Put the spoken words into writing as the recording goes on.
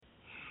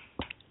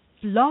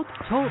Blog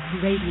Talk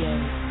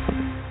Radio.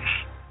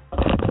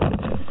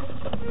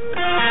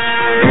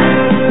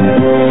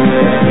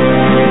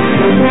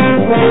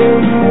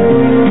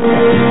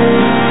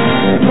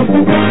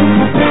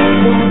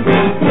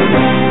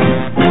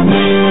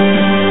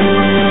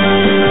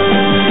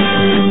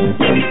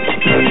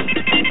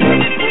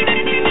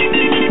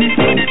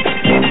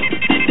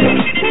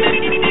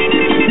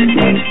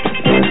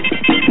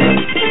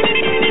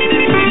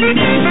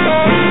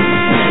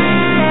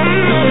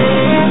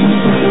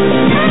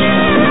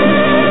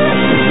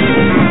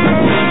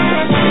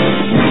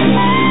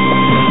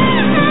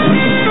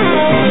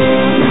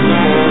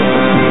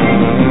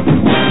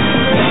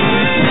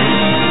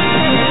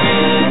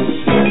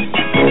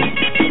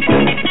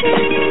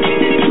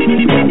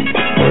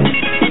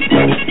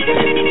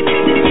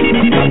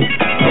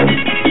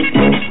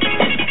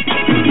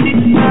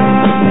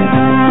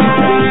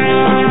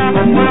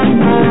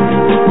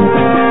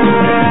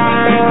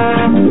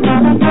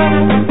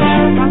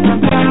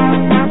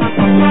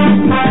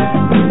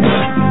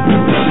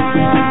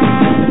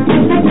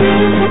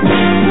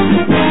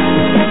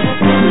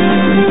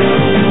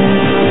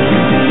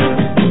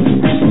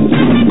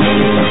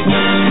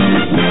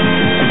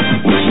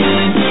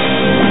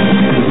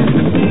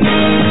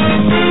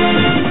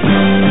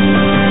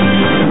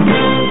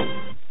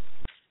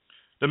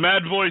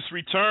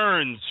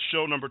 Returns,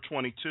 show number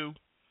 22.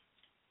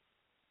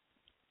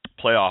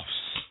 Playoffs.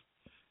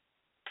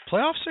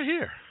 Playoffs are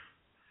here.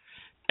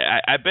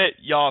 I bet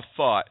y'all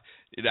thought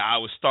that I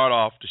would start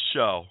off the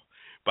show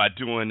by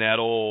doing that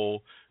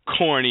old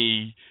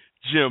corny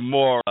Jim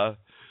Mora, that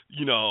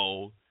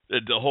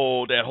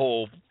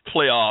whole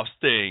playoffs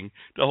thing,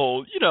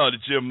 the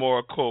Jim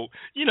Mora quote,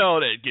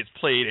 that gets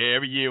played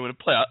every year in the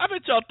playoffs. I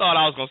bet y'all thought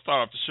I was going to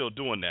start off the show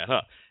doing that,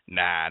 huh?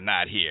 Nah,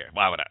 not here.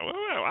 Why would I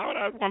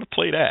want to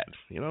play that?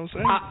 You know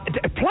what I'm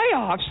saying?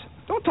 Playoffs?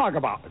 Don't talk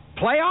about it.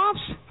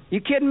 Playoffs?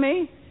 You kidding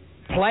me?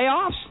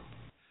 Playoffs?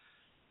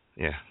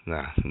 Yeah,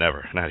 nah,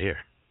 never. Not here.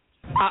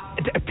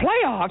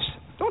 Playoffs?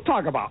 Don't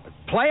talk about it.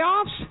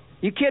 Playoffs?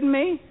 You kidding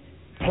me?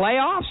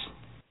 Playoffs?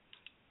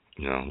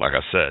 Like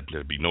I said,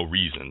 there'd be no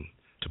reason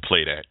to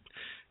play that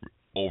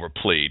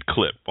overplayed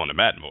clip on the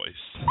Madden voice.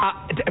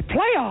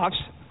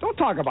 Playoffs? Don't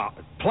talk about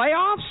it.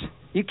 Playoffs?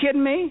 You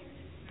kidding me?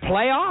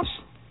 Playoffs?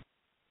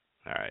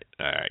 All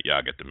right,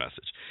 y'all get the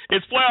message.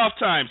 It's playoff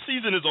time.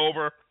 Season is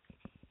over.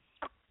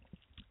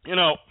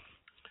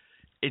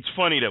 It's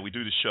funny that we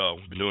do the show.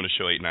 We've been doing the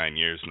show 8-9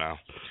 years now,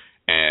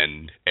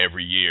 and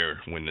every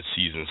year when the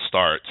season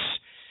starts,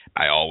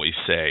 I always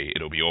say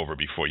it'll be over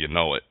before you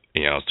know it.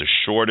 It's the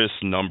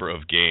shortest number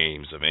of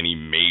games of any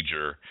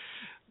major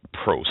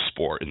pro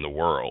sport in the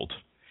world,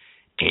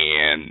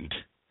 and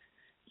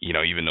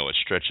even though it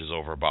stretches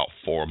over about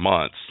 4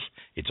 months,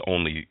 it's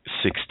only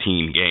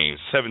 16 games,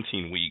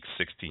 17 weeks,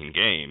 16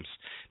 games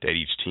that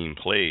each team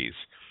plays.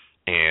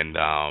 And,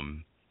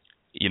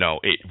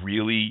 it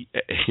really,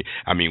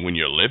 when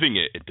you're living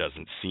it, it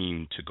doesn't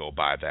seem to go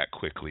by that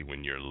quickly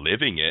when you're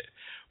living it.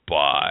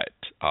 But,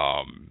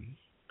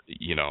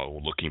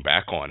 looking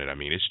back on it,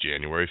 it's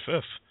January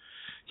 5th.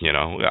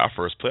 Our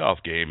first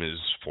playoff game is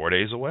 4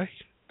 days away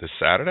this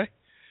Saturday.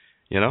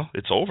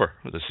 It's over.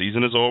 The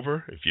season is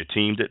over. If your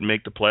team didn't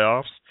make the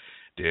playoffs,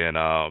 then,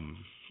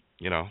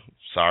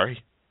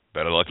 sorry.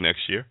 Better luck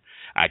next year.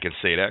 I can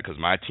say that because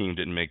my team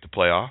didn't make the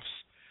playoffs.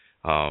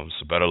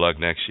 So better luck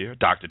next year.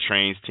 Dr.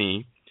 Train's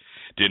team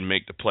didn't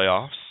make the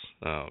playoffs.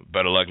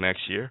 Better luck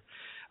next year.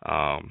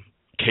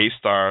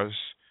 K-Star's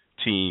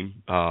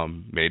team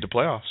made the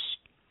playoffs.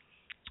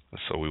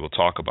 So we will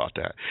talk about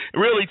that.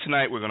 Really,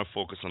 tonight we're going to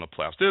focus on the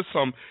playoffs.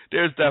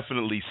 There's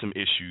definitely some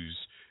issues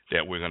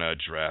that we're going to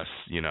address,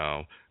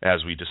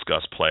 as we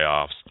discuss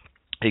playoffs.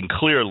 And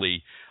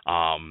clearly,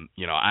 I'll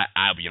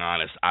be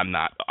honest, I'm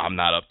not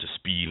up to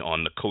speed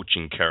on the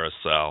coaching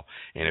carousel,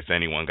 and if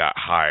anyone got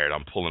hired,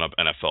 I'm pulling up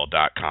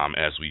NFL.com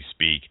as we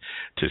speak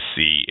to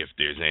see if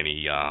there's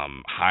any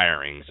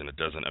hirings, and it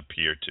doesn't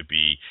appear to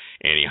be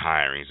any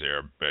hirings.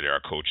 There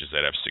are coaches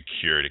that have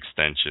secured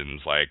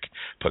extensions like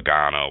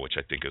Pagano, which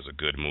I think is a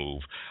good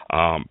move.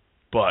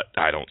 But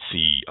I don't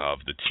see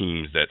of the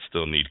teams that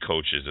still need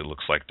coaches. It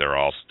looks like they're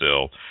all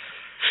still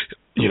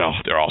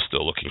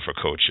looking for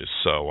coaches.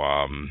 So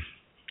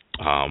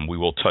we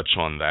will touch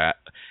on that.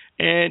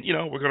 And,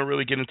 we're going to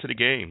really get into the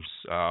games.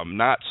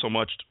 Not so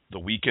much the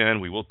weekend.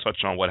 We will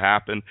touch on what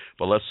happened,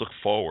 but let's look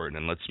forward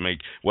and let's make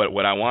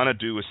what I want to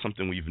do is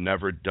something we've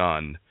never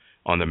done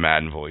on the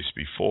Madden Voice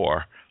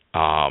before.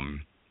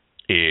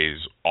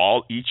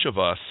 Each of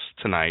us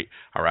tonight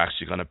are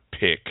actually going to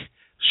pick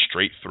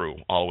straight through,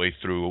 all the way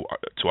through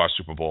to our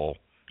Super Bowl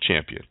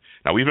champion.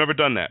 Now, we've never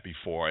done that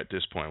before at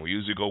this point. We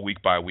usually go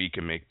week by week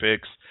and make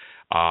picks.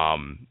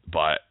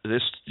 But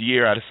this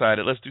year I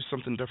decided let's do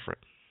something different.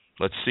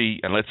 Let's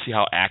see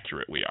how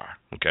accurate we are,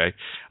 okay?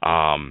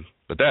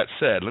 But that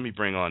said, let me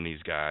bring on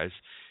these guys.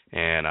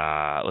 And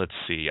let's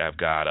see. I've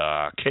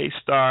got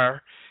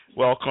K-Star,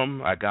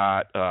 welcome. I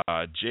got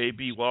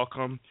JB,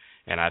 welcome.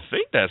 And I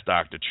think that's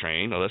Dr.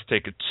 Train. Now, let's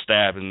take a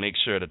stab and make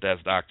sure that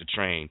that's Dr.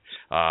 Train.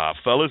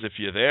 Fellas, if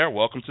you're there,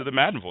 welcome to the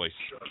Madden Voice.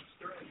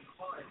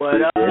 What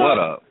up? What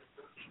up?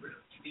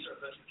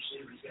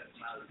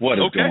 What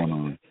is going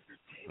on?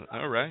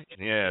 All right.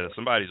 Yeah,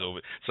 somebody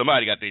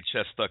got their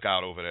chest stuck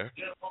out over there.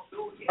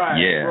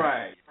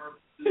 Right.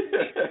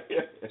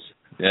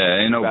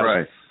 Yeah, ain't no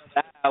Bryce.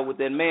 Out with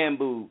that man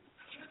boob.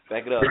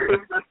 Back it up.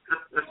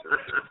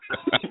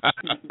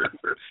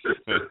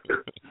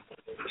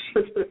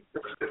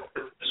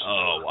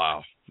 Oh,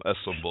 wow. That's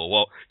some bull.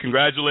 Well,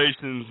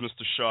 congratulations,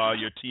 Mr. Shaw.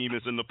 Your team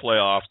is in the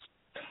playoffs.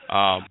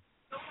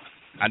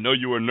 I know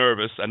you were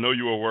nervous. I know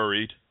you were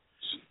worried.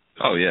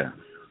 Oh, yeah.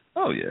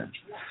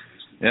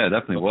 Yeah, it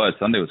definitely was.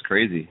 Sunday was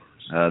crazy.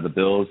 The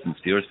Bills and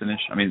Steelers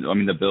finished. I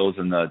mean the Bills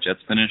and the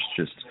Jets finished.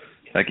 Just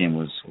that game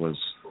was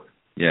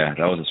that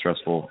was a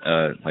stressful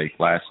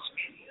last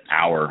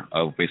hour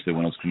of basically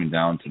when it was coming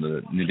down to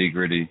the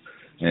nitty-gritty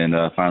and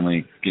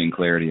finally getting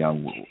clarity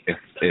on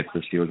if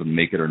the Steelers would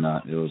make it or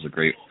not. It was a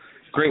great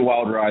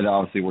wild ride.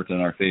 Obviously worked in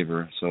our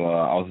favor. So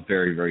I was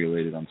very, very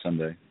elated on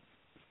Sunday.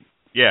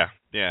 Yeah.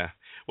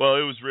 Well,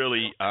 it was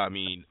really,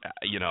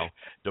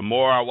 the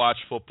more I watch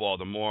football,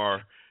 the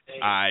more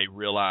I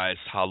realize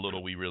how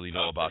little we really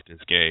know about this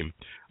game.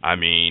 I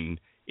mean,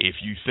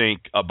 if you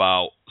think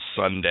about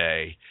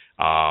Sunday,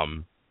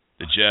 the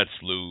Jets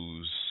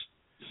lose.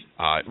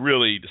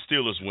 Really, the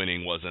Steelers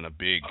winning wasn't a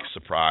big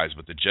surprise,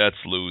 but the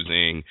Jets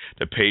losing,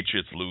 the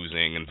Patriots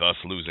losing, and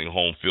thus losing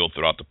home field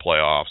throughout the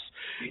playoffs.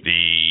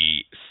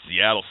 The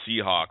Seattle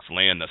Seahawks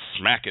laying the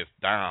smacketh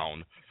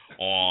down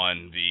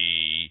on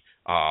the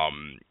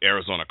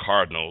Arizona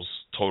Cardinals,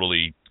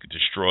 totally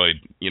destroyed,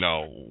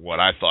 what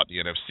I thought the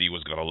NFC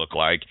was going to look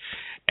like.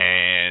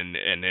 And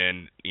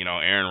then,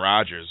 Aaron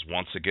Rodgers,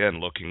 once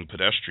again, looking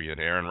pedestrian.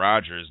 Aaron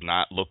Rodgers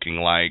not looking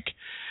like,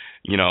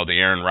 the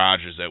Aaron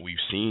Rodgers that we've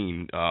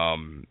seen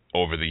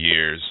over the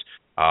years.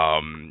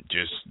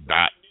 Just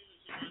not.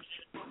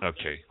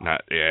 Okay,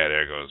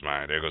 there goes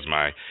my.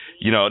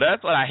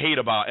 That's what I hate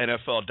about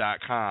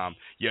NFL.com.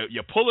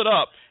 You pull it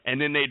up, and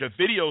then the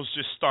videos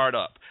just start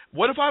up.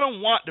 What if I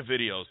don't want the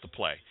videos to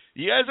play?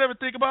 You guys ever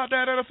think about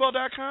that,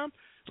 NFL.com?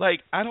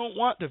 Like, I don't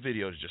want the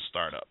video to just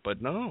start up. But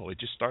no, it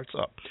just starts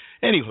up.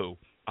 Anywho,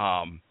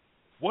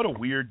 what a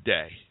weird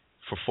day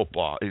for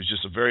football. It was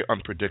just a very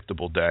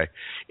unpredictable day.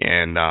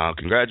 And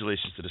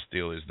congratulations to the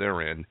Steelers.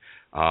 They're in.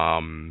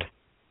 And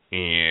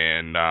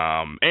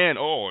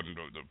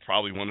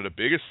probably one of the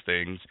biggest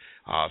things,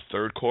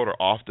 third quarter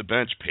off the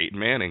bench, Peyton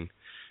Manning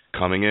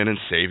coming in and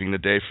saving the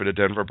day for the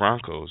Denver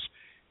Broncos.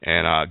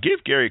 And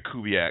give Gary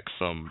Kubiak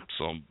some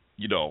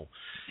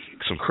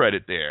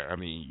credit there. I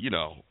mean,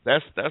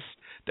 that's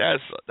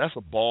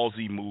a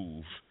ballsy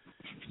move,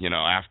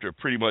 after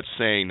pretty much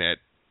saying that,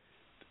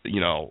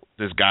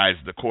 this guy's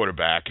the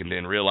quarterback, and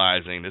then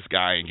realizing this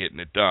guy ain't getting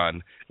it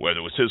done, whether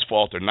it was his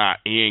fault or not,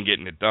 he ain't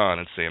getting it done,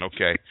 and saying,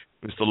 okay,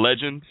 Mr.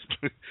 Legend,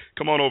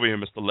 come on over here,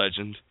 Mr.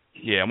 Legend.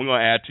 Yeah, I'm going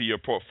to add to your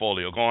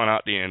portfolio. Go on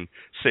out there and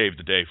save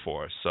the day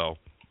for us. So,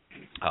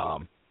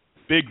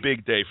 big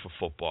day for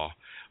football.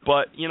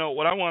 But,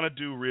 what I want to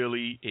do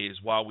really is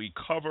while we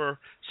cover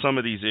some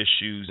of these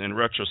issues in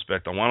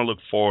retrospect, I want to look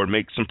forward,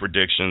 make some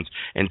predictions,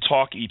 and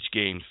talk each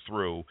game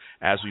through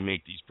as we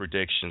make these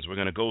predictions. We're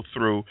going to go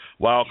through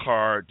wild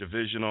card,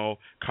 divisional,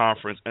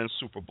 conference, and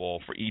Super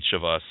Bowl for each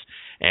of us.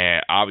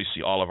 And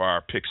obviously all of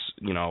our picks,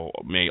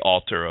 may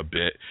alter a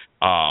bit.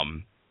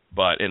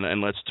 But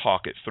let's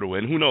talk it through.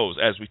 And who knows,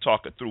 as we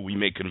talk it through, we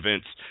may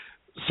convince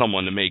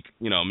someone to make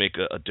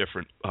a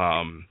different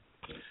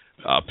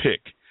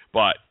pick.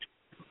 But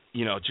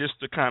just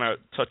to kind of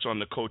touch on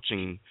the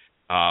coaching,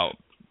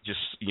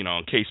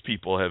 in case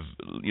people have,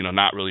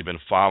 not really been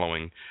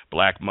following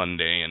Black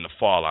Monday and the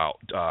fallout.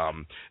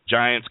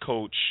 Giants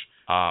coach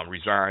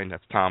resigned.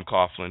 That's Tom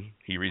Coughlin.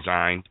 He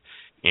resigned.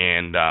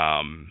 And,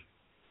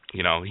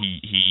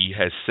 he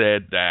has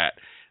said that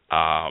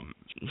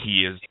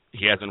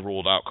he hasn't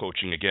ruled out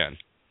coaching again.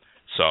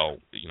 So,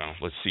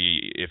 let's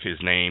see if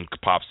his name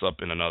pops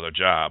up in another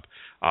job.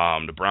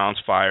 The Browns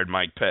fired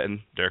Mike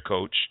Pettin, their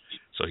coach,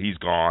 so he's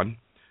gone.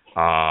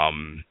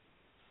 And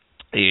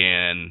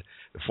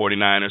the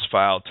 49ers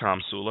filed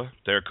Tom Sula,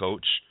 their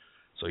coach,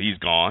 so he's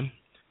gone.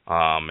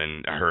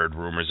 And I heard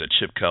rumors that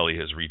Chip Kelly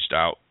has reached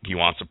out. He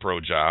wants a pro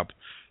job.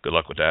 Good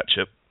luck with that,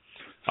 Chip.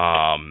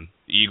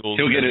 Eagles.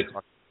 He'll get it.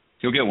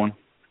 He'll get one.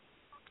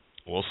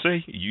 We'll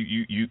see.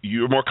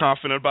 You're more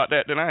confident about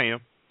that than I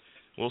am.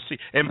 We'll see.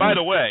 And by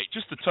the way,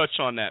 just to touch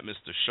on that,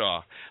 Mr.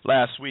 Shaw,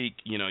 last week,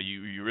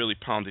 you really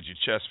pounded your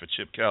chest for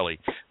Chip Kelly,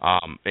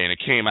 and it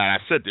came out. I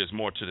said there's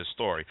more to the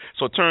story.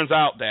 So it turns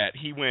out that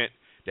he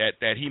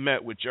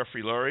met with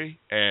Jeffrey Lurie,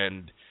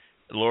 and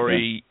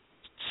Lurie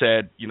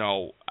said,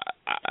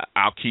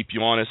 I'll keep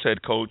you on as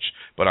head coach,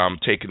 but I'm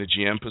taking the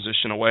GM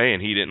position away,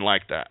 and he didn't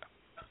like that.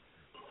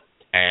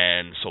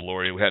 And so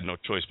Lurie had no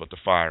choice but to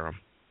fire him.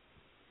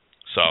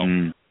 So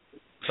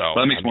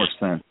that makes more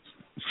sense.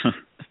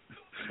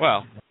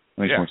 Well,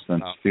 it makes more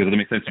sense because it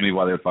makes sense to me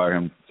why they would fire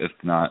him if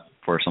not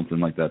for something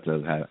like that to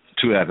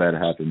have had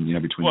happen,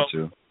 between the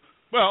two.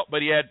 Well,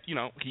 but he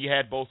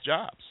had both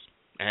jobs,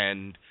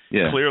 and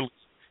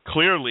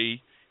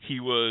clearly he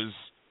was,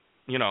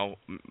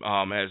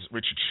 as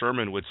Richard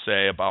Sherman would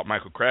say about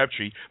Michael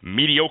Crabtree,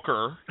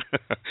 mediocre.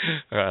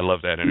 I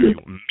love that interview.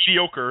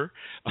 Mediocre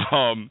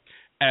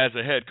as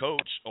a head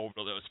coach,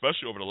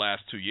 especially over the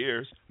last 2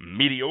 years.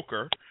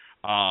 Mediocre.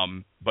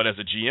 But as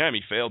a GM,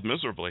 he failed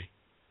miserably.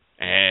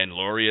 And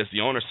Lurie, as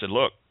the owner, said,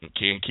 look,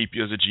 can't keep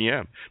you as a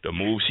GM. The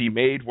moves he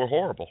made were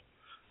horrible.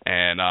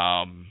 And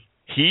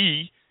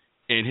he,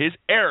 in his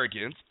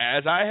arrogance,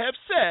 as I have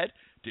said,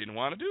 didn't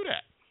want to do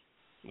that.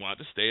 He wanted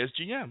to stay as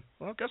GM.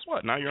 Well, guess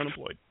what? Now you're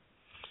unemployed.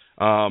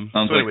 Sounds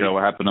like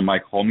what happened to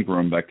Mike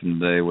Holmgren back in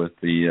the day with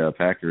the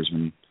Packers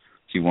when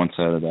he once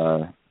had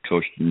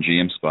coached in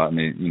GM spot, and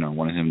they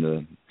wanted him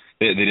to.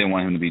 They didn't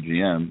want him to be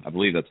GM. I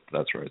believe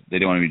that's right. They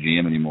didn't want him to be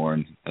GM anymore,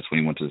 and that's when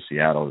he went to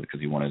Seattle because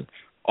he wanted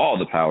all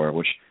the power,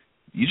 which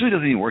usually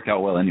doesn't even work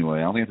out well anyway.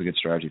 I don't think it's a good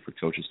strategy for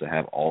coaches to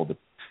have to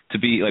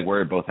be like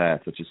wear both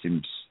hats. It just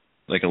seems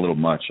like a little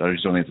much. I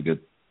just don't think it's a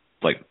good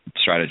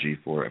strategy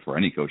for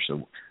any coach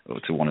to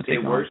want to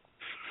take on.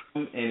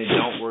 And it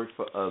don't work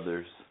for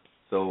others.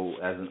 So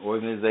as an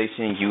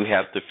organization, you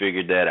have to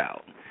figure that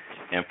out.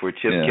 And for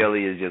Chip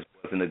Kelly, it just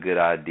wasn't a good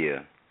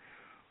idea.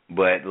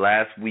 But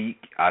last week,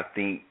 I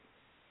think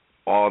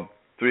all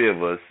three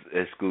of us,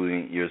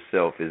 excluding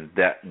yourself,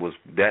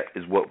 that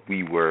is what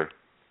we were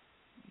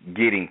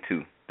getting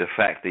to. The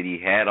fact that he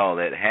had all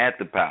that, had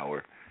the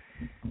power,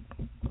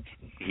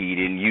 he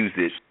didn't use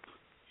it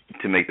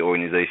to make the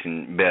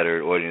organization better.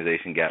 The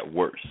organization got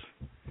worse.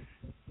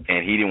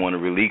 And he didn't want to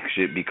relinquish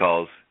it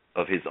because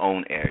of his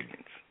own arrogance.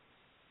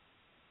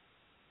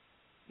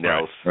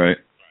 Right.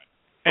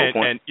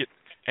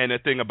 And the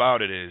thing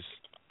about it is,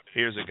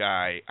 here's a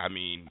guy,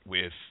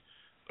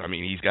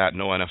 he's got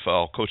no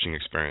NFL coaching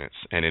experience,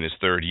 and in his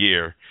third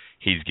year,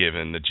 he's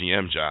given the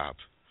GM job.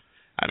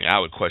 I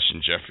would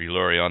question Jeffrey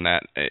Lurie on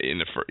that in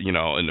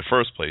the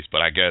first place,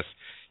 but I guess,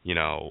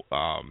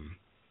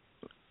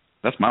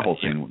 that's my whole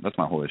thing. That's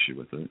my whole issue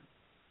with it.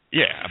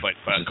 Yeah, but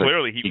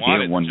clearly he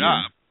wanted the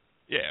job.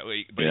 Yeah,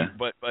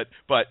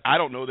 but I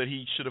don't know that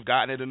he should have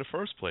gotten it in the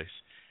first place.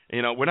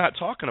 We're not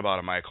talking about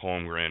a Mike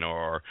Holmgren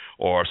or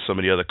some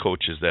of the other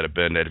coaches that have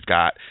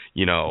got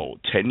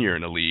tenure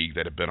in the league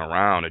that have been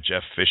around, or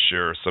Jeff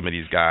Fisher, or some of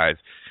these guys.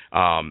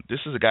 This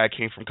is a guy who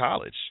came from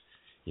college,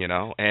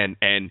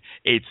 and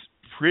it's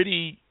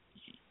pretty.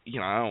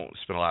 I don't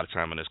spend a lot of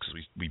time on this because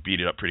we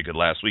beat it up pretty good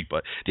last week.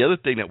 But the other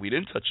thing that we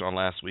didn't touch on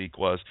last week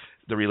was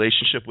the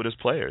relationship with his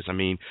players.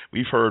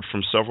 We've heard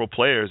from several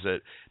players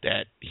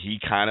that he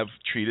kind of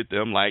treated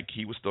them like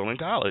he was still in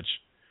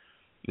college,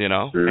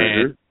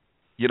 and.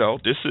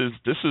 This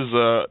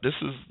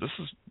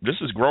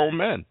is grown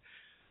men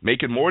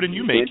making more than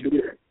you make.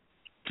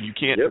 You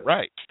can't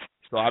right.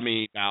 So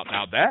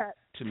now that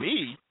to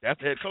me, that's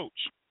head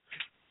coach.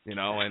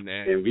 And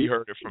we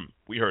heard it from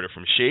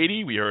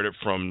Shady, we heard it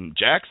from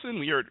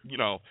Jackson,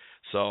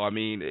 So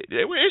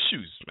there were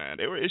issues, man.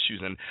 There were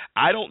issues, and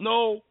I don't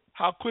know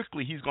how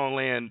quickly he's going to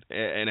land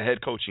in a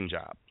head coaching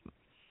job.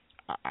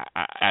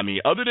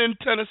 Other than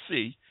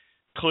Tennessee.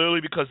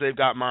 Clearly because they've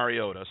got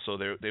Mariota, so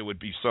there would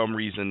be some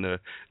reason to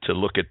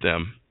look at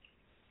them.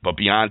 But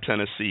beyond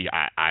Tennessee,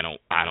 I don't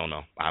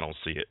know. I don't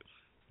see it.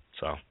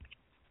 So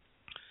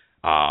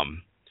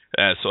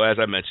as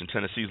I mentioned,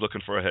 Tennessee's looking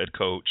for a head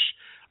coach.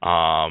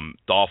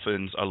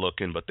 Dolphins are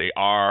looking, but they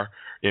are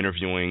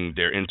interviewing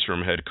their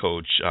interim head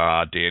coach,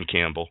 Dan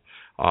Campbell.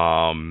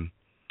 And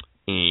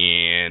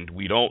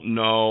we don't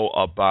know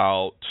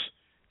about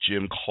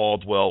Jim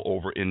Caldwell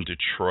over in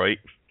Detroit.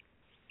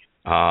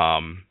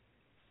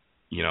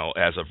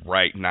 As of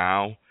right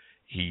now,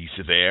 he's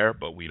there,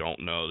 but we don't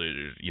know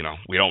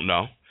we don't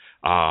know.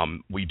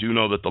 We do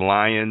know that the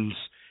Lions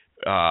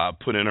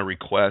put in a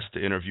request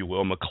to interview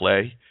Will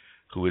McClay,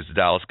 who is the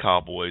Dallas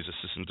Cowboys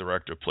Assistant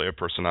Director of Player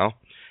Personnel,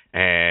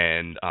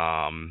 and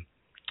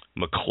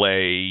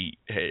McClay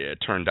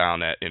turned down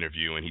that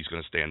interview, and he's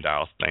going to stay in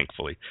Dallas,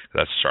 thankfully.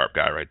 That's a sharp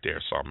guy right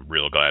there, so I'm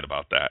real glad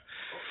about that.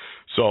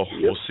 So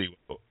we'll see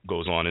what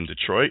goes on in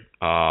Detroit.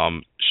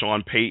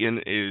 Sean Payton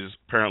is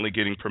apparently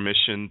getting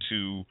permission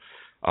to,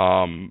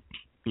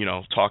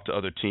 talk to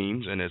other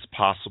teams, and it's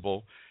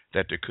possible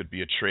that there could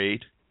be a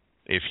trade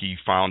if he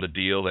found a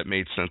deal that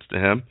made sense to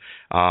him.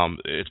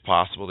 It's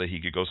possible that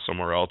he could go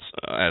somewhere else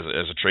as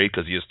a trade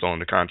because he is still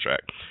under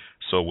contract.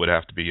 So it would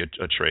have to be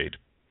a trade.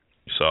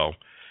 So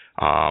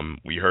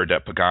we heard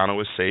that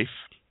Pagano is safe,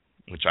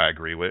 which I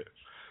agree with.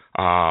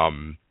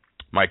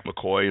 Mike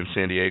McCoy in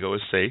San Diego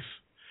is safe.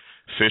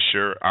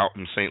 Fisher out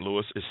in St.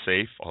 Louis is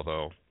safe,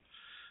 although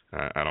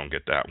I don't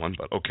get that one,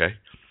 but okay.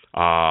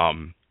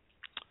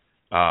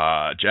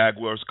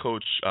 Jaguars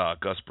coach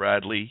Gus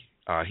Bradley,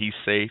 he's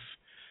safe.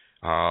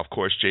 Of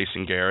course,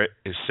 Jason Garrett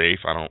is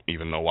safe. I don't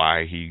even know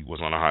why he was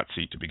on a hot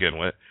seat to begin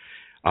with.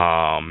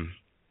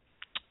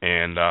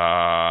 And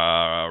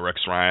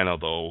Rex Ryan,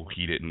 although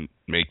he didn't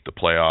make the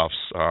playoffs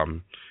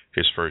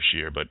his first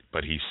year,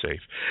 but he's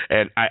safe.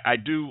 And I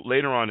do,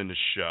 later on in the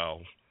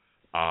show,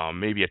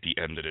 maybe at the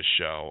end of the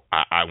show,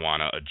 I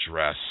want to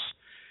address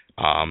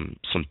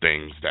some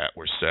things that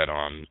were said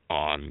on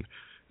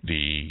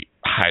the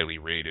highly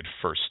rated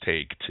First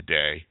Take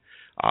today.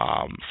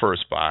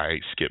 First by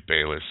Skip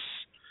Bayless,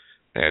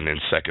 and then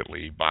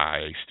secondly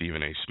by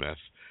Stephen A. Smith.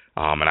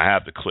 And I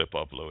have the clip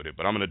uploaded,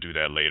 but I'm going to do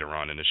that later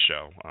on in the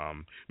show,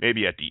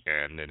 maybe at the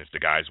end. And if the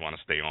guys want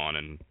to stay on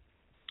and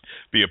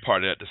be a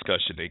part of that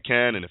discussion, they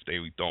can. And if they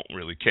don't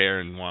really care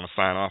and want to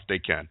sign off, they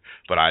can.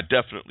 But I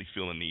definitely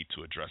feel a need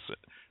to address it.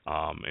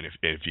 And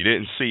if you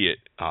didn't see it,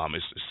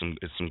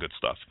 it's some good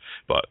stuff.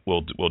 But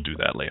we'll do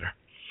that later.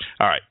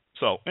 All right.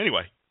 So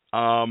anyway,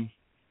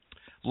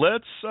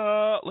 let's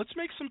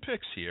make some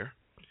picks here,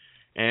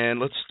 and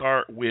let's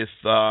start with.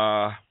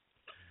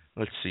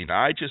 Let's see.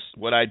 Now,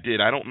 what I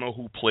did, I don't know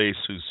who plays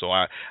who, so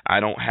I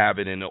don't have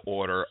it in the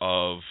order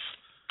of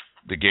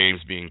the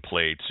games being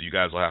played, so you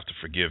guys will have to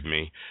forgive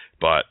me.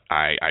 But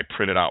I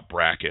printed out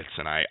brackets,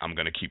 and I'm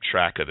going to keep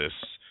track of this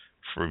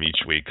from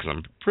each week because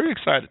I'm pretty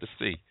excited to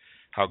see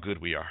how good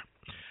we are.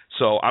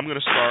 So I'm going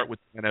to start with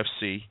the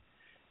NFC,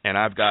 and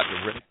I've got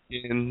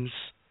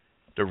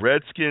the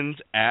Redskins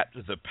at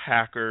the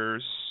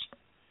Packers.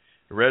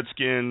 The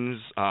Redskins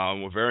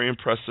were very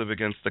impressive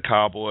against the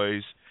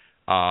Cowboys.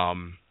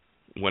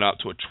 Went out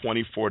to a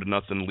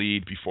 24-0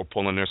 lead before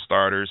pulling their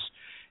starters,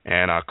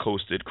 and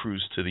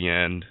cruised to the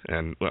end.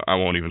 And I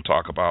won't even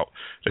talk about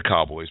the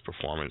Cowboys'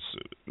 performance.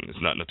 There's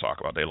nothing to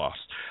talk about. They lost.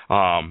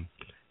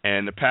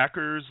 And the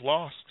Packers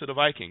lost to the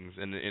Vikings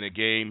in a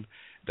game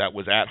that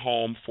was at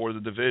home for the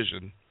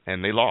division,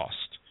 and they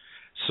lost.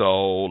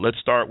 So let's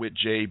start with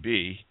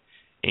JB.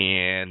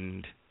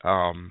 And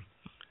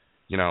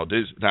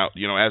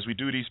as we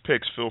do these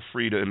picks, feel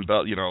free to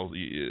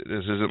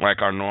this isn't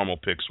like our normal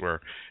picks where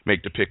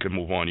make the pick and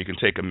move on. You can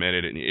take a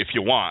minute, and if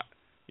you want,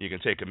 you can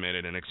take a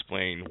minute and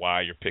explain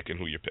why you're picking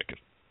who you're picking.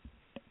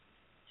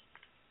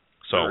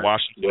 So right.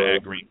 Washington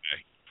at Green Bay.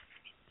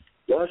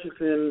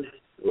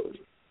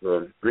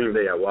 Green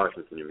Bay at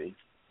Washington, you mean?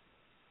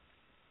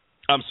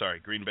 I'm sorry,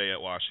 Green Bay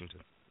at Washington.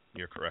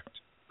 You're correct.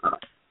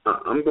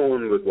 I'm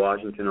going with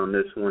Washington on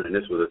this one, and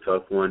this was a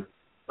tough one.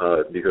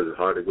 Because it's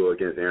hard to go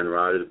against Aaron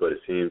Rodgers, but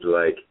it seems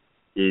like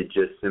he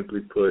just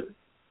simply put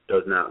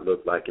does not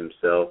look like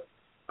himself.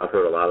 I've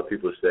heard a lot of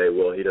people say,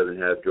 well, he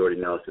doesn't have Jordy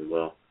Nelson.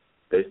 Well,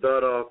 they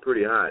start off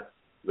pretty hot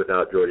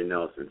without Jordy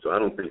Nelson, so I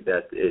don't think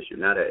that's the issue,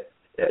 not at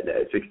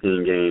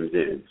 16 games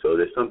in. So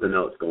there's something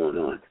else going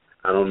on.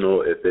 I don't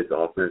know if it's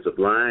offensive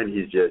line.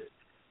 He's just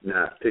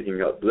not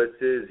picking up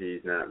blitzes.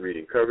 He's not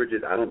reading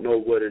coverages. I don't know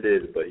what it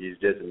is, but he's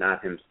just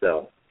not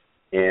himself.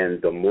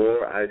 And the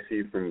more I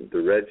see from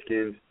the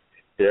Redskins,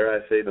 dare I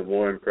say, the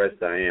more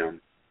impressed I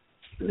am.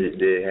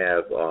 They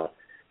have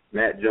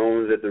Matt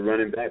Jones at the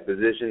running back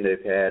position.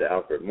 They've had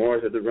Alfred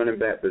Morris at the running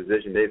back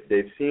position.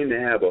 They've seemed to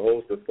have a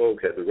host of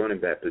folks at the running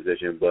back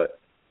position, but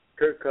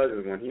Kirk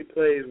Cousins, when he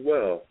plays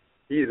well,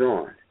 he's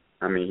on.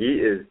 I mean,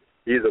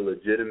 he's a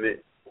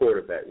legitimate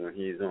quarterback when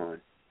he's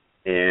on.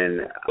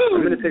 And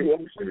I'm going to take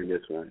Washington in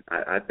this one.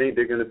 I think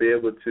they're going to be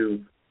able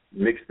to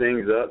mix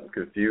things up,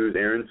 confuse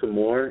Aaron some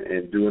more,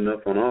 and do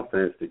enough on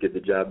offense to get the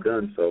job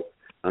done. So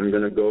I'm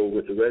going to go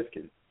with the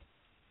Redskins.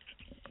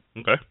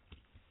 Okay.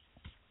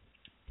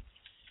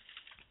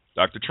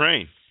 Dr.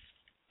 Train.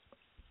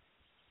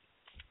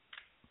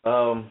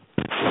 I'm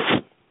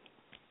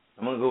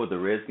going to go with the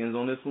Redskins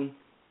on this one.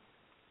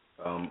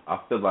 I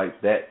feel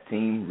like that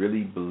team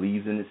really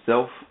believes in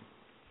itself.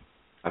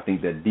 I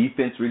think that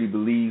defense really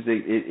believes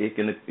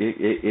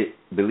it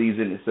believes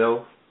in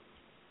itself.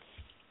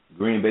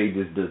 Green Bay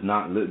just does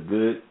not look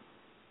good.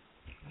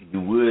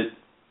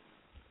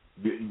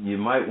 You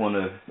might want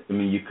to,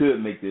 you could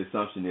make the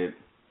assumption that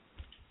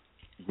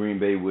Green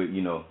Bay would,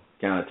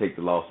 kind of take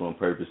the loss on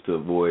purpose to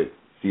avoid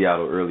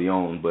Seattle early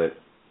on, but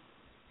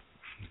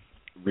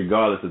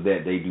regardless of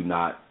that, they do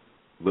not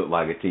look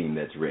like a team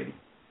that's ready,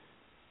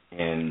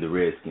 and the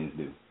Redskins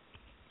do.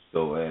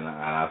 So, and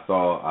I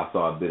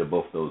saw a bit of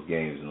both those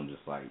games, and I'm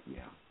just like,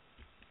 yeah,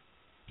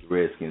 the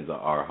Redskins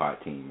are a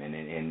hot team,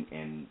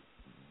 and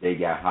they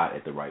got hot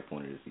at the right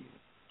point of the season.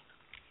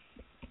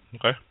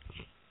 Okay.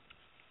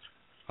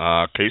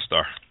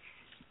 K-Star.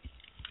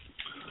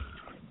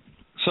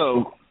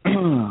 So,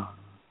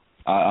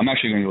 I'm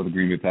actually going to go with the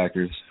Green Bay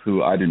Packers,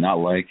 who I do not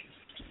like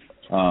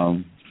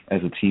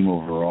as a team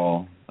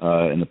overall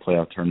in the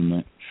playoff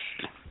tournament.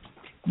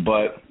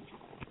 But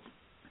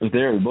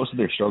most of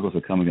their struggles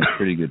have come against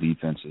pretty good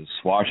defenses.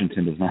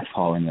 Washington does not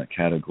fall in that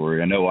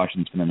category. I know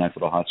Washington's been a nice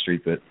little hot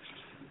streak, but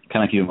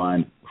kind of keep in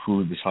mind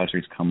who this hot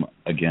streak's come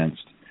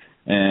against.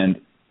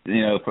 And,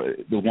 the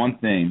one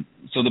thing,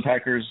 so the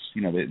Packers,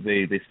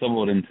 they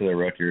stumbled into their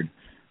record,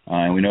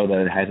 and we know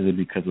that it has to be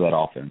because of that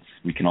offense.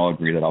 We can all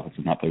agree that offense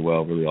has not played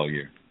well really all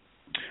year.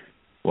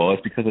 Well,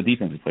 it's because the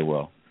defense has played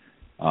well.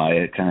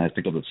 It kind of has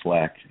picked up the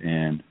slack.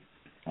 And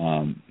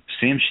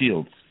Sam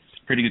Shields,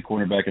 pretty good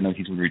cornerback. I know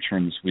he's going to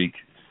return this week.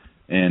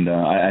 And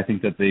I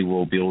think that they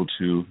will be able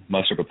to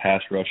muster up a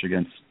pass rush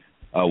against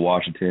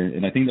Washington.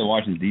 And I think that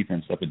Washington's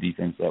defense is a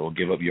defense that will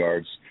give up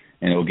yards,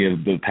 and it will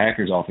give the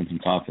Packers offense some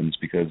confidence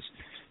because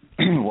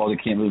while they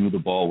can't really move the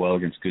ball well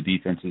against good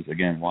defenses,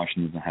 again,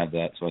 Washington doesn't have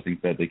that. So I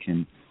think that they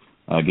can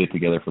get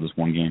together for this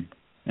one game.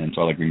 And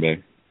so I like Green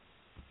Bay.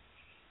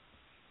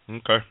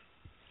 Okay.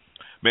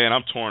 Man,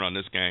 I'm torn on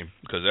this game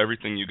because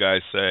everything you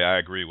guys say, I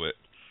agree with.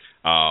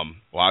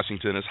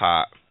 Washington is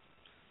hot.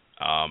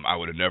 I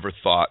would have never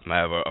thought, and I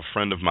have a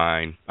friend of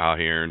mine out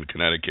here in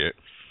Connecticut.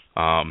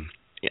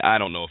 I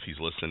don't know if he's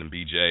listening,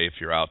 BJ, if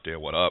you're out there,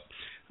 what up?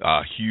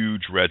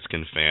 Huge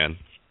Redskin fan.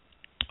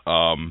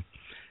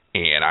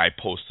 And I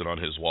posted on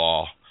his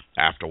wall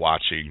after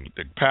watching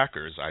the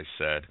Packers, I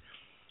said,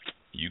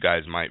 you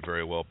guys might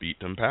very well beat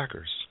them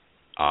Packers.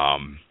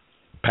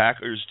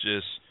 Packers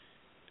just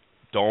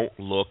don't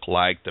look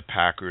like the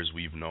Packers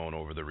we've known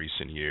over the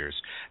recent years.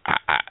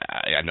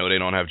 I know they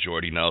don't have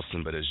Jordy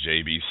Nelson, but as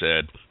JB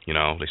said,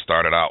 they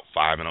started out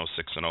 5-0,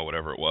 6-0,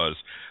 whatever it was,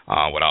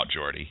 without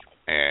Jordy.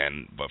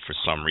 But for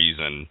some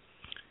reason,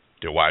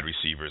 their wide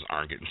receivers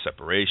aren't getting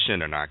separation.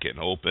 They're not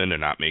getting open. They're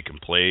not making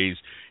plays.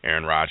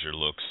 Aaron Rodgers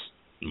looks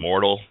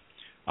mortal.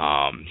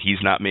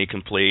 He's not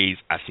making plays.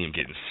 I see him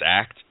getting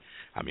sacked.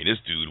 I mean, this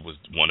dude was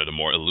one of the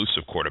more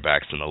elusive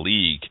quarterbacks in the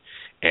league.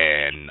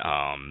 And,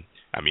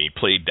 he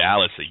played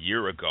Dallas a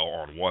year ago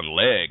on one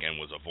leg and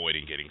was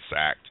avoiding getting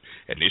sacked.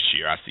 And this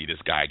year I see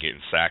this guy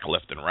getting sacked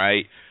left and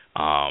right.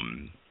 I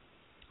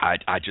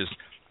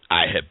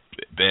have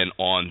been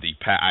on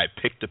I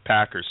picked the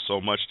Packers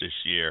so much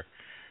this year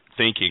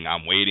thinking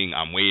I'm waiting,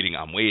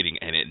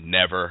 and it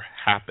never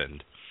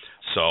happened.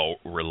 So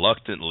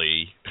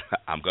reluctantly,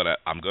 I'm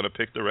gonna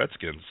pick the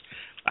Redskins.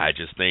 I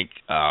just think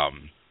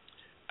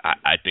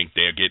I think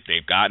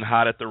they've gotten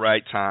hot at the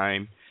right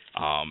time.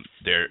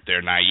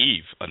 They're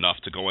naive enough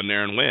to go in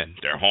there and win.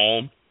 They're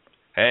home.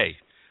 Hey,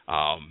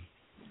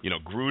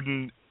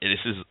 Gruden.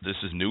 This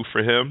is new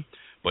for him,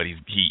 but he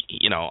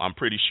I'm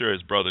pretty sure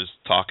his brother's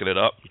talking it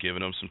up,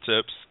 giving him some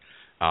tips.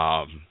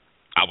 I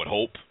would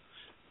hope,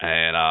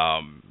 and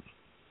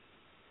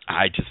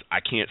I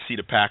can't see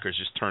the Packers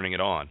just turning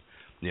it on.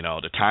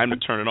 The time to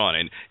turn it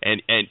on,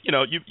 and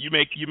you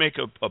make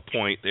a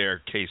point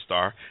there,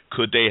 K-Star.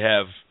 Could they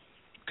have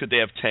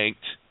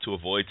tanked to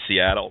avoid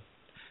Seattle?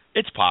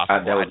 It's possible.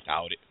 I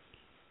doubt it.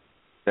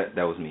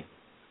 That was me.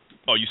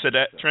 Oh, you said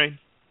that, Train?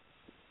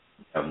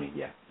 That was me.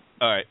 Yeah.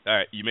 All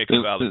right. You make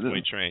a valid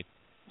point, Train.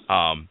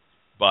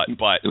 But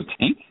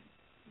tank?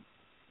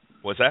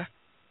 What's that?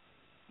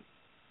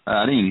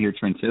 I didn't even hear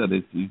Train say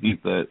that. You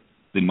think that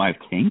they might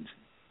have tanked?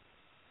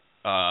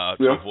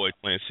 To avoid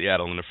playing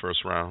Seattle in the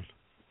first round.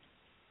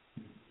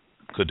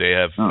 Could they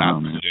have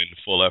not put in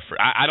full effort?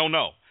 I don't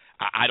know.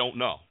 I don't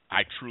know.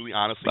 I truly,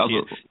 honestly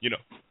can't.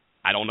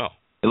 I don't know.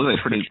 It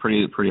looked like a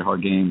pretty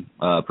hard game,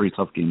 pretty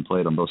tough game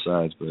played on both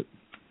sides, but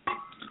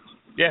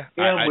yeah.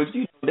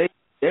 But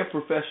they're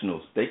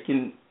professionals. They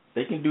can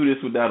do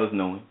this without us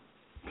knowing.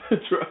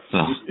 Trust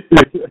me.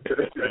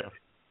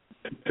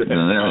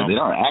 They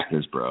are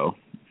actors, bro.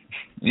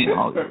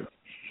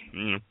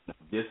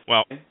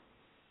 Well,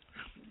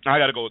 I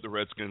got to go with the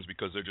Redskins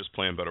because they're just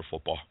playing better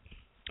football.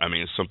 I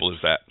mean, as simple as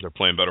that. They're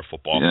playing better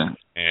football. Yeah.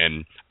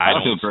 And I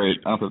don't feel great.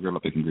 I don't feel great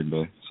about picking Green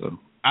Bay. So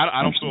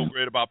I don't feel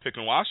great about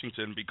picking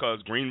Washington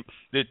because the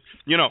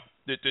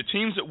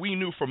teams that we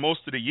knew for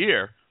most of the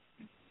year,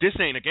 this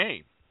ain't a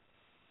game.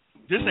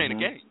 This ain't a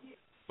game.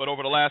 But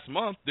over the last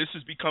month, this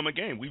has become a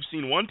game. We've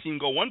seen one team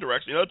go one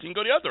direction, the other team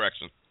go the other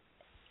direction.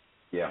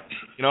 Yeah.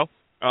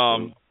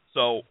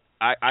 So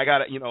I got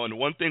to, and the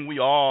one thing we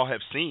all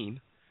have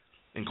seen,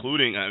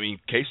 including,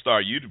 K-Star,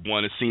 you'd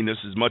want to seen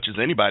this as much as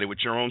anybody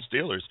with your own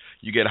Steelers.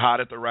 You get hot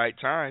at the right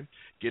time,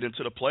 get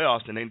into the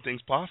playoffs, and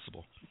anything's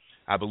possible.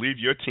 I believe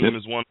your team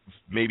is one of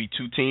maybe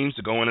two teams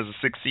to go in as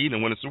a 6th seed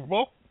and win a Super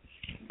Bowl.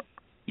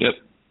 Yep.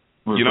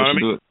 You know what I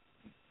mean?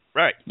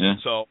 Right. Yeah.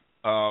 So,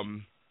 I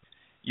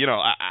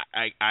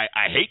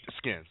hate the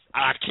Skins.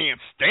 I can't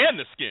stand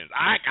the Skins.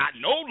 I got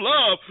no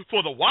love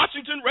for the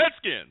Washington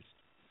Redskins.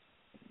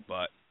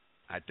 But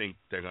I think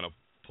they're going to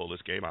pull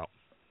this game out.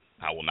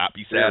 I will not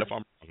be sad if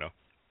I'm wrong, though.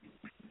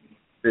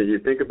 And you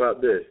think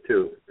about this,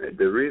 too.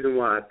 The reason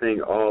why I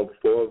think all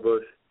four of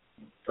us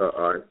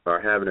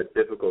are having a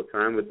difficult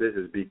time with this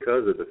is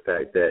because of the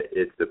fact that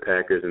it's the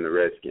Packers and the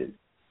Redskins.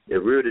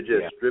 If we were to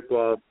just strip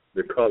off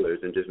the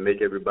colors and just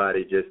make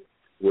everybody just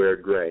wear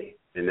gray,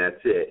 and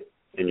that's it,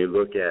 and you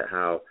look at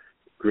how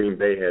Green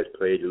Bay has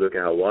played, you look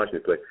at how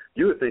Washington played,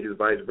 you would think it's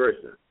vice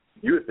versa.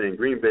 You would think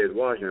Green Bay is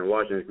Washington and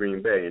Washington is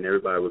Green Bay, and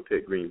everybody would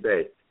pick Green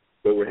Bay.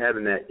 But we're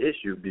having that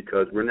issue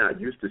because we're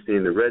not used to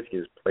seeing the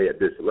Redskins play at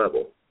this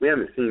level. We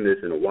haven't seen this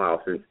in a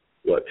while since,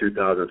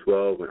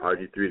 2012 when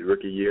RG3's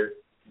rookie year.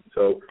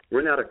 So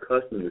we're not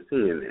accustomed to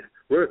seeing that.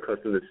 We're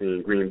accustomed to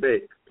seeing Green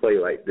Bay play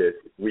like this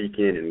week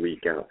in and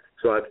week out.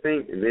 So I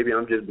think, and maybe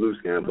I'm just blue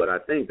sky, but I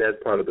think that's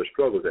part of the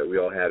struggle that we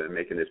all have in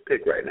making this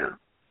pick right now.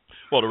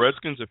 Well, the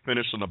Redskins have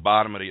finished on the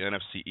bottom of the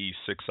NFC East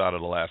 6 out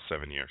of the last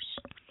 7 years.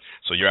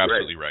 So you're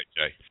absolutely right,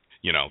 Jay.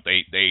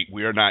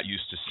 We are not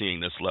used to seeing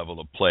this level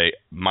of play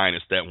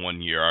minus that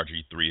 1 year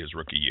RG3 his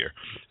rookie year.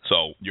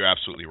 So you're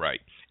absolutely right.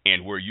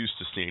 And we're used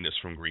to seeing this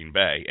from Green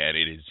Bay, and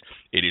it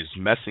is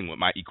messing with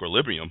my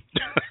equilibrium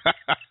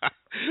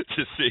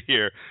to sit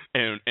here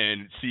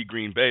and see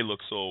Green Bay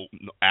look so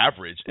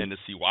average and to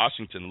see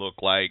Washington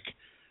look like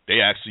they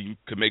actually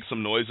could make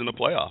some noise in the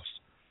playoffs.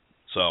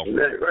 So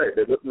right,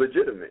 they look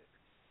legitimate.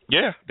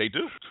 Yeah, they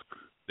do.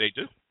 They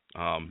do.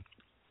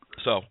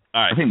 So, all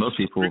right. I think most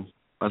people,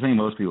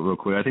 real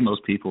quick, I think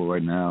most people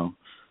right now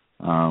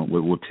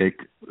will take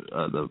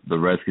the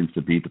Redskins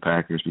to beat the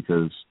Packers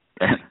because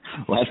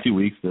last few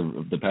weeks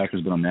the Packers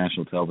have been on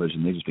national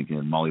television. They've just been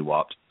getting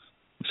mollywopped.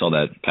 We saw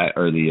that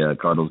the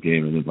Cardinals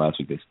game, and then last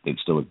week they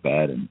still looked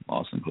bad and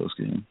lost in a close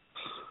game.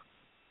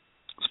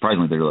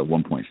 Surprisingly, they're like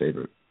 1-point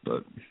favorite,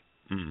 but.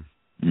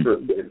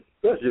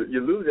 Plus,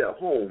 you lose at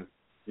home.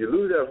 You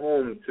lose at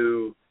home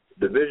to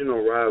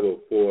divisional rival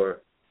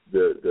for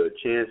the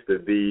chance to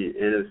be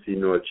NFC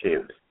North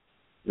champs.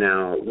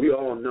 Now, we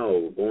all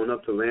know going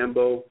up to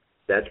Lambeau,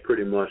 that's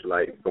pretty much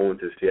like going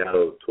to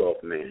Seattle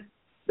 12th man.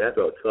 That's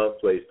a tough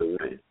place to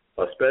win,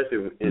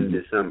 especially in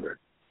December.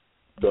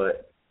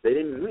 But they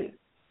didn't win.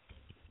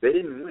 They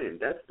didn't win.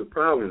 That's the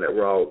problem that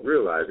we're all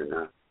realizing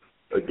now.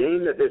 A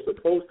game that they're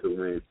supposed to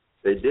win,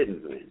 they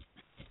didn't win.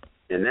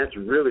 And that's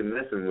really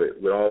messing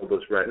with all of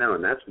us right now.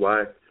 And that's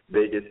why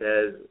Vegas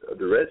has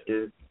the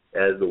Redskins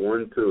as the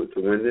one to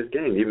win this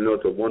game. Even though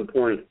it's a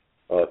 1-point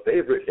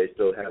favorite, they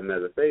still have them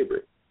as a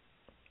favorite.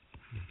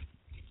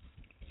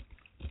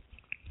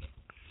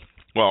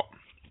 Well,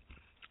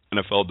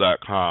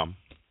 NFL.com,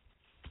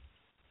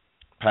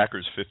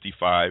 Packers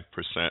 55%,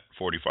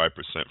 45%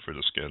 for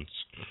the Skins.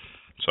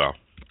 So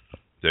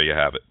there you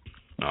have it.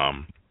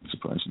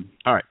 Surprising.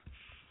 All right.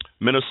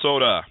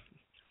 Minnesota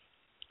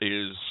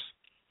is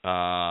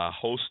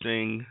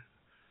hosting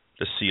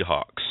the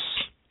Seahawks.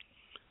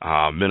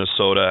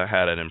 Minnesota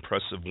had an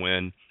impressive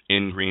win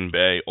in Green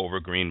Bay over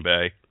Green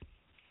Bay.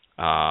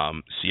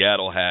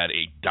 Seattle had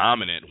a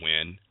dominant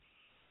win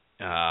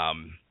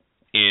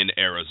in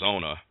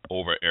Arizona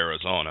over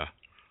Arizona.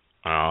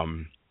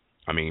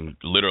 I mean,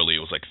 literally, it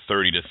was like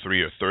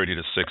 30-3 or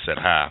 30-6 at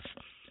half,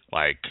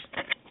 like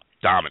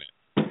dominant.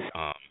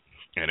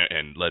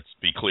 And let's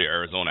be clear,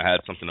 Arizona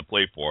had something to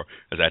play for,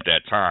 as at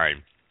that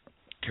time,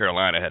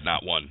 Carolina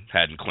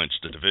hadn't clinched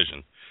the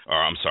division,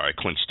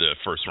 clinched the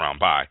first round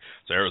bye.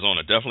 So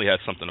Arizona definitely had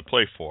something to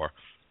play for,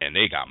 and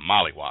they got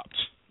mollywopped.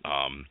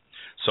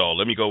 So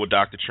let me go with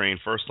Dr. Train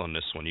first on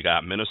this one. You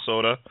got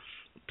Minnesota,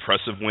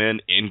 impressive win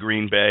in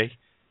Green Bay,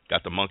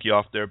 got the monkey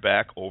off their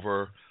back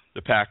over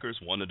the Packers,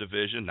 won the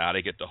division. Now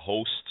they get to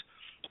host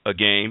a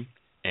game,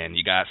 and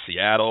you got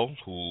Seattle,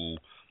 who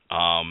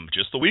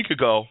just a week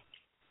ago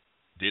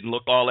didn't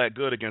look all that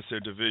good against their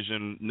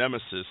division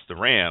nemesis, the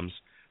Rams,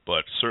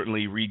 but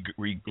certainly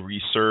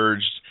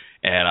resurged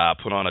and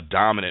put on a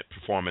dominant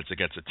performance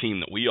against a team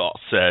that we all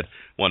said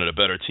one of the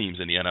better teams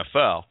in the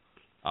NFL.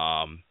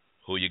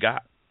 Who you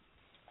got?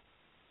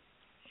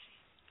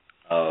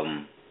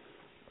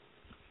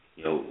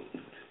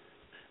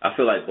 I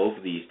feel like both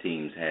of these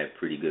teams had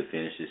pretty good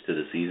finishes to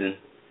the season,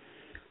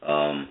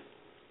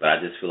 but I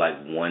just feel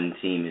like one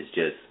team is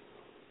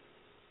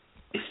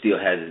it still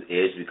has its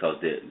edge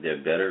because they're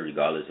better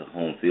regardless of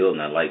home field,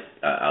 and I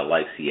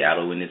like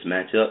Seattle in this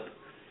matchup.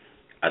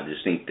 I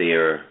just think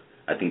they're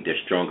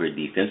stronger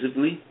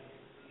defensively.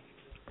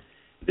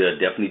 They'll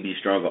definitely be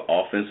stronger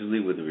offensively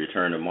with the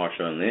return of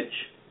Marshawn Lynch,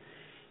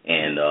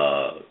 and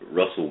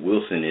Russell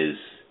Wilson is,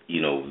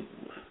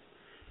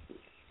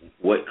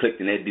 what clicked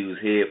in that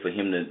dude's head for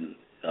him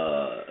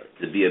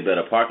to be a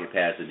better pocket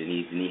passer than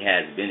he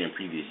has been in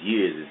previous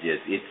years is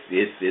just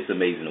it's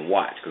amazing to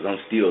watch, because I'm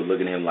still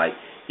looking at him like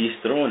he's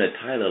throwing at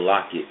Tyler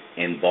Lockett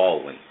and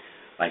Baldwin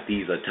like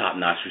these are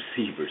top-notch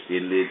receivers.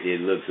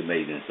 It looks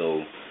amazing.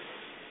 So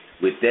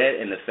with that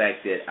and the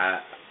fact that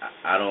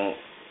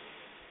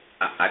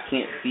I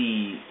can't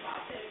see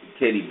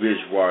Teddy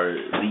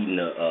Bridgewater leading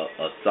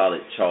a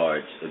solid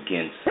charge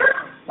against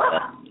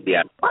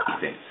the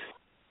defense.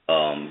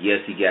 Yes,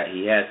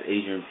 he has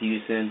Adrian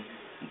Peterson,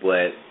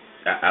 but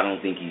I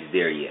don't think he's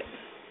there yet.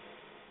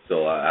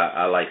 So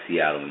I like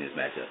Seattle in this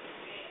matchup.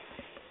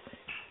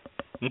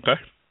 Okay.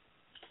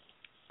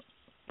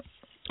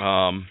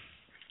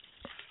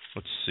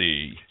 Let's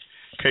see.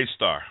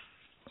 K-Star,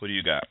 what do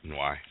you got and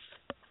why?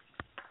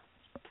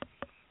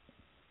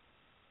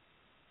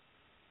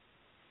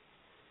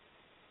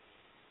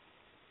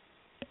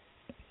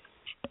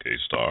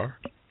 K-Star.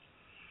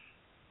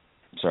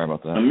 Sorry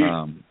about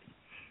that.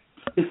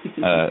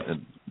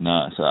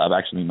 No, so I've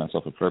actually made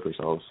myself a purpose.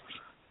 I was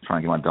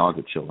trying to get my dog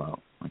to chill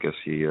out. I guess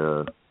he,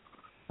 I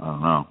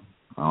don't know.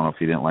 I don't know if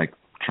he didn't like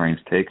Train's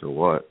take or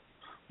what.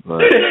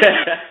 But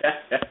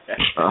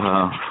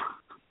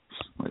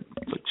like,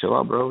 chill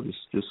out, bro.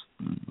 Just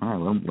all right.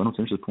 Let him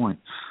finish his point.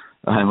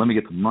 And let me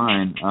get to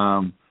mine.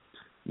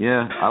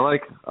 Yeah, I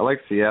like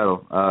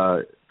Seattle.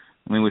 I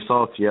mean, we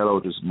saw Seattle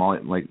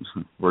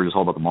we're just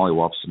all about the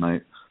mollywops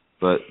tonight.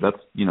 But that's,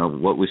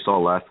 what we saw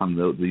last time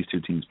these two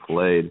teams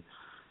played.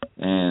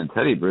 And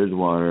Teddy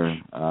Bridgewater,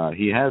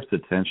 he has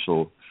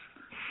potential.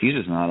 He's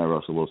just not at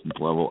Russell Wilson's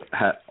level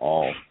at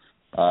all.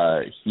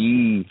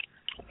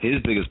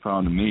 His biggest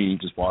problem to me,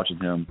 just watching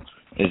him,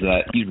 is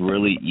that he's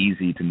really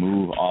easy to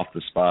move off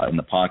the spot in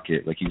the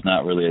pocket. Like, he's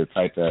not really the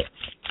type that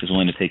is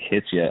willing to take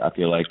hits yet, I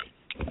feel like.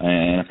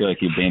 And I feel like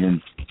he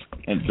abandons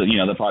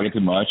the pocket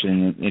too much,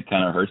 and it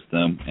kind of hurts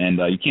them. And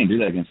you can't do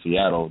that against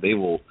Seattle.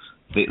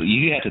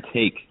 You have to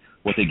take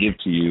what they give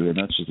to you, and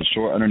that's just the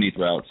short underneath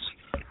routes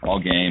all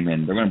game,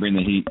 and they're going to bring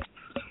the heat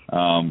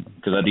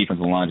because that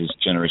defensive line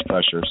just generates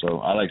pressure. So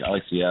I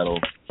like Seattle.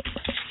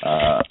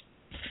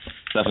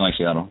 Definitely like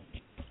Seattle.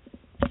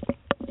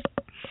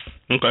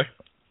 Okay.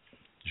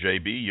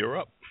 JB, you're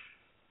up.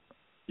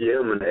 Yeah,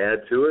 I'm going to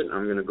add to it.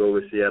 I'm going to go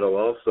with Seattle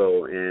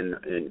also, and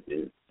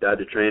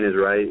Dr. Train is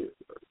right.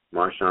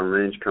 Marshawn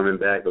Lynch coming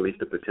back, at least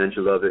the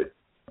potential of it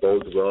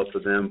bodes well for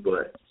them,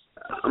 but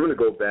I'm going to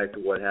go back to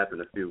what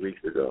happened a few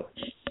weeks ago.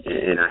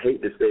 And I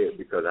hate to say it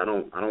because I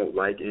don't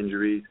like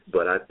injuries,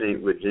 but I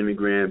think with Jimmy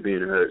Graham being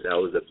hurt, that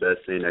was the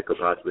best thing that could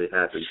possibly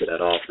happen to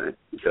that offense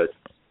because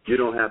you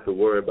don't have to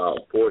worry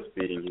about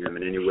force-feeding him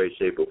in any way,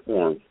 shape, or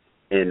form.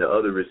 And the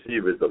other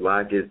receivers, the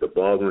Lockett's, the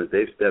Baldwins,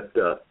 they've stepped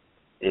up.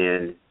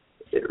 And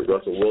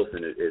Russell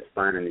Wilson is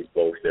finding these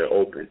folks. They're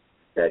open.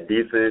 That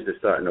defense is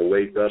starting to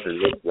wake up and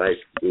look like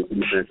the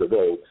defense of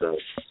old. So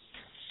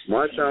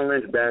Marshawn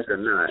Lynch back or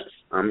not,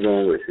 I'm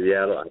going with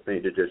Seattle. I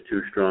think they're just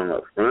too strong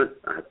up front.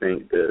 I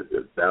think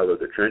the battle of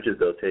the trenches,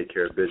 they'll take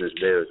care of business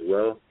there as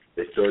well.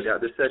 They still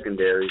got the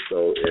secondary,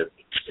 so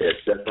if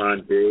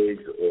Stephon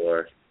Diggs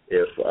or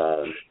if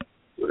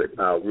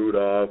Kyle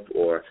Rudolph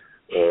or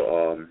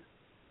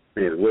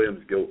if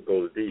Williams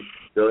goes deep,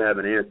 they'll have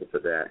an answer for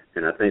that.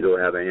 And I think they'll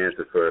have an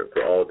answer for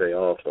all day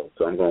also.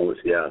 So I'm going with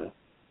Seattle.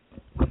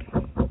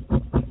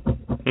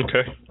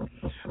 Okay.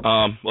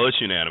 Well, it's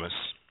unanimous.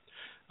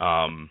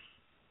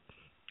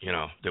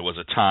 There was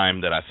a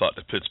time that I thought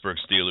the Pittsburgh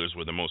Steelers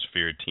were the most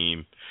feared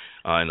team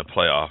in the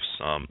playoffs.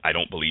 I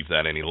don't believe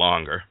that any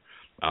longer.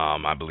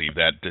 I believe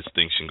that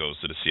distinction goes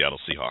to the Seattle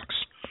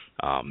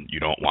Seahawks. You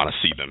don't want to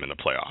see them in the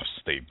playoffs.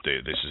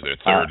 This is their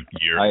third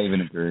year. I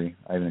even agree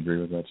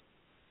with that.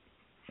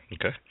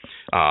 Okay.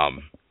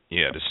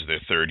 This is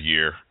their third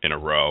year in a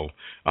row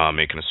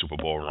making a Super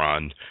Bowl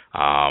run.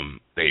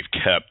 They've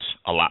kept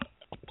a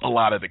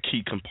lot of the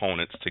key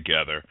components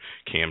together.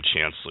 Cam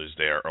Chancellor's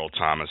there, Earl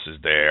Thomas is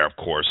there, of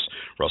course,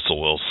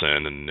 Russell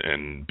Wilson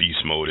and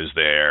Beast Mode is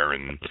there,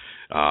 and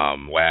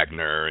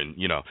Wagner, and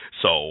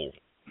so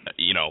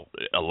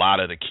a lot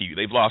of the key.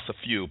 They've lost a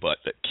few, but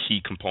the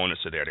key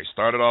components are there. They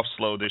started off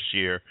slow this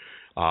year,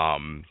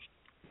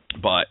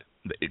 but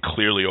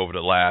clearly over the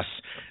last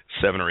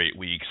 7 or 8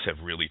 weeks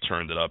have really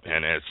turned it up.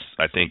 And as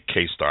I think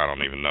K-Star, I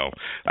don't even know,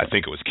 I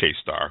think it was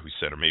K-Star who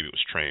said, or maybe it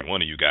was Train,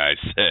 one of you guys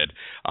said,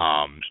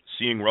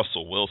 seeing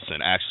Russell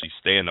Wilson actually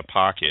stay in the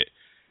pocket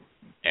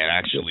and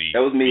actually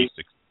that was me.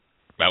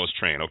 That was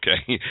Train, okay.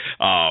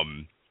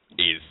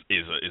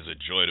 Is a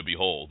joy to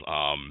behold.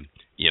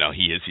 He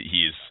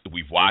is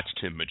we've watched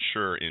him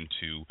mature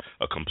into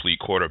a complete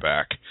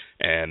quarterback,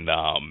 and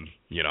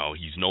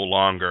he's no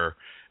longer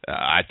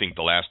I think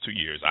the last 2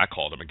 years I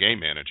called him a game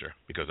manager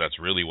because that's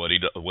really what he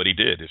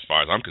did as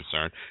far as I'm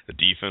concerned. The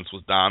defense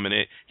was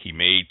dominant. He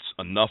made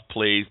enough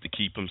plays to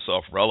keep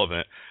himself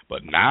relevant,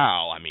 but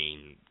now,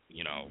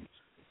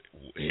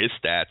 his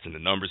stats and the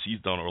numbers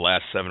he's done over the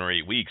last 7 or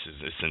 8 weeks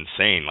is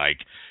insane.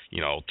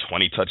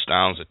 20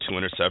 touchdowns or 2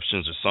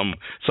 interceptions or some.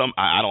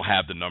 I don't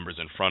have the numbers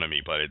in front of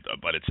me, but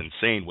it's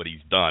insane what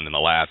he's done in the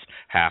last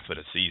half of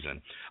the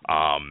season.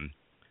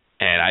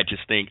 And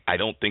I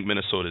don't think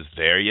Minnesota's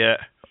there yet.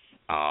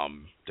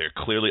 They're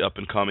clearly up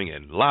and coming,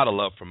 and a lot of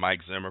love for Mike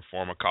Zimmer,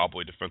 former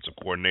Cowboy defensive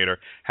coordinator.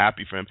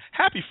 Happy for him.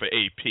 Happy for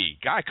AP.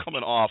 Guy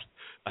coming off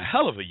a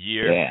hell of a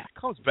year. Yeah.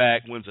 Comes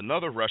back, wins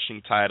another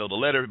rushing title to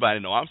let everybody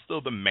know I'm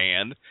still the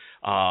man.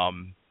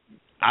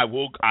 I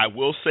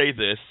will say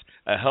this.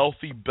 A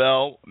healthy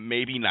Bell,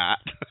 maybe not.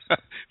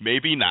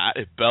 Maybe not.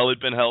 If Bell had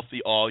been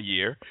healthy all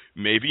year,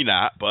 maybe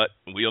not. But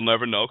we'll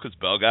never know because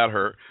Bell got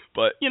hurt.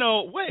 But,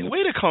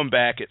 way to come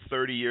back at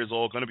 30 years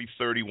old, going to be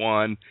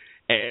 31,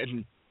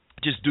 and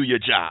just do your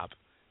job,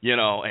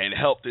 and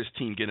help this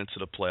team get into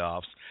the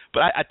playoffs.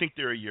 But I think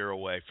they're a year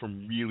away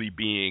from really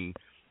being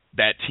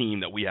that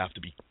team that we have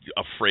to be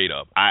afraid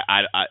of.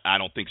 I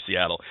don't think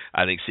Seattle.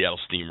 I think Seattle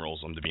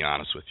steamrolls them, to be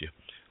honest with you.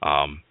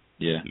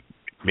 Yeah.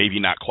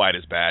 Maybe not quite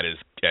as bad as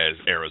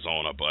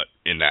Arizona, but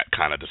in that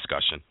kind of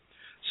discussion.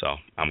 So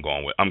I'm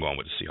going with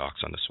the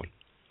Seahawks on this one.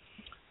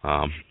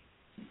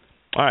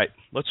 All right,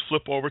 let's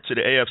flip over to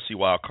the AFC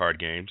wildcard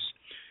games,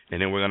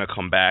 and then we're going to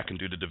come back and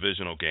do the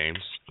divisional games,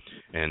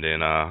 and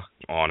then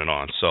on and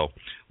on. So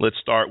let's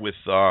start with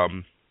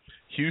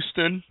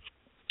Houston.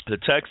 The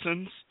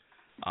Texans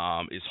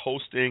is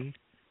hosting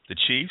the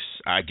Chiefs.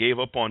 I gave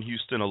up on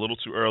Houston a little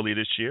too early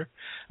this year.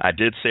 I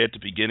did say at the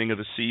beginning of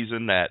the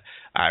season that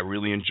I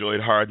really enjoyed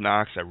Hard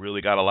Knocks. I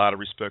really got a lot of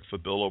respect for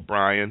Bill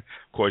O'Brien.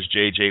 Of course,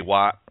 J.J.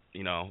 Watt.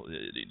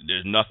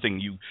 There's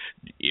nothing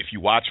if you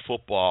watch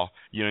football,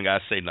 you don't got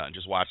to say nothing.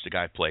 Just watch the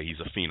guy play. He's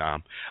a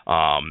phenom.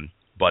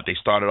 But they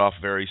started off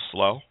very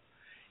slow,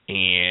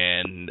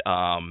 and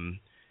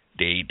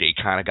they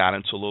kind of got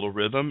into a little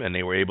rhythm, and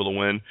they were able to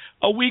win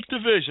a weak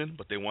division,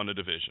 but they won the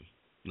division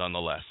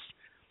nonetheless.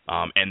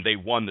 And they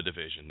won the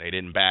division. They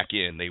didn't back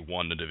in. They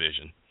won the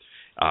division.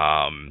 But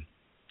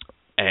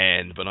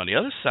on the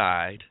other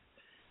side,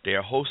 they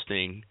are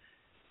hosting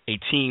a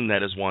team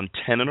that has won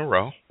 10 in a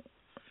row.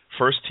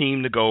 First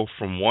team to go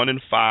from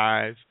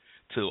 1-5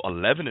 to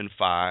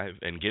 11-5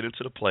 and get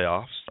into the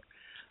playoffs.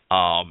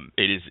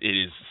 It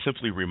is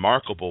simply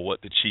remarkable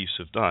what the Chiefs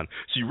have done.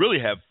 So you really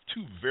have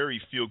two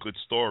very feel-good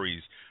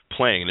stories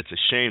playing, and it's a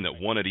shame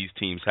that one of these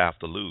teams have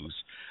to lose.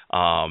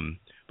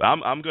 But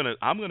I'm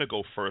gonna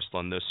go first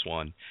on this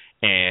one.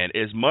 And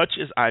as much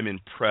as I'm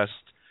impressed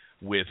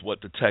with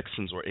what the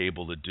Texans were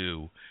able to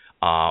do,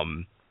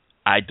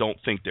 I don't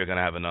think they're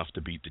gonna have enough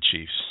to beat the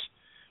Chiefs.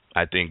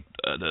 I think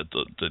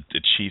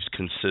the Chiefs'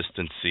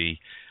 consistency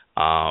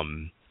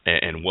and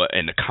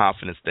the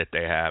confidence that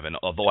they have, and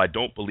although I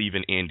don't believe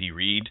in Andy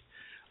Reid,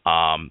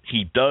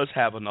 he does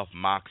have enough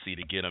moxie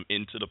to get them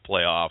into the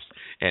playoffs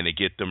and to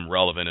get them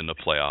relevant in the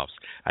playoffs.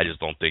 I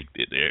just don't think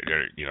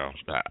they're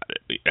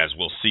as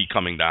we'll see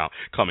coming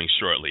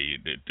shortly,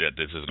 that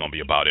this is going to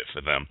be about it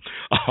for them.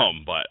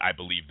 But I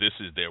believe this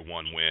is their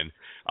one win.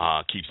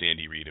 Keeps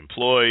Andy Reid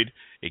employed.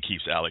 It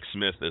keeps Alex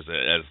Smith as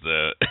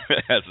the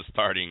as the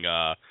starting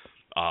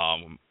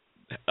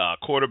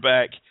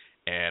quarterback,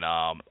 and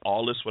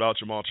all this without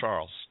Jamal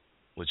Charles,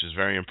 which is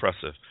very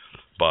impressive.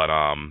 But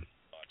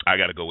I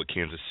got to go with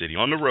Kansas City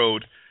on the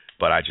road,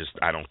 but I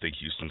don't think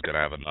Houston's going to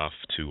have enough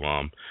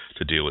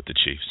to deal with the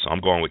Chiefs. So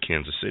I'm going with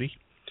Kansas City.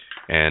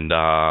 And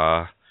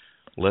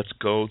let's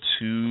go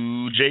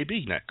to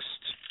JB next.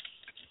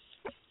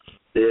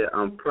 Yeah,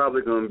 I'm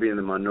probably going to be in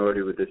the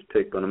minority with this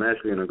pick, but I'm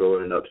actually going to go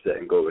with an upset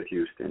and go with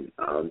Houston.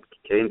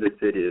 Kansas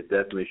City is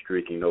definitely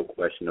streaking, no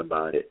question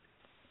about it.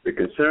 The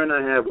concern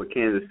I have with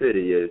Kansas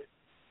City is,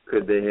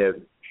 could they have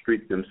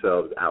streaked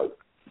themselves out?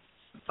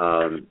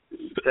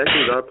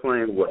 Texans are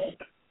playing well,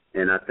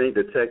 and I think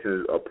the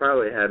Texans are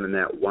probably having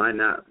that why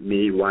not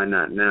me, why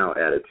not now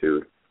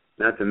attitude.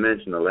 Not to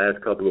mention the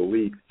last couple of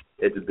weeks,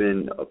 it's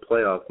been a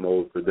playoff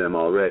mode for them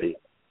already.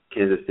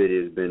 Kansas City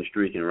has been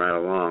streaking right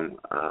along.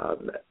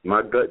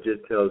 My gut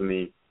just tells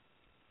me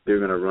they're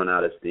going to run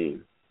out of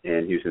steam,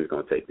 and Houston's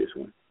going to take this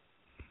one.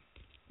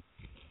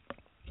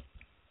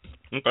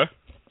 Okay.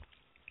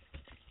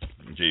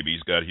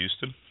 JB's got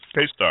Houston.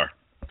 K-Star.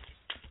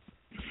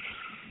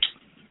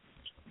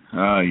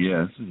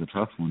 Yeah, this is a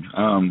tough one.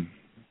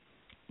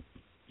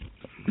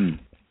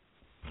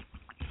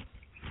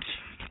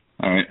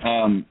 All right.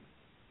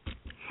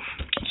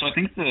 So I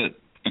think that,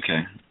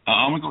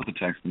 I'm going to go with the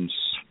Texans.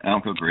 I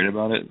don't feel great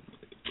about it,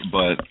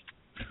 but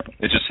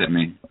it just hit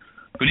me.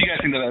 Who do you guys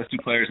think the best two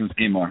players in this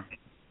game are?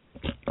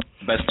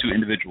 The best two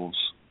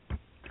individuals?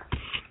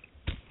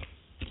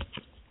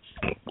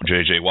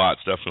 J.J.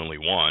 Watt's definitely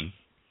one.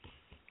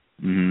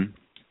 Mm-hmm.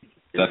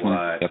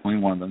 Definitely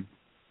one of them.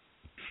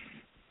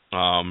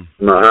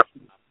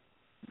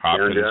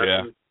 Hopkins,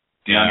 yeah.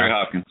 DeAndre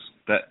Hopkins.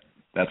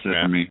 That's it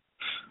for me.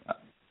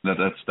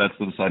 That's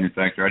the deciding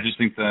factor. I just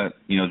think that,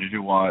 J.J.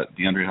 Watt,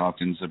 DeAndre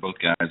Hopkins, they're both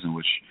guys in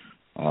which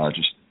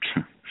just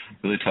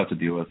really tough to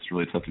deal with. It's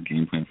really tough to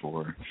game plan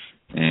for.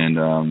 And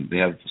they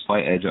have a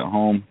slight edge at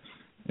home.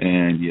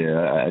 And,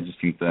 I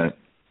just think that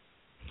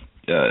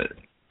there's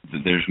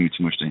going to be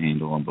too much to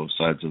handle on both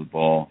sides of the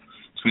ball.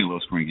 It's going to be a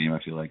low-scoring game, I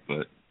feel like.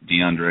 But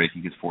DeAndre,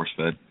 he gets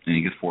force-fed, and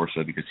he gets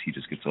force-fed because he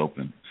just gets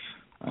open.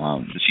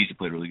 The Chiefs have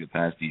played really good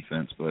pass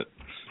defense, but,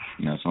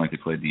 it's not like they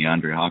play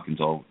DeAndre Hopkins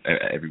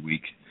every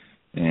week.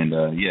 And,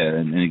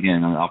 and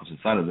again, on the opposite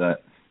side of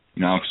that,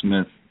 Alex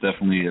Smith,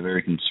 definitely a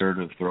very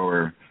conservative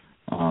thrower,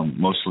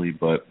 mostly,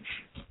 but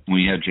when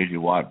you have J.J.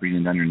 Watt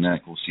breathing down your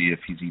neck, we'll see if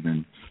he's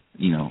even,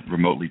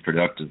 remotely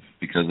productive.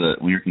 Because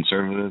when you're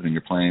conservative and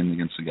you're playing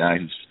against a guy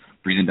who's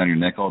breathing down your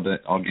neck all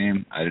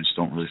game, I just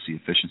don't really see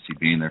efficiency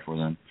being there for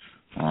them.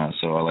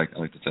 So I like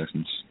the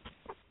Texans.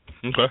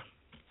 Okay.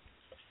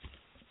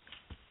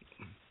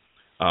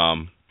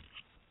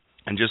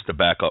 And just to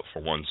back up for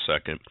 1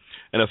 second,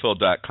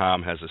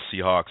 NFL.com has the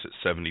Seahawks at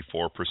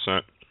 74%,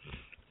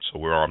 so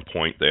we're on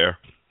point there.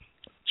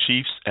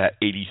 Chiefs at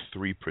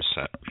 83%.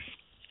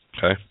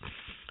 Okay,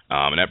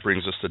 and that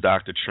brings us to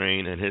Dr.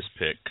 Train and his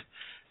pick,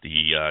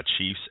 the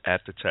Chiefs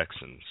at the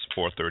Texans,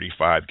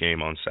 4:35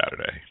 game on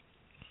Saturday.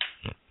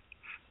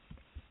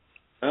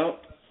 Well,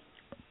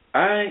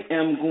 I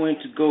am going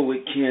to go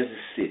with Kansas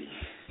City.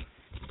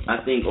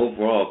 I think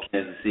overall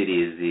Kansas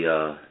City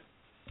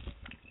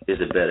is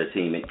a better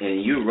team,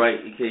 and you're right,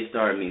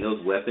 K-Star. I mean,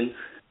 those weapons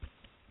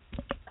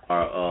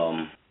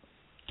are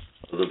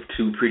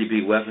two pretty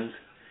big weapons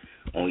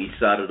on each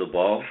side of the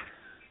ball.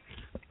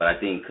 But I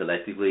think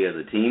collectively as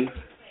a team,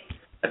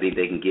 I think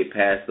they can get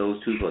past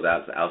those two, because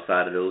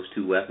outside of those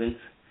two weapons,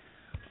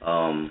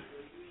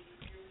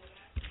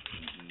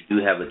 you do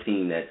have a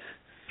team that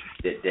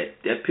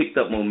picked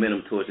up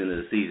momentum towards the end of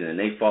the season, and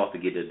they fought to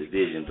get the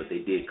division, but they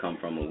did come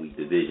from a weak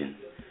division.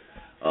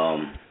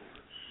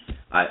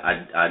 I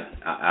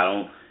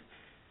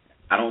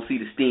don't see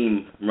the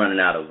steam running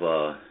out of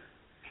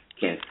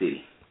Kansas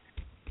City.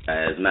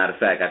 As a matter of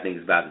fact, I think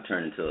it's about to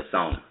turn into a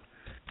sauna.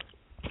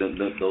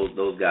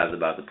 Those guys are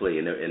about to play,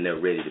 and they're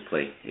ready to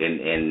play,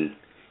 and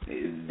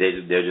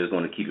they're just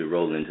going to keep it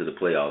rolling into the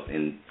playoffs.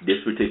 And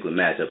this particular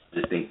matchup, I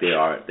just think they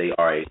are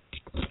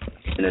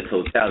in a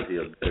totality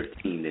a better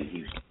team than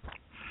Houston.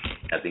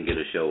 I think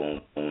it'll show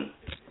on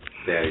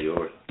Saturday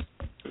or.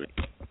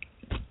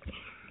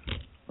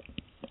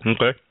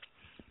 Okay.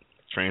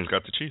 Train's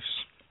got the Chiefs.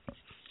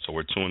 So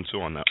we're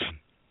 2-2 on that one.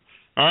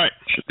 All right.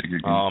 Should be a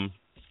good game.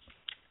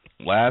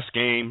 Last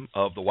game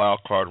of the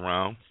wild card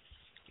round.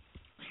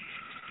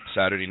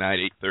 Saturday night,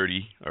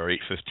 8:30 or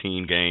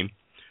 8:15 game.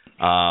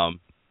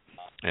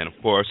 And, of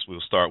course,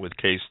 we'll start with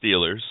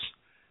Steelers.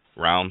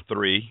 Round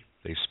 3,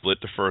 they split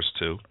the first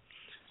two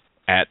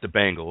at the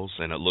Bengals,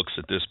 and it looks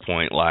at this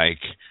point like,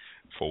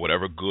 for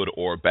whatever good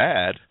or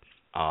bad,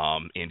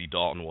 Andy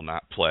Dalton will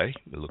not play.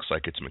 It looks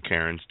like it's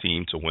Maccarron's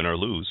team to win or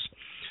lose.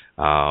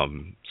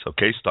 So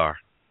K-Star,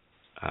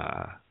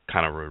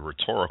 kind of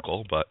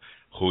rhetorical, but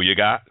who you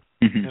got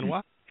and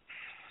why?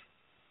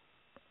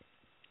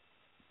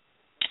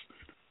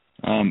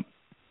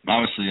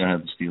 Obviously, I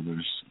have the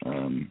Steelers.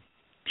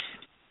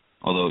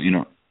 Although,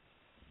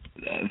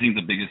 I think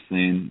the biggest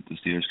thing the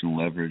Steelers can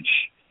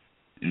leverage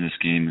in this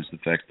game is the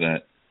fact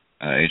that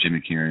AJ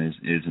Maccarron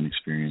is an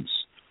experience.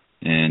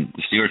 And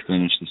the Steelers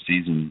finished the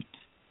season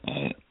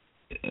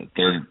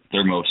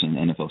third most in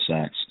NFL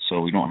sacks.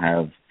 So we don't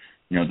have,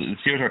 the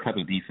Steelers are a type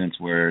of defense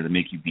where they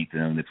make you beat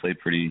them. They play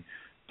pretty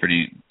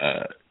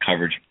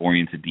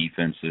coverage-oriented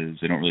defenses.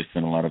 They don't really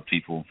send a lot of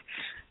people.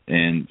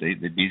 And they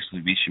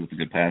basically beat you with a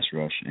good pass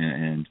rush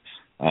and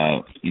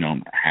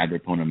have their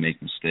opponent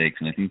make mistakes.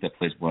 And I think that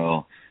plays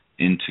well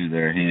into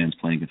their hands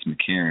playing against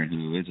Maccarron,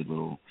 who is a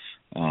little,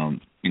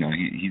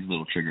 he's a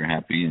little trigger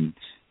happy, and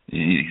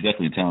he's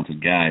definitely a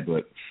talented guy.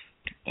 But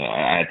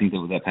I think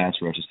that with that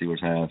pass rush the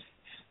Steelers have,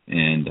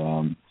 and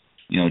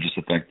just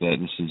the fact that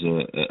this is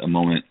a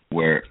moment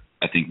where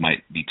I think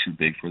might be too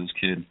big for this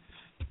kid.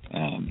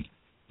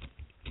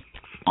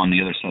 On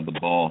the other side of the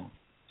ball,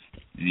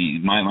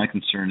 my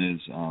concern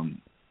is,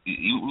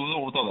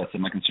 with all that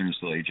said, my concern is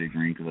still AJ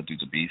Green, because that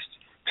dude's a beast.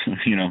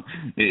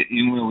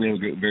 Even though we have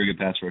a very good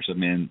pass rush, that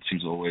man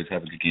seems to always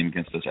have a good game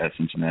against us at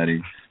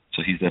Cincinnati.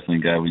 So he's definitely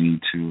a guy we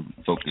need to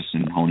focus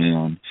and hone in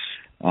on.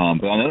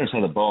 But on the other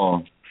side of the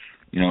ball,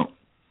 the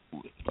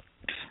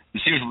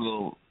Steelers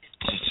will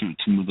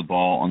to move the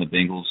ball on the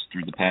Bengals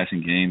through the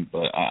passing game,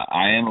 but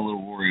I am a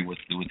little worried with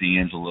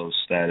D'Angelo's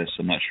status.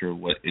 I'm not sure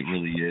what it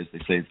really is. They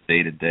say it's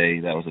day to day.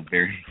 That was a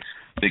very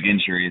big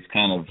injury. It's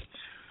kind of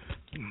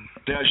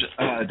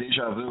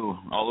deja vu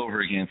all over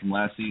again from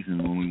last season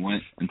when we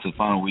went into the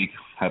final week,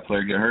 had a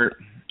player get hurt,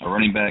 a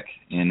running back,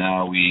 and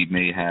now we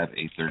may have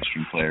a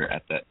third-string player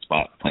at that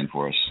spot playing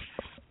for us.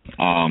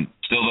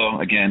 Still, though,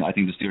 again, I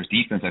think the Steelers'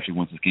 defense actually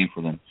wins this game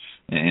for them,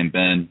 and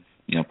Ben,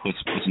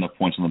 puts enough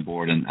points on the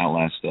board and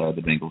outlasts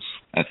the Bengals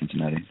at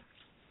Cincinnati.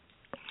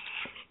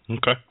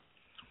 Okay.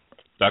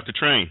 Dr.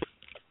 Train,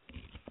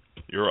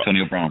 you're up.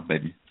 Antonio Brown,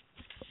 baby.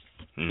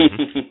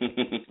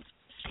 Mm-hmm.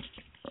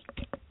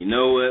 You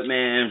know what,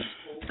 man?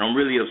 I'm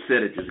really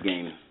upset at this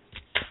game,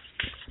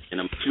 and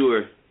I'm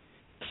sure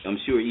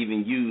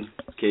even you,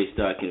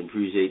 K-Star, can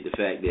appreciate the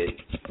fact that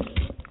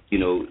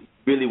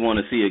really want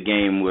to see a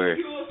game where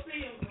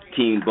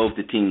both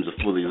the teams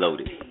are fully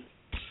loaded.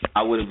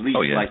 I would have at least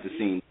liked to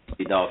see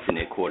Andy Dalton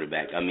at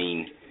quarterback. I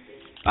mean,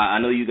 I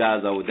know you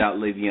guys are without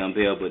Le'Veon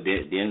Bell, but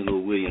D'Angelo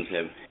Williams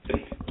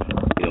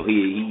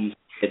he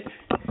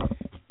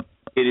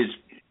it is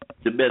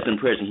the best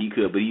impression he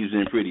could, but he was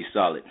in pretty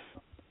solid.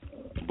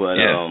 But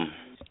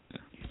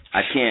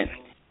I can't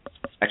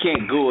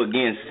go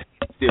against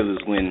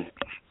Steelers when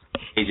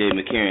AJ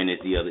Maccarron is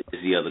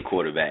the other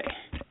quarterback.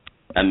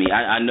 I mean,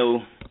 I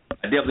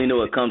definitely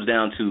know it comes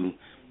down to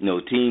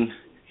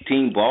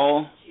team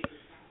ball,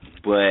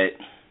 but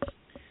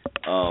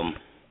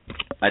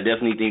I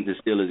definitely think the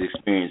Steelers'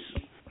 experience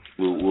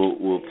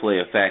will play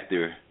a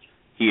factor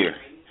here,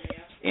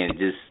 and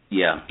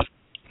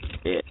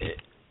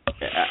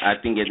I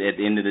think at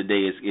the end of the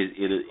day,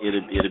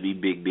 it'll be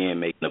Big Ben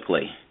making a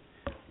play.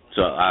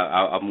 So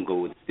I'm gonna go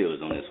with the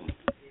Steelers on this one.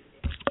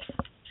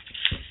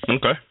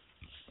 Okay.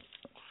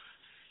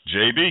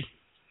 JB,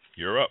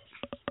 you're up.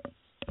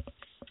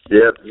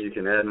 Yep, you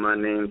can add my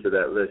name to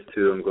that list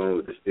too. I'm going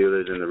with the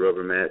Steelers in the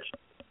rubber match.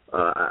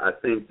 I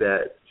think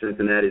that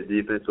Cincinnati's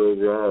defense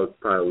overall is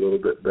probably a little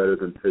bit better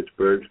than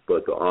Pittsburgh's,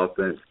 but the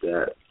offense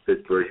that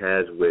Pittsburgh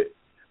has with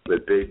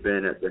Big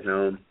Ben at the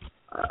helm,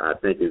 I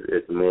think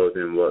it's more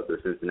than what the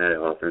Cincinnati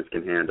offense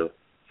can handle.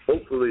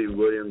 Hopefully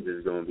Williams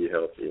is going to be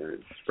healthy.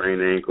 And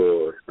sprained ankle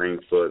or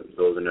sprained foot,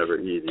 those are never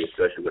easy,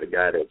 especially with a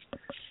guy that's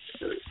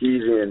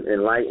easy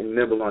and light and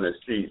nimble on his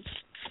feet.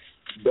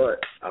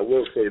 But I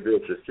will say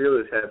this, the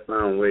Steelers have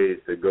found ways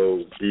to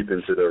go deep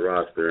into their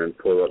roster and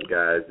pull up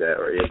guys that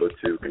are able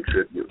to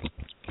contribute.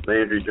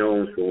 Landry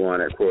Jones, for one,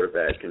 at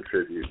quarterback,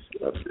 contributes.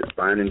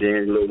 Finding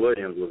D'Angelo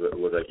Williams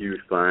was a huge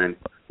find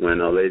when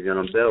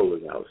Le'Veon Bell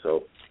was out.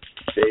 So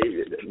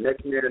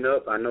next man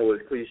up, I know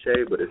it's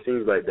cliche, but it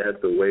seems like that's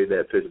the way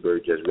that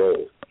Pittsburgh just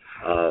rolls.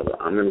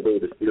 I'm going to go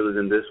with the Steelers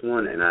in this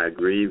one, and I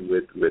agree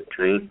with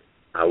Train.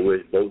 I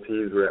wish both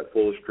teams were at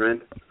full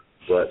strength,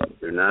 but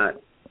they're not.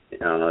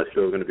 It's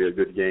still going to be a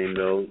good game,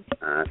 though.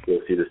 I still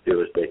see the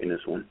Steelers taking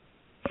this one.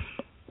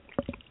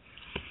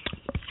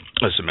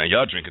 Listen, man,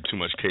 y'all drinking too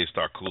much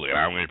K-Star Kool-Aid.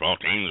 I mean, both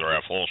teams are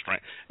at full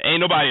strength. Ain't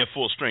nobody at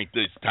full strength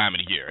this time of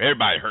the year.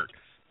 Everybody hurt.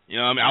 You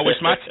know what I mean? I wish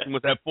my team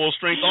was at full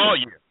strength all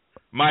year.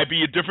 Might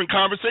be a different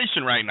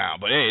conversation right now,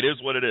 but hey, it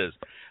is what it is.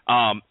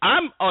 I'm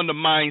on the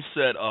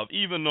mindset of,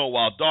 even though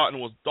while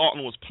Dalton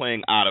was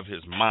playing out of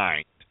his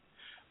mind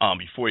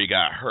before he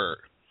got hurt,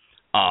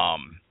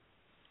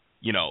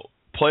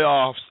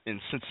 playoffs in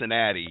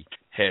Cincinnati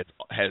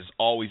has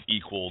always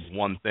equaled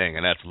one thing,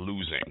 and that's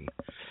losing.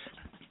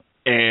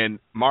 And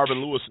Marvin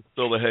Lewis is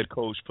still the head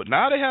coach, but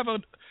now they have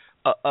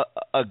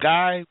a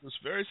guy who's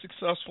very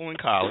successful in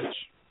college,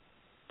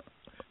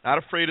 not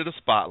afraid of the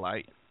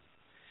spotlight,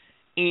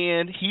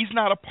 and he's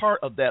not a part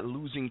of that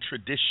losing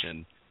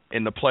tradition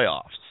in the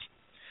playoffs.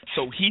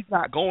 So he's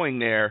not going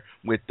there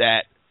with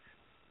that,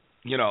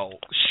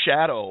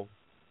 shadow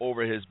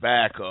over his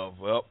back of,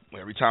 well,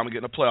 every time we get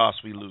in the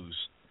playoffs, we lose.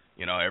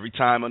 Every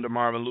time under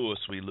Marvin Lewis,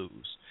 we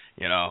lose.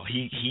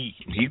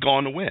 He's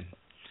going to win.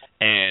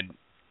 And,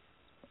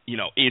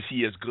 is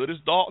he as good as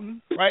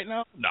Dalton right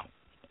now? No,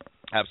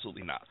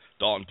 absolutely not.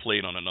 Dalton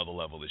played on another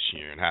level this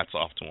year, and hats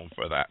off to him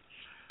for that.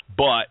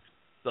 But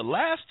the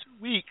last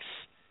 2 weeks,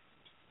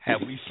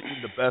 have we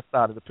seen the best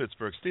out of the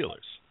Pittsburgh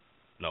Steelers?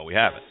 No, we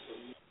haven't.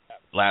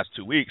 Last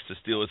 2 weeks, the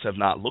Steelers have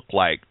not looked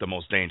like the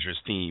most dangerous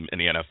team in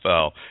the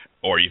NFL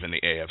or even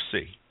the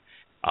AFC.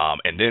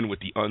 And then with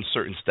the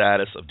uncertain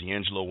status of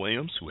D'Angelo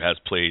Williams, who has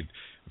played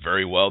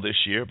very well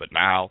this year, but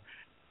now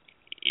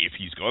if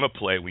he's going to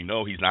play, we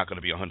know he's not going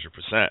to be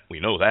 100%. We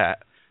know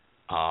that.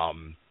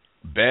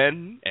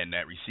 Ben and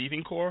that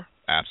receiving core,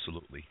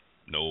 absolutely.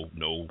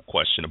 No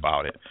question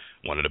about it.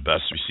 One of the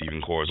best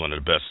receiving cores, one of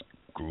the best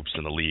groups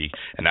in the league,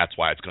 and that's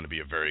why it's going to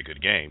be a very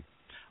good game.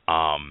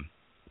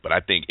 But I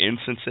think in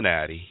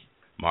Cincinnati,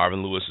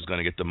 Marvin Lewis is going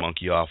to get the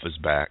monkey off his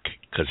back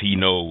because he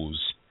knows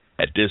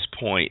at this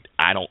point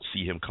I don't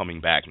see him coming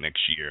back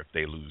next year if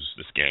they lose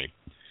this game,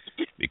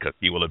 because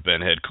he will have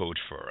been head coach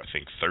for, I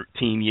think,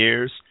 13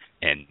 years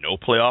and no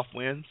playoff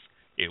wins.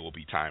 It will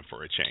be time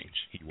for a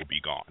change. He will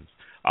be gone.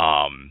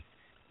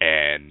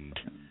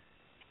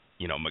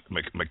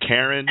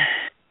 Maccarron,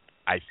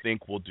 I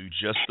think, will do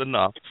just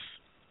enough.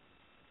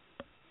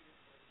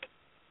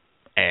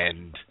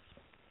 And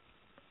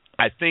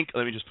I think,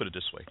 let me just put it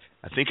this way,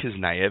 I think his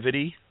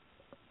naivety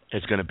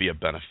is going to be a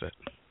benefit,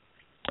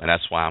 and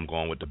that's why I'm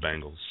going with the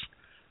Bengals.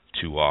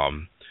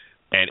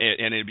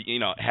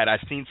 Had I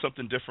seen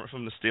something different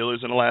from the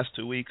Steelers in the last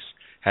 2 weeks,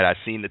 had I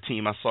seen the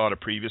team I saw the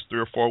previous 3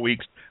 or 4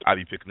 weeks, I'd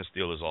be picking the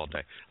Steelers all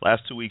day.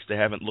 Last 2 weeks, they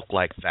haven't looked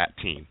like that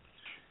team.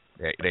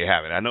 They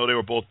haven't. I know they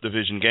were both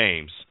division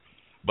games,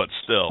 but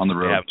still on the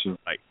road too.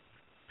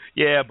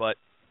 But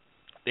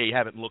they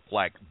haven't looked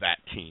like that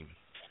team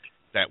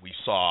that we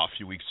saw a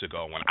few weeks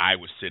ago when I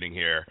was sitting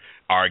here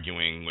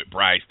arguing with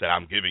Bryce that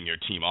I'm giving your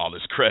team all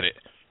this credit.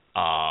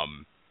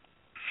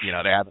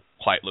 They haven't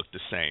quite looked the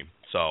same.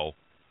 So,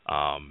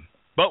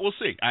 but we'll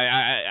see.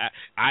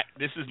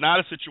 This is not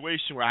a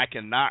situation where I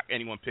can knock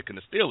anyone picking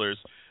the Steelers,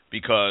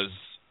 because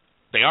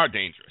they are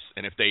dangerous,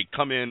 and if they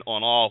come in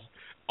on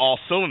all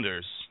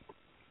cylinders,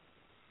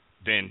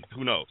 then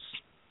who knows?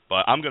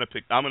 But I'm gonna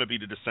be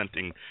the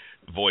dissenting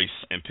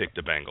voice and pick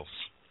the Bengals.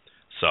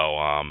 So,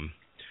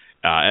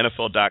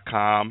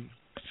 NFL.com,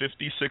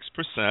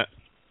 56%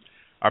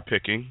 are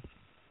picking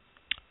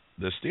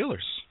the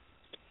Steelers.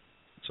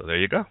 So there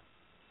you go.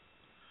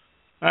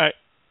 All right.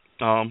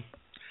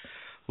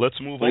 Let's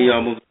move on. You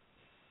almost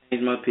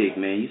changed my pick,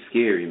 man. You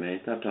scary, man.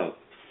 Stop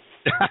talking.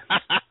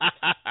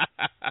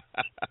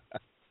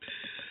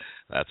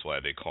 That's why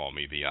they call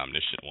me the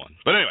omniscient one.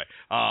 But anyway,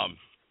 all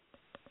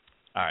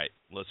right,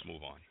 let's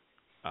move on.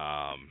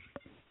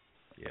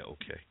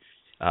 Okay.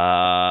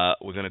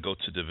 We're going to go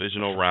to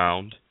divisional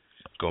round,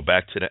 go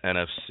back to the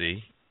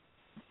NFC,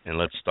 and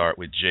let's start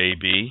with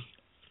JB.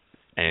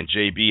 And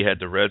JB had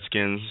the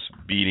Redskins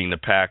beating the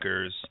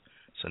Packers,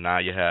 so now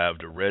you have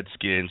the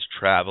Redskins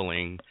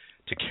traveling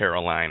to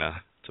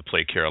Carolina to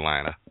play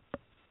Carolina.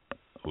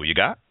 Who you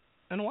got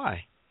and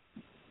why?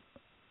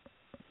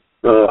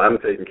 Well, I'm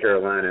taking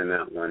Carolina in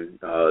that one.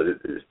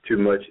 There's too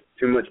much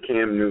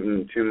Cam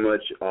Newton, too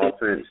much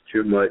offense,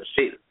 too much.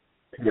 Wait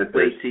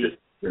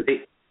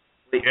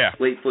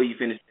before you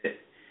finish that.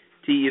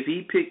 T, if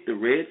he picked the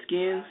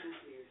Redskins,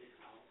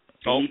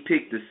 he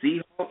picked the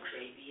Seahawks.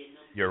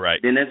 You're right.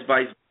 Then that's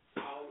vice.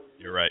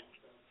 You're right.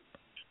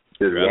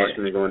 Is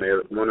Washington going to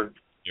Arizona?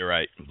 You're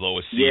right.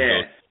 Lowest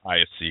seed,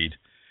 highest seed.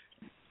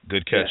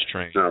 Good catch,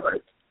 Train. All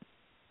right.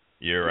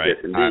 You're right.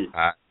 Yes, indeed.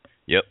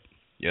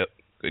 Yep.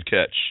 Good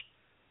catch.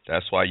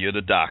 That's why you're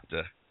the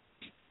doctor.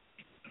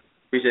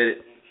 Appreciate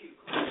it.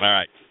 All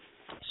right.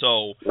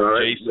 So,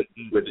 Jason,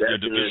 your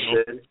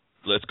divisional.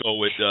 Let's go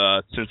with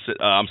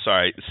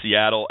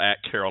Seattle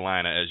at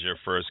Carolina as your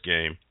first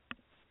game.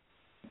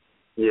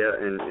 Yeah,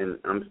 and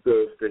I'm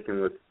still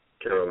sticking with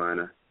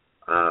Carolina.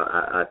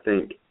 I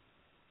think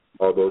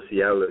although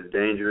Seattle is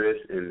dangerous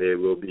and they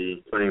will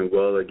be playing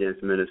well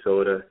against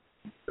Minnesota,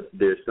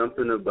 there's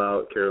something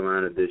about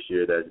Carolina this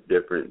year that's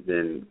different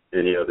than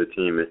any other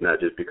team. It's not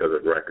just because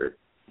of record.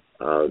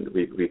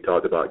 We've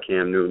talked about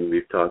Cam Newton.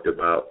 We've talked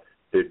about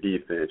their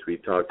defense.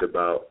 We've talked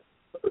about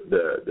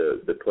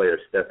the players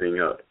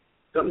stepping up.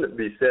 Something to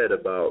be said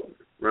about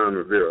Ron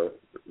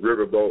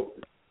Riverboat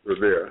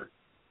Rivera.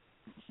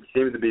 He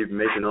seems to be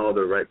making all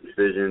the right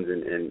decisions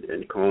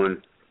and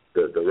calling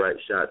the right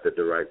shots at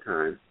the right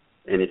time.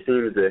 And he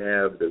seems to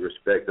have the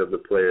respect of the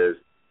players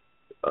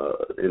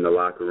in the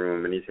locker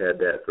room, and he's had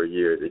that for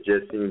years. It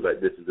just seems like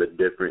this is a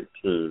different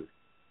team.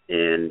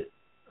 And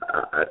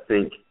I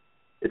think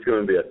it's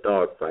going to be a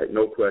dogfight,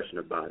 no question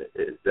about it.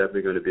 It's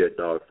definitely going to be a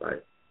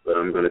dogfight, but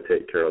I'm going to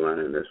take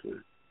Carolina in this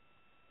one.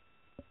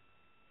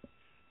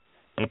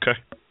 Okay.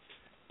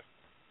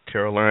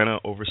 Carolina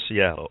over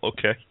Seattle.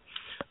 Okay.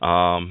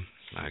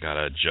 I got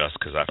to adjust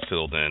because I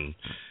filled in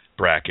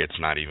brackets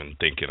not even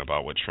thinking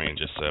about what Train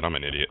just said. I'm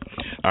an idiot.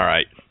 All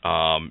right.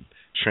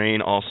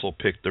 Train also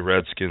picked the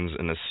Redskins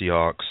and the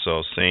Seahawks,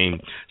 so same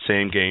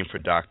game for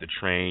Dr.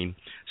 Train.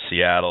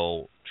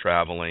 Seattle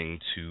traveling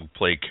to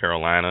play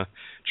Carolina.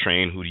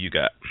 Train, who do you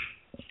got?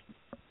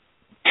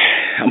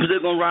 I'm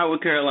still going to ride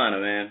with Carolina,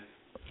 man.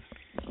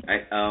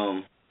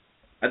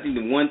 I think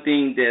the one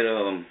thing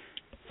that,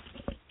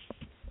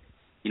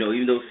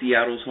 even though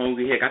Seattle's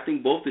hungry, heck, I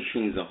think both the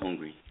teams are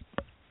hungry.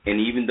 And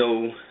even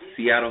though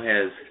Seattle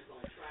has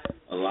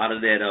a lot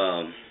of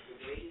that,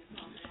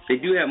 they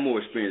do have more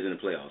experience in the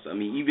playoffs. I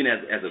mean, even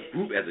as a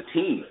group, as a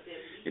team,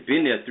 they've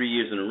been there 3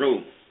 years in a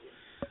row.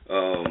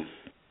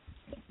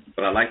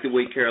 But I like the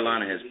way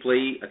Carolina has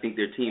played. I think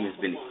their team has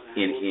been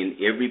in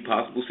every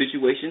possible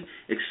situation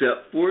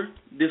except for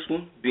this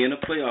one, being a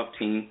playoff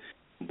team.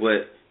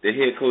 But the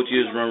head coach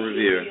is Ron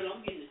Rivera,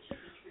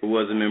 who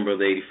was a member of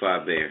the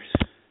 85 Bears,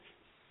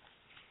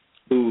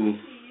 who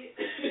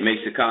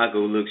makes Chicago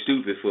look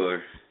stupid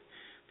for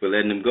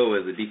letting them go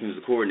as a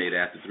defensive coordinator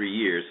after 3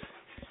 years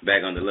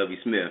back under Lovie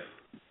Smith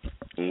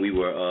when we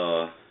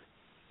were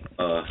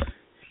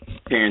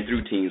tearing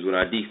through teams with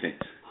our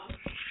defense.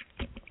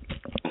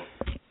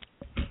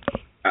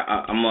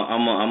 I'm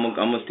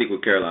gonna stick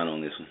with Carolina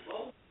on this one.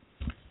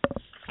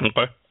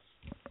 Okay.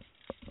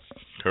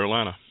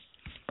 Carolina.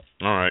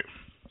 All right.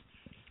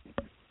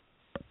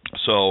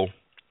 So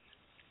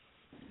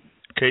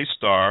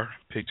K-Star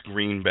picked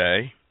Green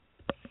Bay,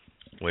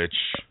 which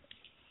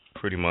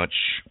pretty much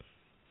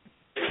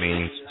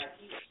means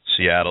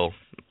Seattle.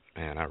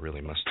 Man, I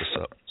really messed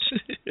this up.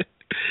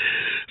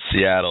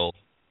 Seattle,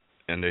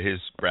 and his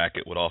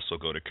bracket would also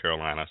go to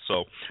Carolina.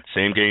 So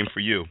same game for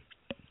you.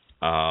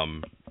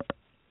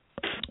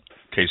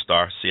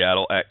 K-Star,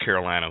 Seattle at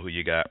Carolina. Who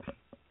you got?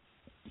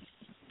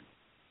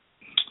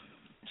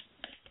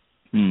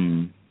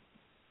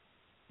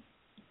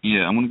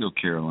 Yeah, I'm going to go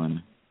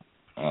Carolina.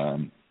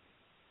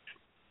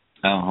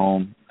 At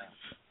home,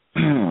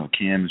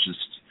 Cam is just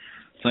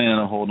playing on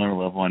a whole nother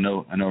level. I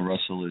know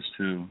Russell is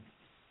too,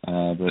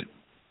 but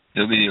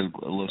it'll be a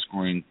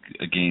low-scoring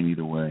game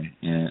either way,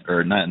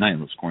 or not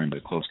low-scoring, but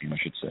a close game, I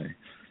should say,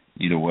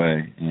 either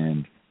way.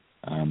 And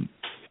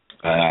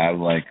I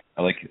like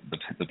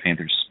the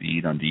Panthers'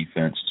 speed on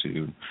defense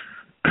to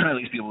at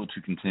least be able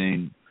to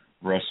contain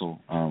Russell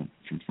from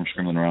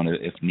scrimmaging around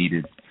if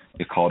needed,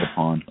 if called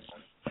upon.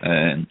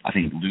 And I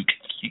think Luke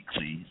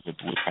Kuechly would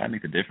probably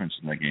make the difference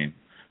in that game.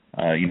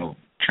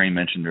 Trey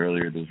mentioned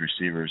earlier those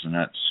receivers, and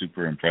that's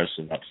super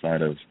impressive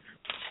outside of,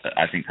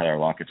 I think Tyler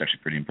Lockett's actually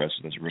pretty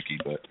impressive as a rookie,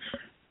 but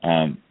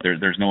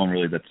there's no one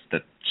really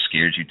that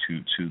scares you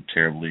too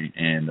terribly.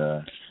 And,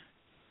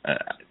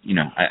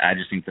 I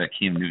just think that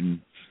Cam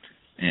Newton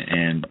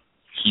and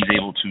he's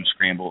able to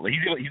scramble. He's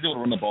able to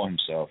run the ball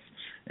himself.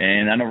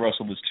 And I know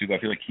Russell was too, but I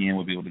feel like Cam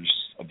would be able to just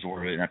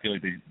absorb it. And I feel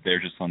like they're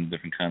just on a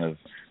different kind of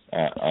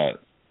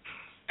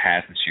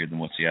path this year than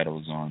what Seattle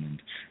is on.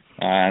 And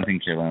I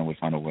think Carolina would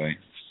find a way.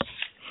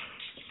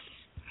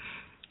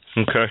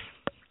 Okay.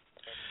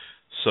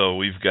 So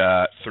we've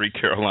got 3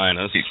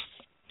 Carolinas.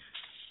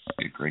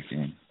 Be a great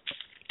game.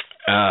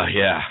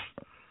 Yeah.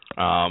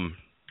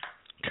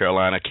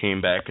 Carolina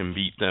came back and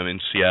beat them in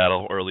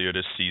Seattle earlier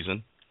this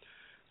season.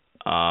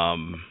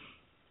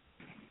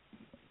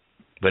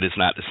 But it's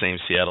not the same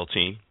Seattle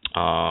team.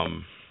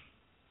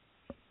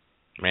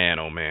 Man,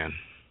 oh man.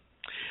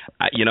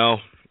 I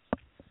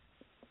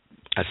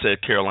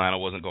said Carolina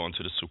wasn't going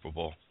to the Super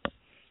Bowl,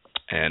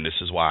 and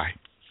this is why.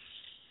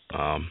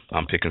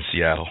 I'm picking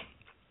Seattle.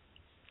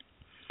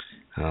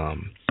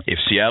 If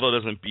Seattle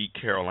doesn't beat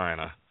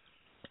Carolina,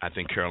 I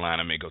think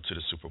Carolina may go to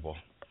the Super Bowl.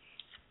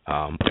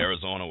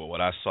 Arizona, with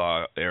what I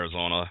saw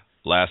Arizona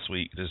last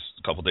week, a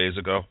couple days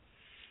ago,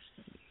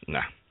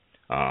 nah.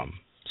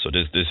 So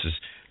this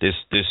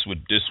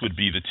would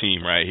be the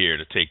team right here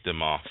to take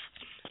them off,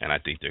 and I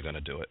think they're going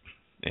to do it,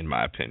 in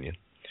my opinion.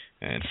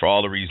 And for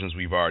all the reasons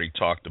we've already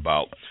talked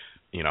about,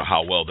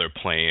 how well they're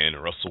playing,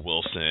 Russell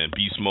Wilson,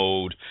 beast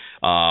mode,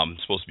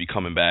 supposed to be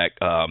coming back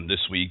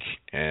this week,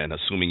 and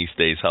assuming he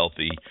stays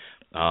healthy,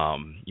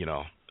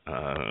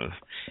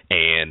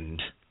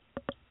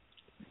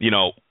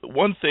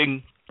 one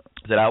thing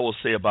that I will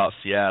say about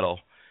Seattle,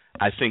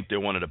 I think they're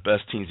one of the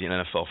best teams in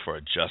the NFL for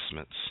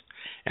adjustments.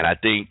 And I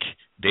think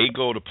they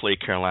go to play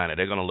Carolina,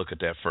 they're going to look at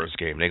that first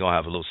game. They're going to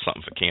have a little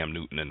something for Cam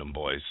Newton and them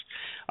boys.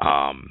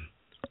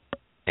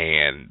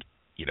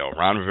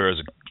 Ron Rivera is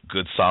a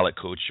good, solid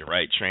coach. You're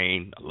right,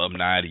 Train.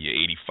 Alumni to your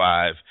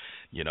 85.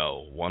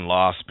 one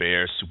loss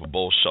Bears, Super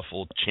Bowl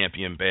shuffle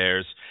champion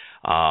Bears.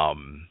 But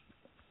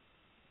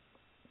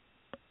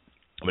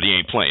he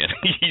ain't playing.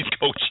 He's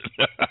coaching.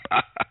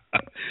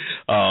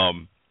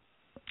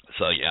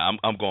 So yeah,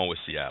 I'm going with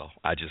Seattle.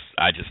 I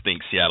just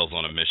think Seattle's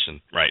on a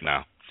mission right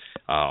now.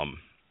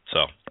 So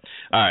all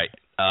right,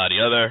 the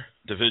other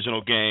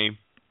divisional game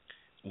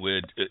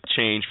would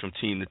change from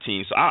team to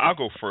team. So I'll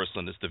go first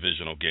on this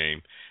divisional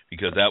game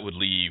because that would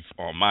leave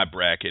on my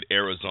bracket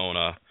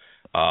Arizona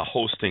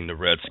hosting the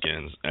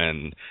Redskins.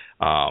 And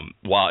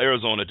while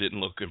Arizona didn't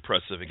look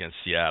impressive against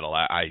Seattle,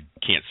 I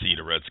can't see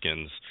the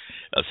Redskins,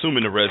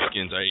 assuming the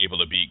Redskins are able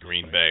to beat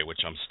Green Bay,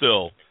 which I'm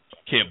still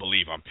can't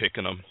believe I'm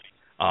picking them.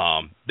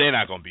 They're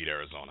not going to beat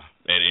Arizona.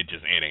 It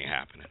ain't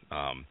happening.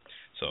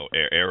 So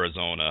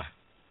Arizona.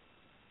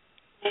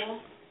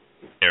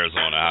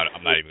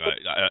 I'm not even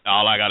gonna.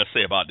 All I got to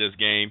say about this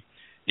game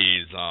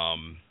is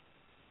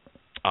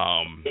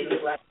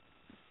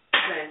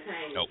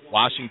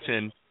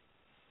Washington,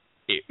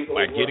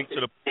 by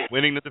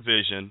winning the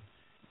division,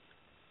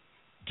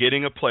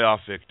 getting a playoff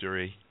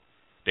victory,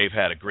 they've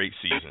had a great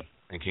season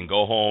and can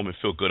go home and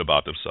feel good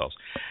about themselves.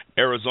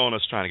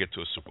 Arizona's trying to get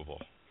to a Super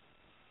Bowl,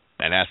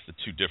 and that's the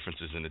two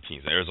differences in the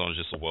teams. Arizona's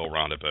just a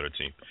well-rounded, better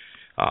team.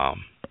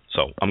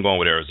 So I'm going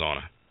with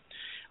Arizona.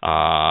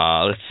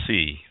 Let's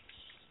see.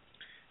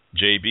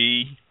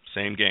 JB,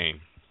 same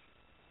game.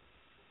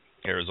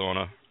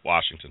 Arizona,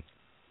 Washington.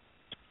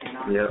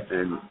 Yep,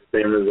 and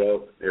same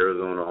result.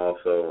 Arizona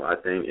also, I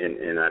think,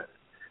 and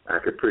I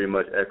could pretty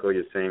much echo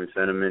your same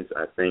sentiments.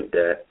 I think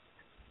that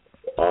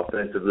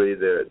offensively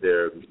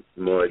they're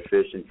more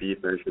efficient,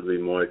 defensively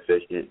more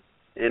efficient,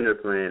 and they're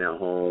playing at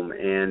home,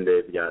 and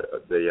they've got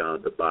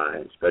the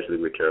bye, especially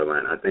with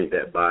Carolina. I think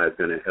that bye is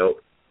going to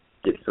help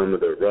get some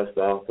of the rust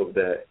off of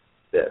that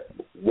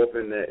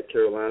whooping that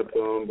Carolina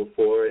put on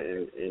before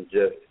and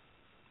just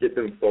get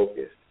them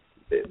focused.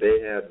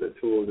 They have the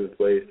tools in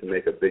place to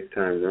make a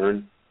big-time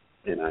run,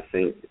 and I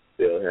think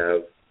they'll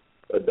have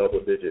a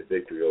double-digit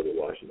victory over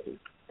Washington.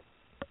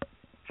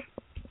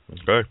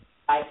 Okay.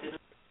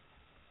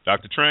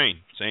 Dr.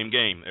 Train, same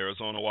game,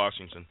 Arizona,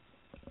 Washington.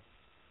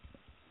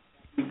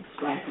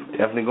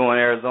 Definitely going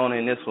Arizona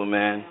in this one,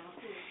 man.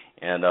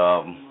 And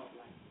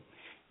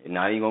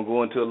not even gonna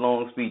go into a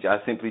long speech. I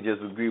simply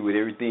just agree with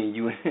everything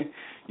you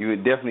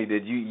definitely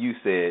that you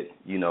said.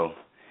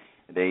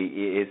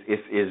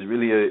 It's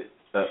really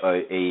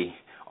a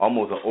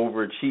almost an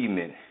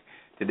overachievement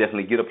to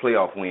definitely get a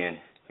playoff win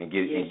and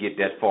get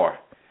that far,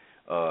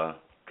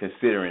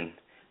 considering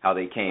how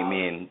they came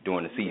in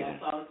during the season.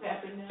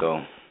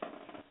 So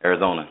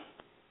Arizona.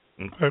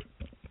 Okay.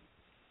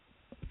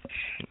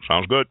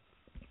 Sounds good.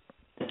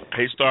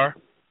 Hey, Star,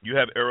 you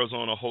have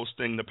Arizona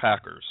hosting the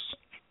Packers.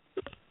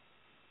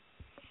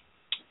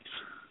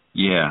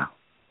 Yeah.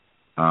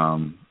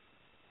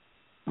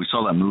 We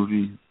saw that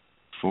movie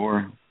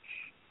before,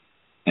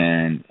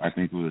 and I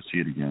think we'll see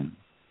it again.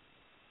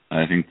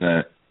 I think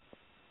that,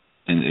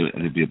 and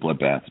it'd be a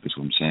bloodbath, is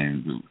what I'm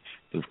saying.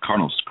 The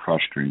Cardinals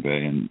crushed Green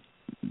Bay, and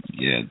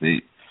yeah,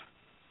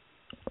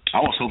 I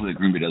almost hope that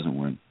Green Bay doesn't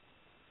win,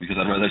 because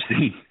I'd rather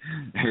see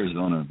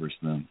Arizona versus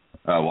them,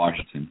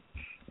 Washington.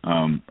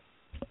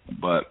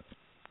 But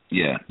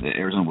yeah,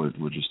 Arizona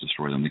would just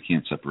destroy them. They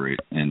can't separate,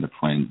 and they're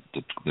playing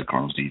the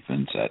Cardinals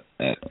defense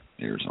at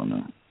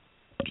Arizona.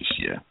 Just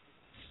yeah.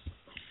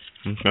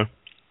 Okay.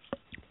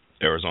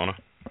 Arizona.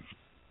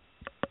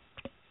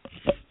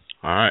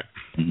 All right.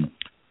 Mm-hmm.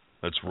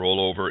 Let's roll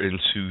over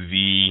into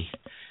the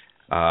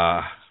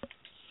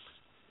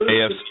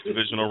AFC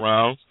divisional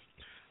round.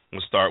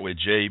 We'll start with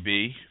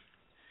JB.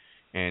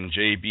 And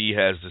JB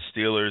has the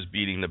Steelers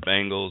beating the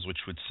Bengals,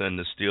 which would send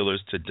the Steelers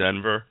to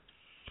Denver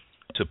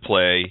to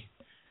play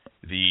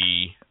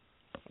the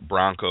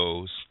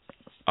Broncos,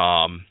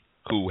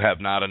 who have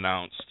not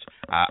announced.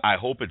 I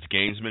hope it's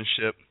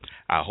gamesmanship.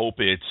 I hope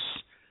it's,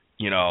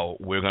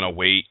 we're going to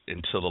wait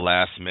until the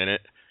last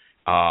minute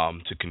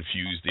to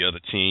confuse the other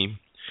team.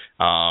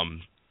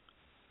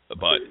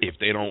 But if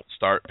they don't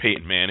start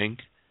Peyton Manning,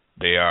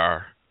 they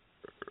are,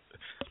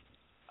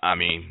 let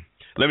me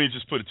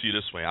just put it to you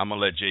this way. I'm going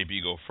to let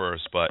JB go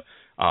first, but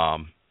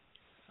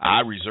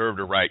I reserve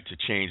the right to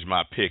change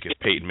my pick if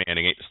Peyton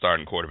Manning ain't the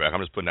starting quarterback.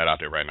 I'm just putting that out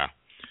there right now.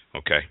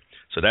 Okay.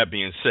 So that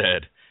being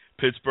said,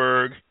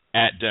 Pittsburgh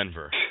at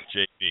Denver.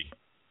 JB.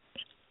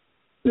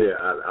 Yeah,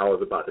 I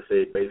was about to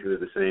say basically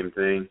the same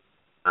thing.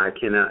 I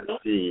cannot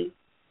see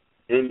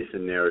any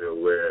scenario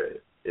where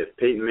if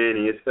Peyton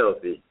Manning is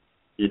healthy,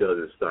 he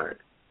doesn't start.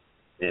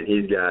 And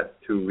he's got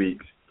 2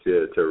 weeks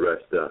to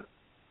rest up.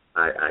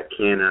 I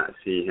cannot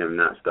see him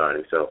not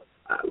starting. So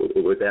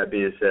with that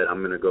being said, I'm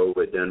going to go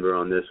with Denver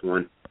on this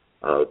one.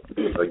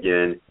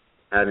 Again,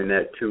 having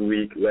that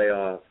 2-week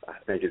layoff, I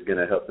think is going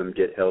to help them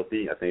get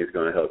healthy. I think it's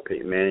going to help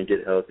Peyton Manning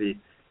get healthy,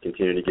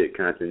 continue to get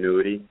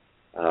continuity.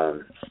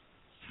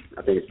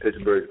 I think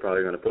Pittsburgh's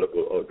probably going to put up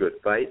a good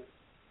fight,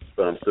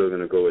 but I'm still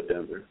going to go with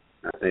Denver.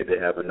 I think they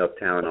have enough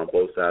talent on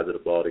both sides of the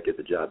ball to get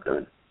the job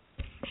done.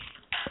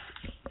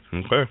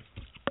 Okay.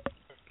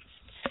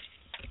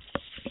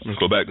 Let's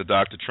go back to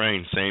Dr.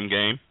 Train. Same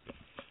game.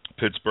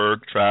 Pittsburgh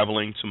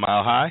traveling to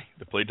Mile High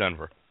to play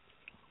Denver.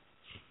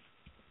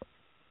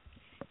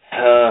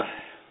 I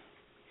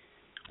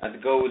have to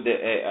go with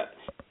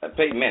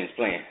Peyton Manning's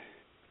playing.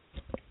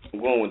 I'm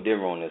going with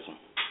Denver on this one.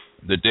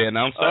 Did they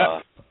announce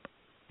that?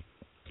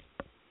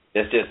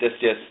 That's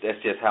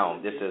just how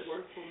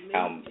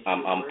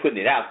I'm putting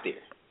it out there.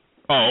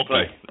 Oh,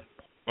 okay.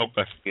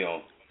 Okay. You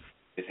know,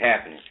 it's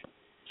happening.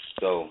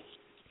 So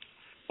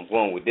I'm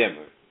going with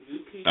Denver.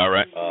 All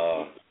right.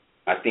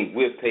 I think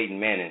with Peyton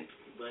Manning,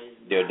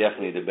 they're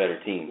definitely the better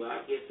team.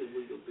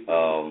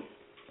 It'll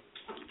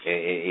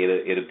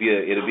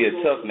be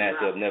a tough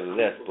matchup,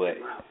 nevertheless. But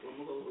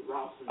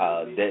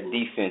that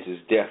defense is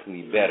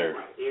definitely better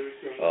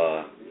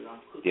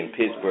than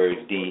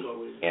Pittsburgh's D,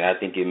 and I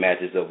think it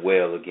matches up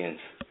well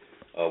against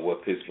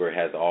what Pittsburgh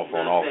has to offer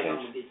on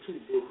offense.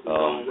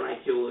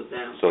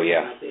 So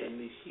yeah,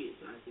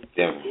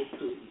 Denver.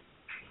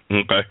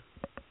 Okay.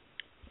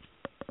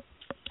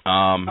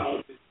 All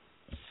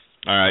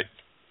right.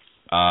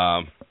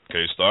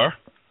 K-Star,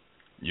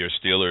 your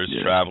Steelers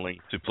traveling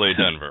to play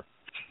Denver.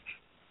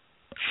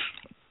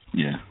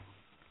 Yeah.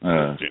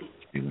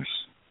 Steelers.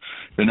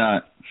 They're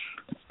not.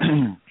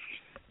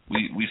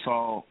 We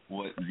saw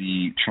what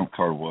the trump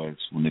card was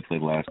when they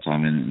played last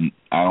time, and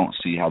I don't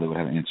see how they would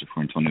have an answer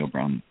for Antonio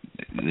Brown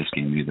this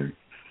game either.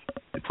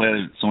 They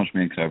played so much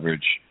man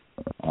coverage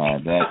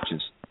that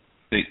just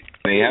they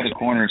have the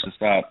corners to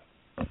stop.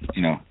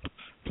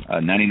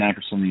 99%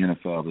 of the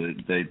NFL.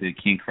 They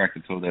can't crack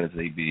the code that is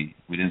AB.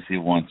 We didn't see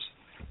it once.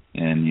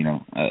 And,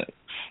 on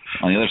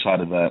the other side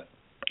of that,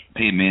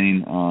 Peyton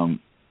Manning,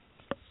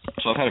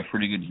 so I've had a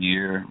pretty good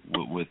year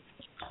with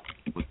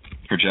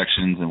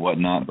projections and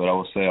whatnot, but I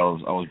will say I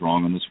was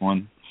wrong on this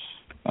one.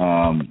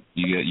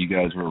 You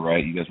guys were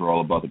right. You guys were all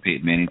about the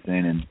Peyton Manning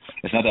thing, and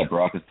it's not that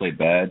Brock has played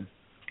bad,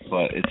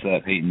 but it's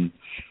that Peyton's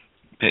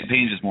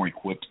just more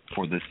equipped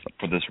for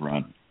this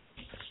run.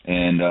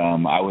 And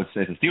I would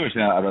say, as a Steelers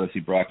fan, I'd rather see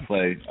Brock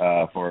play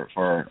for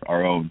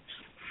our own,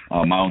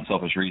 my own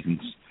selfish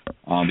reasons,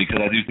 because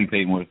I do think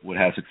Peyton would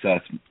have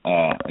success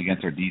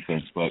against our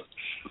defense. But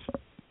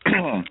at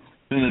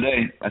the end of the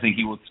day, I think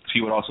he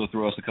would also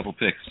throw us a couple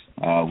picks.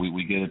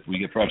 We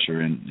get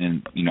pressure,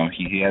 and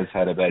he has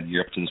had a bad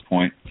year up to this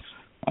point.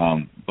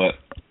 But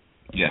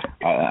yeah,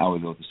 I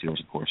would go with the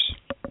Steelers, of course.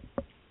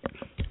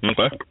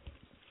 Okay.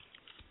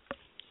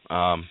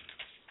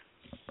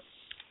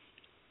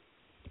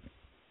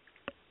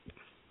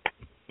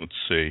 Let's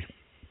see.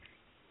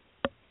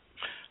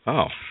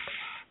 Oh.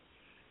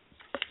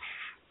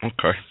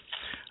 Okay.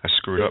 I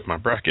screwed up my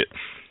bracket.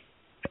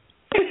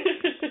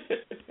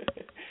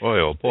 Boy,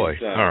 oh boy.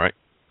 All right.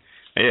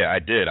 Yeah, I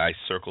did. I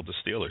circled the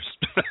Steelers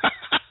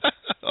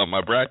on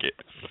my bracket.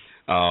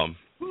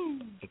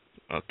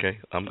 Okay,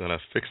 I'm going to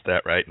fix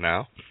that right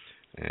now.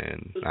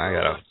 And I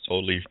got to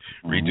totally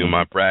redo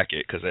my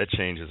bracket because that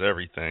changes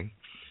everything.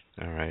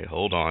 All right,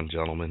 hold on,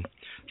 gentlemen.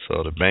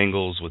 So the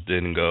Bengals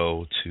didn't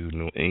go to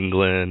New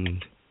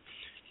England,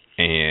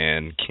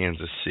 and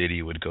Kansas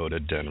City would go to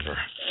Denver.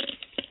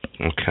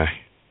 Okay.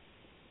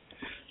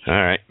 All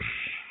right.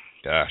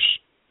 Gosh.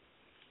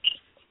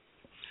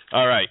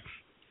 All right.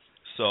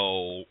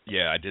 So,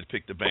 yeah, I did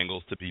pick the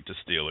Bengals to beat the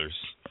Steelers,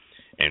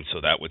 and so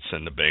that would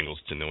send the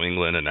Bengals to New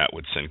England, and that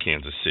would send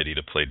Kansas City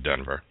to play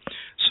Denver.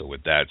 So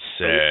with that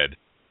said,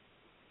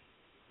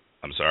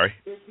 I'm sorry?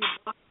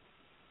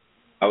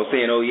 I was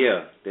saying, oh,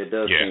 yeah, that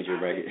does change your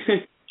bracket.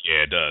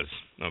 Yeah, it does.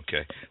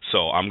 Okay.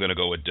 So I'm going to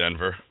go with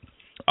Denver.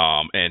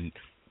 And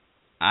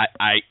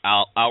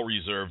I'll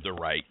reserve the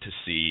right to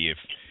see if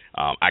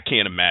I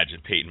can't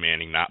imagine Peyton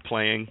Manning not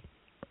playing.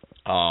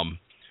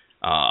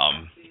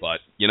 But,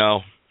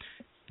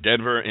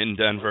 Denver in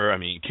Denver, I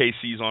mean,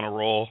 KC's on a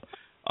roll.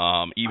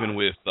 Even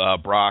with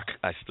Brock,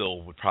 I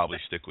still would probably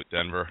stick with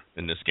Denver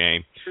in this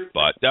game.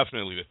 But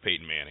definitely with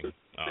Peyton Manning,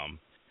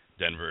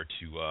 Denver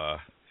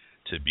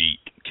to beat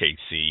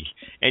KC.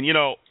 And,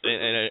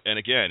 and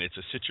again, it's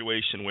a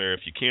situation where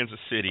if you're Kansas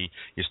City,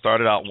 you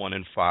started out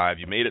 1-5,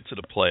 you made it to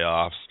the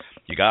playoffs,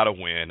 you got to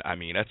win. I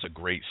mean, that's a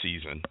great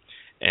season.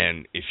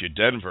 And if you're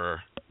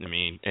Denver, I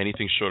mean,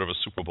 anything short of a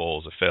Super Bowl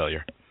is a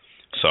failure.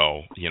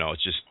 So,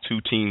 it's just two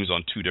teams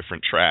on two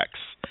different tracks.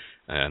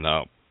 And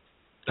I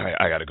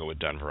got to go with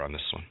Denver on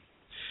this one.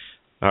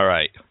 All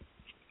right.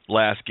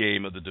 Last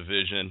game of the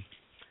division.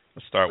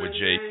 Let's start with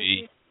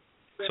JB.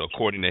 So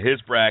according to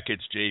his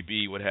brackets,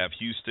 JB would have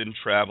Houston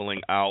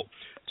traveling out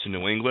to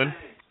New England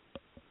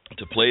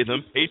to play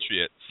them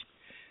Patriots.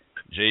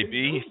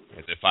 JB,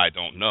 as if I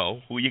don't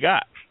know, who you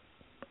got?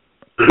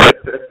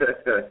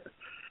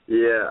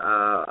 Yeah,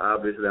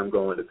 obviously I'm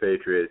going with the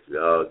Patriots.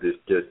 There's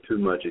just too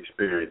much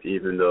experience.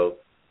 Even though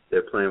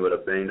they're playing with a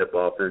banged-up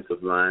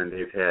offensive line,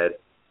 they've had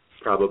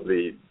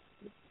probably,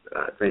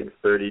 I think,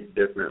 30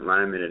 different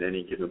linemen at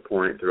any given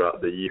point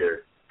throughout the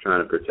year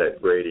trying to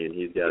protect Brady, and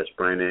he's got a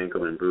sprained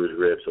ankle and bruised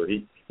ribs. So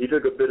he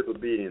took a bit of a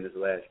beating in this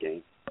last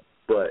game.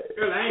 But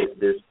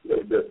there's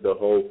the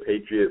whole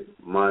Patriot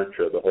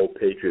mantra, the whole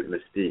Patriot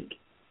mystique.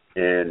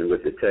 And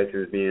with the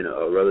Texans being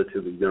a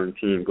relatively young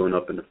team going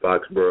up into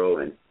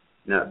Foxborough and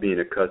not being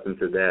accustomed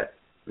to that,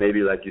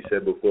 maybe like you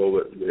said before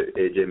with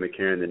AJ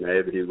Maccarron, the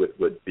naivety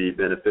would be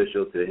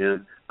beneficial to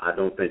him. I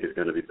don't think it's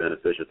going to be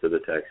beneficial to the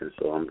Texans,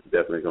 so I'm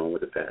definitely going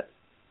with the Pats.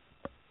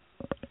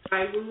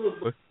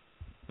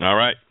 All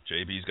right,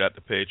 JB's got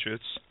the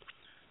Patriots.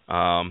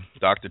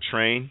 Dr.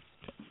 Train,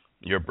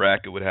 your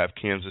bracket would have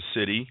Kansas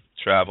City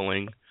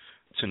traveling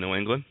to New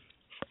England.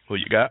 Who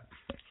you got?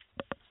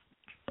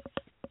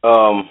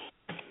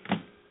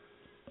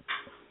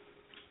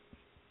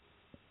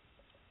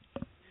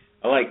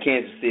 I like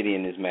Kansas City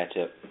in this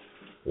matchup.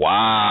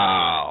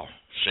 Wow.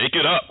 Shake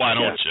it up, why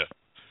don't you?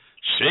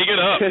 Shake it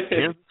up.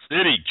 Kansas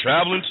City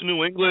traveling to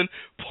New England,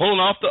 pulling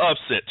off the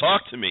upset.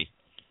 Talk to me.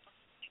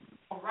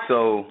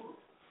 So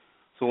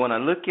when I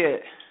look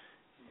at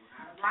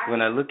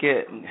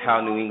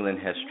how New England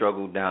has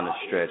struggled down the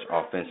stretch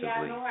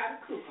offensively,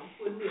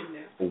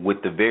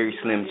 with the very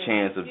slim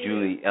chance of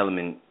Julie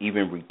Edelman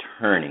even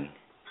returning,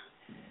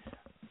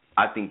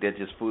 I think that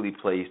just fully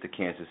plays to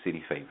Kansas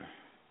City favor.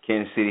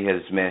 Kansas City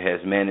has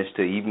managed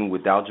to, even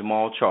without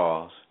Jamal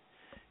Charles,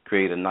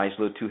 create a nice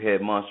little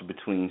two-head monster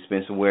between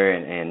Spencer Ware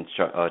and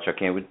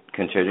Charkandra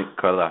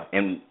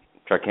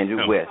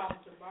West.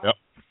 Yep.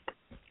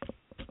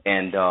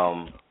 And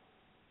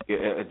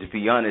to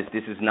be honest,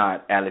 this is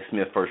not Alex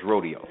Smith's first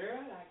rodeo.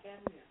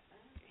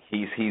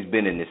 He's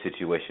been in this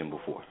situation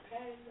before.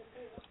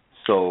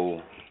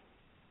 So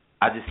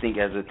I just think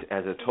as a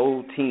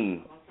total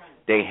team,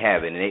 they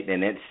have it,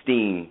 and that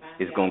steam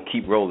is going to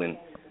keep rolling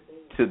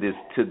to this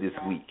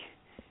week.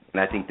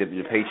 And I think that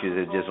the Patriots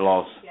have just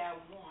lost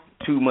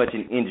too much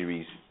in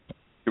injuries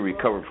to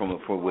recover from it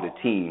with a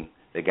team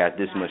that got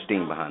this much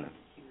steam behind them.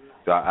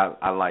 So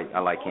I like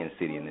Kansas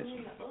City in this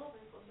one.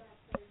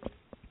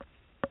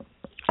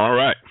 All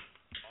right.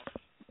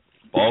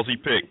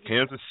 Ballsy pick,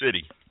 Kansas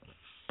City.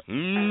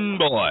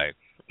 Boy.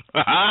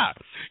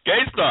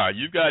 K-Star,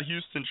 you've got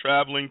Houston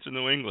traveling to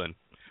New England.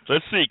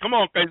 Let's see. Come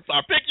on,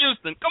 K-Star. Pick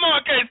Houston. Come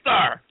on,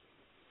 K-Star.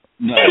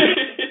 No,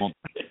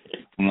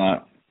 I'm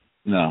not.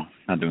 No,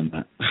 not doing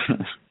that.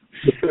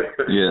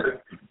 Yeah.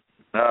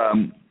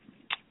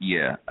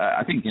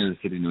 I think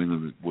Kansas City, New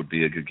England would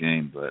be a good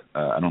game, but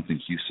I don't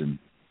think Houston,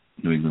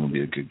 New England would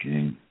be a good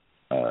game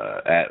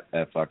at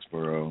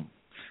Foxborough.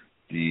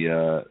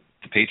 The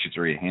Patriots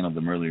already handled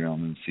them earlier on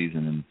in the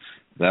season, and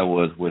that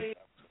was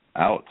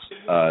without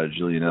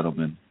Julian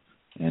Edelman.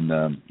 And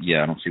I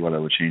don't see why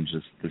that would change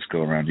this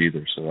go around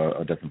either. So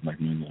I'll definitely like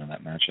New England in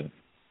that matchup.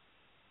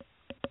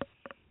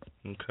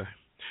 Okay.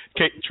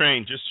 Kate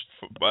Train, just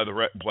for the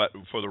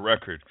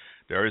record,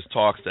 there is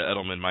talks that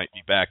Edelman might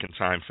be back in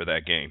time for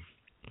that game.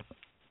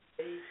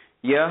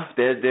 Yeah,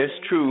 that's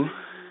true.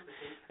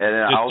 And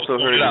I also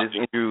heard that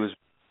his injury was.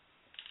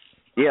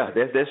 Yeah,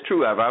 that's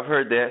true. I've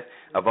heard that.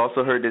 I've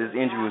also heard that his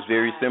injury was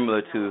very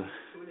similar to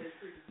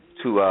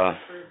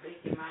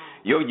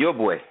your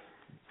boy.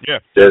 Yeah,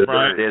 Des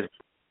Bryant.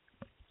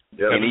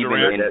 And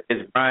even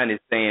Des Bryant is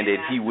saying that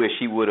he wished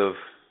he would have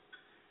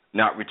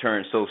not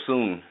returned so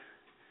soon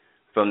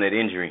from that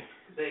injury.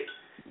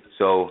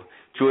 So,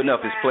 true enough,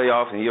 it's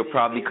playoffs, and he'll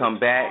probably come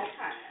back.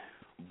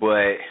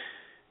 But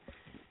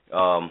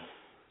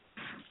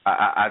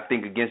I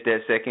think against that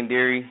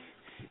secondary,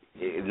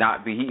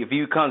 if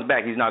he comes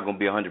back, he's not going to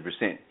be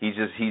 100%. He's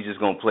just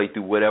going to play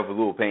through whatever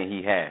little pain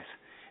he has.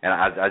 And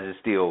I just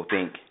still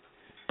think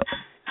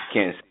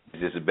Kansas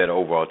City is just a better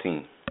overall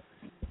team.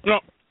 No,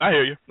 I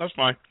hear you. That's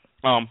fine.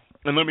 And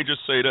let me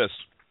just say this.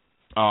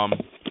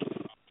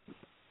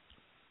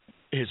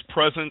 His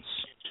presence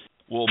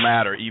will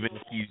matter even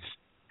if he's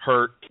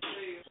hurt.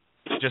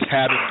 Just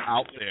having him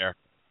out there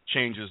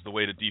changes the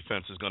way the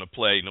defense is going to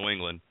play New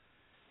England,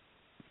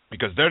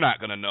 because they're not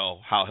going to know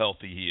how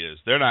healthy he is.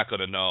 They're not going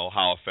to know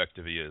how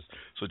effective he is.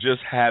 So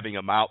just having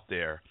him out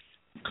there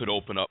could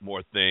open up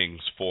more things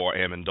for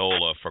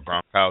Amendola, for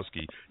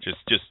Gronkowski. Just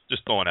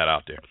throwing that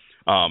out there.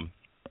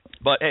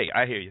 But, hey,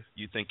 I hear you.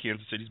 You think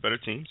Kansas City's a better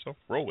team, so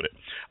roll with it.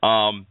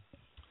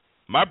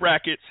 My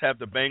brackets have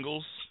the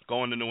Bengals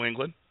going to New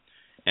England,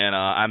 and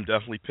I'm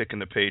definitely picking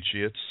the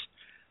Patriots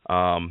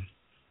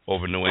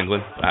over New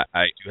England.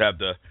 I do have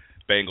the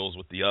Bengals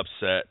with the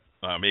upset.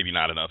 Maybe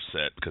not an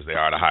upset because they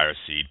are the higher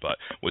seed, but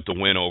with the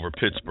win over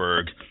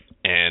Pittsburgh,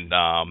 and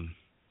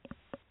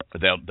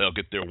they'll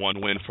get their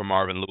one win for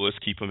Marvin Lewis,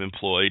 keep him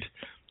employed.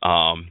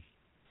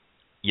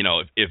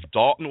 If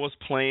Dalton was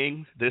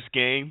playing this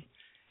game,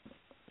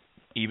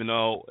 even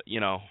though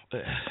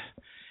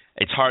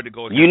it's hard to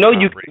go against.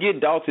 You could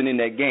get Dalton in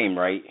that game,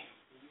 right?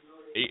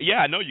 Yeah,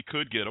 I know you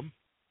could get him.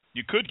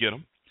 You could get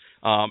him,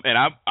 and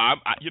I'm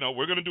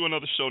we're gonna do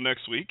another show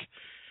next week.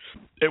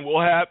 And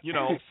we'll have,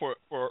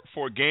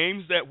 for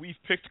games that we've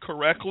picked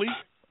correctly,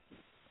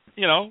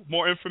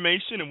 more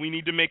information, and we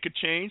need to make a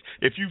change.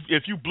 If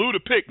you blew the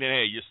pick, then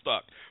hey, you're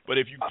stuck. But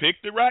if you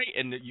picked it right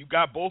and you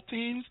got both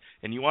teams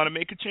and you want to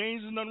make a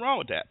change, there's nothing wrong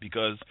with that,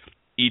 because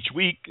each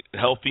week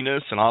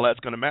healthiness and all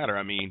that's going to matter.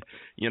 I mean,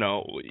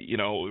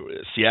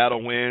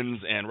 Seattle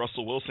wins and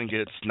Russell Wilson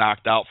gets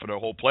knocked out for the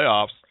whole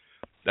playoffs.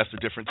 That's a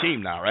different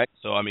team now, right?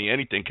 So I mean,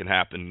 anything can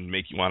happen and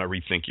make you want to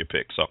rethink your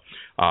pick. So.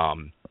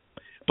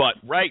 But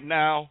right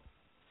now,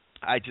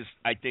 I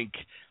think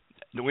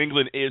New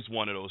England is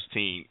one of those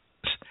teams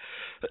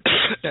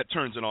that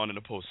turns it on in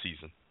the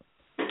postseason.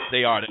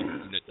 They are the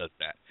team that does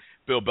that.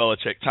 Bill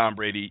Belichick, Tom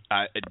Brady,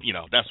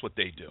 that's what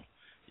they do.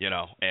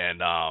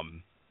 And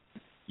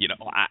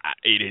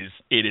it is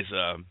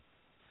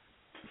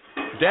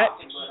that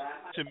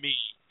to me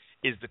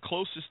is the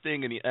closest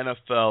thing in the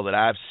NFL that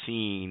I've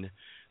seen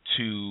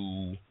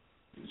to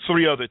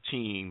three other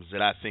teams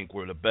that I think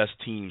were the best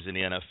teams in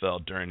the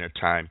NFL during their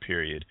time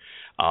period.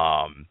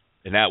 And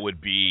that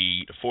would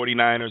be the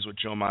 49ers with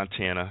Joe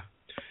Montana,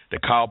 the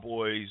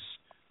Cowboys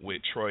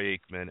with Troy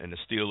Aikman, and the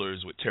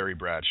Steelers with Terry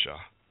Bradshaw.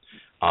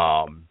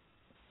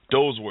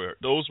 Those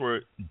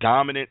were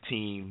dominant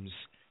teams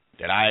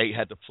that I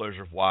had the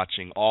pleasure of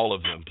watching all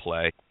of them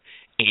play.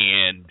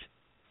 And,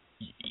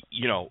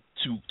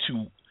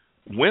 to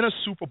win a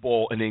Super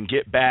Bowl and then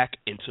get back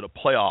into the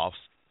playoffs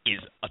is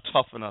a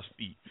tough enough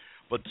feat.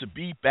 But to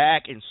be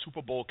back in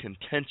Super Bowl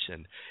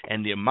contention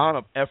and the amount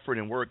of effort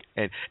and work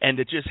and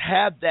to just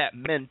have that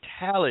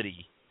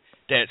mentality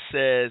that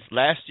says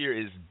last year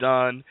is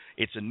done,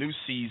 it's a new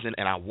season,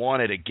 and I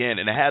want it again,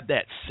 and to have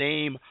that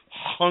same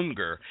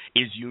hunger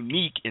is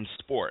unique in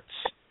sports.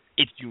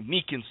 It's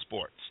unique in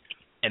sports.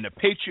 And the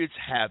Patriots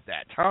have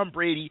that. Tom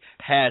Brady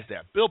has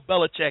that. Bill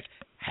Belichick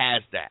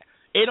has that.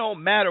 It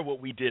don't matter what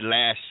we did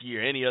last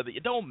year,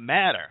 it don't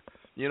matter.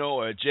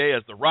 Or Jay,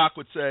 as The Rock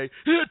would say,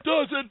 it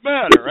doesn't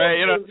matter, right?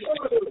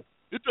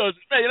 It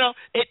doesn't matter.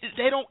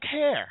 They don't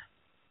care.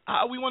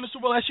 We won the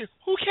Super Bowl last year.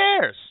 Who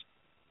cares?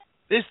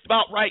 It's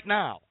about right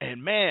now.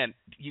 And, man,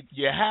 you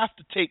have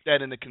to take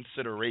that into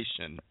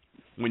consideration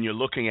when you're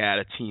looking at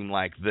a team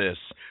like this,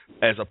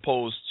 as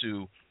opposed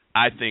to,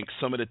 I think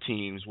some of the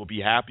teams will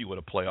be happy with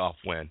a playoff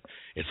win.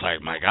 It's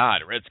like, my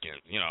God, the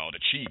Redskins, the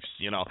Chiefs,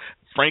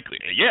 frankly,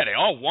 yeah, they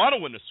all want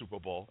to win the Super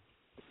Bowl.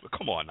 But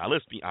come on now,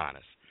 let's be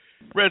honest.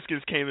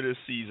 Redskins came into this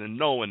season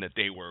knowing that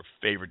they were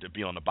favored to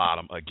be on the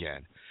bottom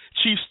again.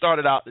 Chiefs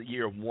started out the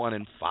year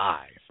 1-5.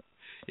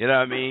 You know what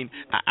I mean?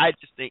 I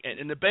just think,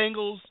 and the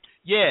Bengals,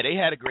 yeah, they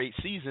had a great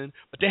season,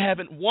 but they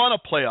haven't won a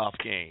playoff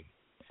game.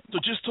 So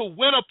just to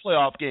win a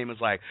playoff game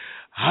is like,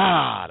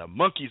 the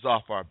monkey's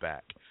off our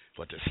back.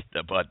 But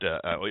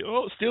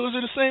Steelers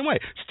are the same way.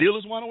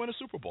 Steelers want to win a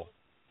Super Bowl.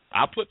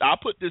 I'll put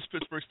this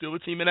Pittsburgh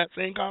Steeler team in that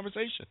same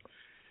conversation.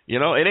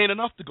 It ain't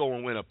enough to go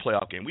and win a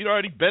playoff game. We'd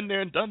already been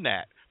there and done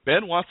that.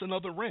 Ben wants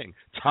another ring.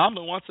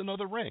 Tomlin wants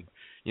another ring.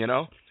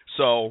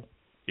 So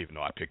even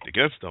though I picked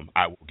against them,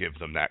 I will give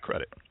them that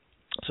credit.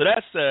 So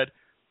that said,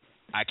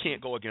 I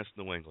can't go against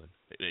New England.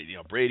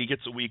 Brady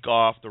gets a week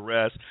off, the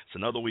rest. It's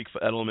another week for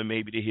Edelman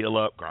maybe to heal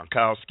up.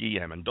 Gronkowski,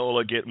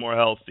 Amendola get more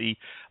healthy.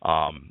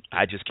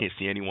 I just can't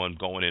see anyone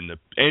going in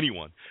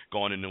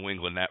New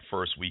England that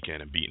first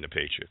weekend and beating the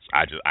Patriots.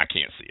 I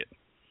can't see it.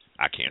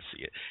 I can't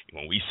see it.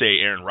 When we say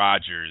Aaron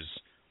Rodgers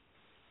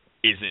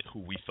isn't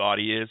who we thought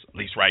he is, at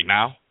least right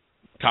now,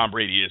 Tom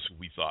Brady is who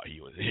we thought he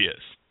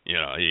is.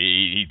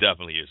 He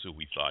definitely is who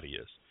we thought he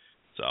is.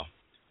 So,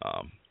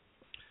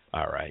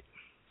 all right.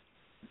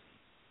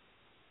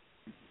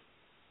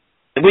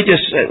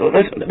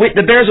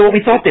 The Bears are what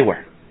we thought they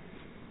were.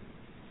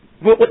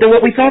 They're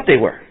what we thought they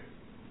were.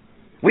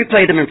 We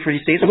played them in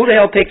preseason. Who the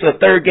hell takes a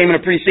third game in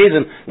a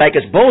preseason like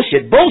it's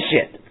bullshit?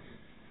 Bullshit.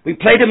 We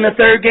played them in the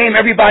third game.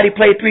 Everybody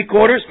played three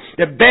quarters.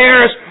 The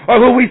Bears are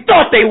who we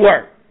thought they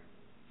were.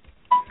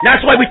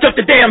 That's why we took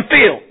the damn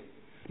field.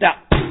 Now,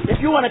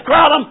 if you want to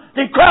crown them,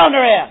 then crown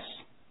their ass.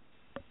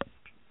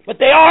 But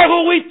they are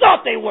who we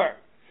thought they were.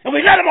 And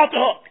we let them off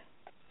the hook.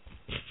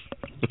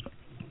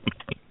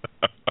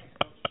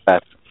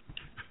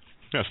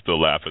 I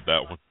still laugh at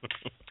that one.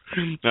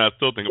 I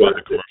still think about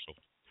the commercial.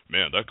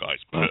 Man, that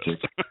guy's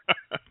pissed.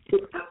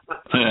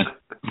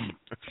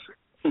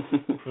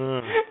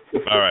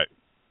 All right.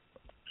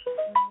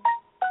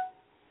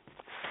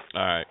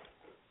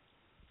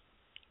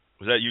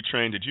 Was that you,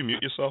 Train? Did you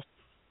mute yourself?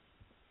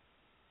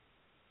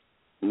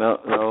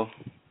 No.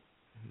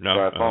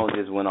 Our phone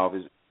just went off.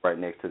 It's right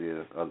next to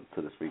the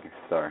speaker.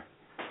 Sorry.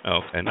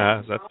 Okay,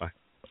 that's fine.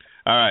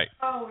 All right.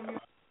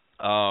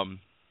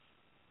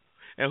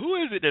 And who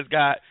is it that's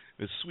got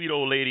this sweet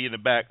old lady in the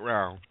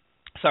background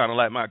sounding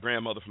like my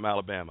grandmother from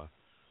Alabama?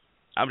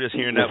 I'm just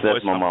hearing that voice.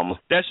 That's my mama.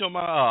 That's your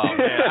mama. Oh,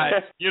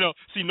 man.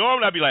 See,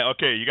 normally I'd be like,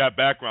 okay, you got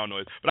background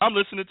noise. But I'm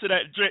listening to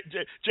that.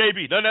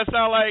 JB, doesn't that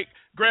sound like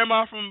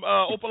Grandma from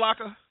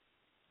Opalaka?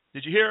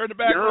 Did you hear her in the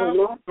background?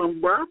 No,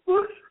 from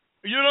Breakfast?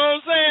 You know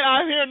what I'm saying?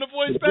 I'm hearing the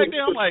voice back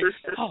there. I'm like,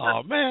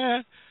 oh,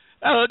 man.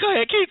 Go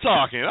ahead, keep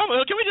talking.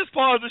 Can we just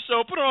pause the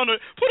show? Put her on there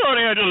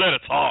and just let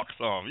her talk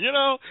some.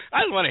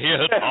 I just want to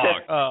hear her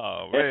talk.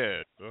 Oh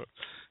man,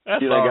 that's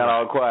she got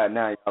all quiet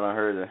now. Y'all done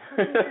heard her.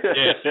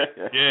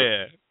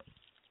 yeah.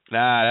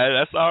 Nah,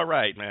 that's all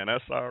right, man.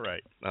 That's all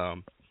right.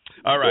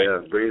 All right.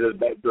 Yeah, brings us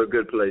back to a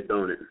good place,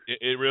 don't it?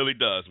 It really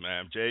does,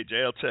 man. Jay,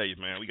 I'll tell you,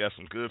 man. We got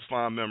some good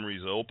fond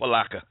memories of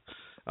Opalaka.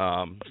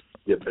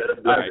 You better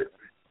believe right. it.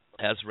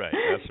 That's right.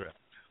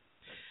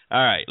 All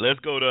right, let's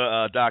go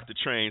to Dr.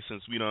 Train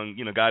since we done,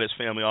 got his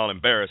family all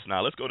embarrassed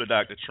now. Let's go to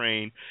Dr.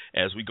 Train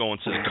as we go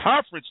into the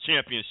conference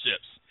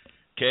championships.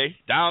 Okay,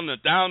 down the.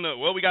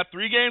 Well, we got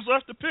 3 games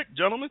left to pick,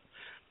 gentlemen.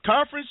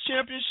 Conference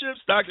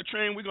championships, Dr.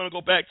 Train. We're gonna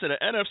go back to the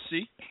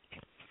NFC,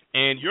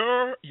 and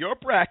your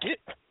bracket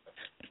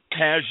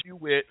has you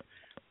with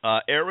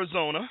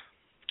Arizona,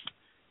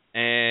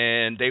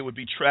 and they would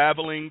be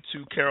traveling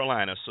to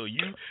Carolina. So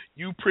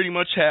you pretty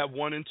much have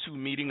 1 and 2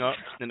 meeting up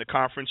in the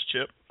conference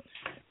chip,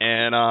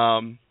 and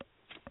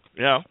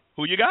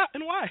who you got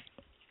and why?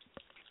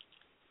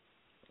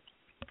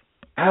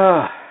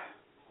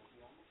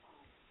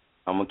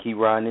 I'm gonna keep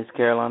riding this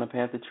Carolina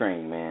Panther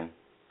train, man.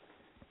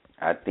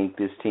 I think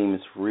this team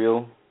is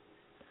real.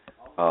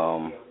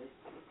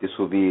 This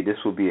will be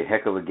a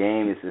heck of a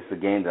game. It's a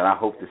game that I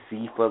hope to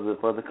see for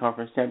the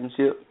conference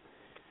championship,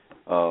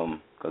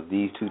 because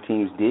these 2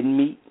 teams didn't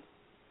meet,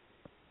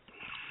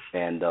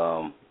 and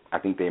I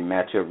think they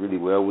match up really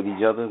well with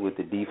each other with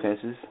the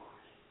defenses,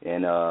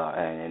 and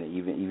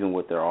even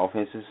with their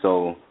offenses.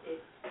 So,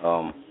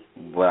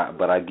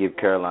 but I give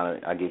Carolina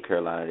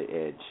the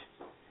edge.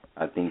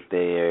 I think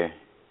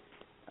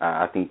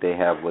they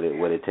have what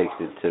it takes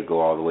to go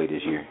all the way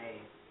this year.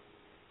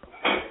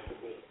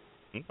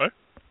 Okay.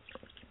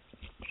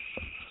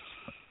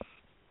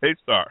 Hey,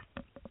 Star,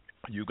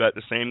 you got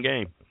the same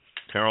game.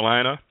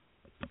 Carolina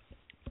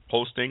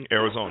hosting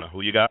Arizona.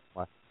 Who you got?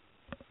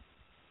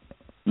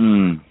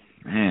 Man.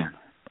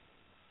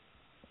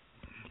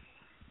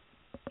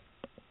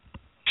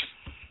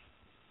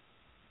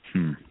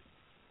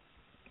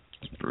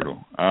 It's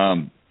brutal.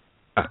 I'm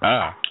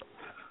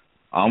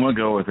gonna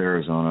go with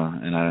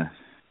Arizona, and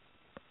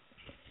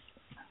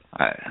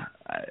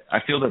I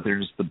feel that they're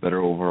just the better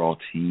overall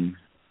team.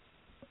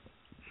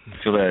 I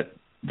feel that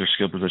their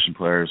skill position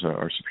players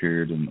are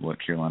superior than what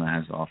Carolina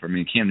has to offer. I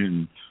mean, Cam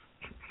Newton,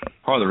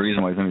 part of the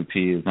reason why he's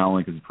MVP is not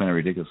only because he's playing at a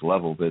ridiculous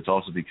level, but it's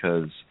also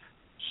because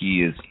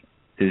his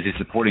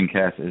supporting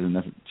cast isn't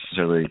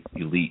necessarily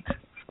elite.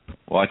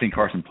 Well, I think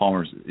Carson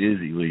Palmer's is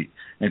elite.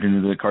 And I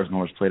think that Carson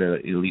Palmer's played at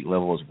an elite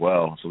level as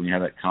well. So when you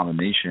have that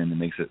combination, it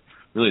makes it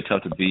really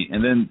tough to beat.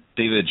 And then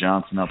David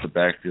Johnson out the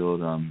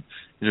backfield.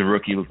 He's a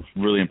rookie, looked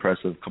really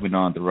impressive, coming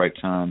on at the right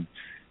time.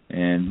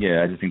 And,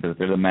 yeah, I just think that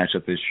there's a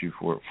matchup issue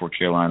for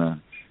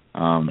Carolina,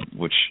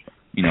 which,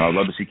 I'd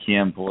love to see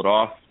Cam pull it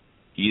off.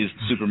 He is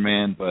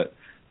Superman, but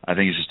I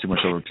think it's just too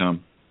much to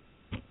overcome.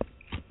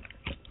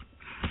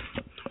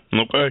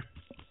 Okay.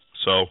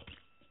 So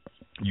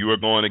you are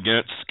going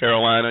against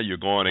Carolina. You're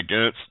going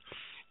against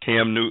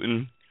Cam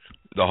Newton,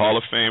 the Hall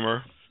of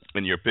Famer,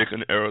 and you're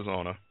picking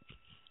Arizona.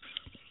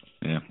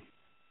 Yeah.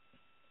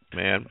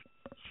 Man,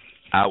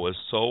 I was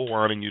so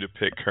wanting you to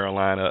pick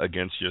Carolina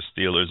against your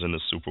Steelers in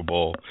the Super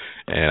Bowl,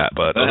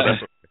 but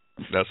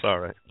that's all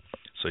right.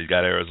 So you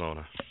got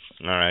Arizona.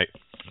 All right.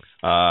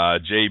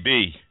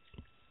 JB,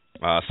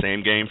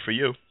 same game for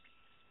you.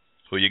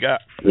 Who you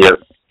got? Yep.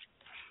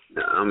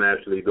 I'm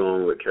actually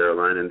going with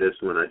Carolina in this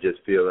one. I just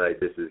feel like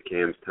this is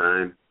Cam's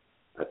time.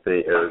 I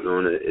think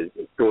Arizona is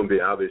going to be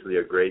obviously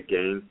a great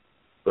game,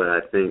 but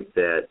I think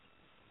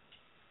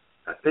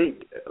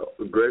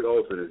Greg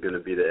Olsen is going to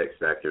be the X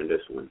factor in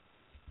this one.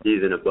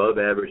 He's an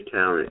above-average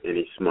talent, and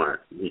he's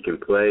smart. He can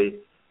play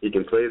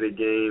the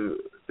game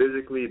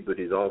physically, but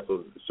he's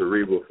also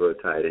cerebral for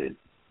a tight end.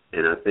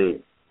 And I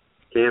think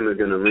Cam is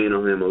going to lean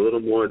on him a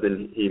little more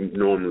than he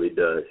normally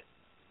does.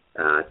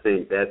 I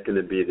think that's going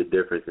to be the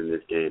difference in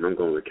this game. I'm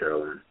going with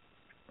Carolina.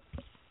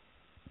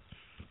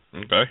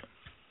 Okay.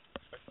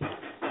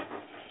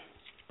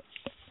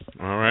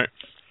 All right.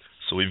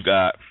 So we've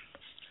got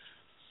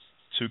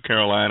 2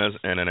 Carolinas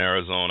and an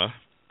Arizona.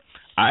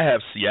 I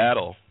have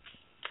Seattle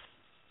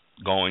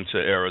going to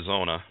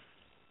Arizona.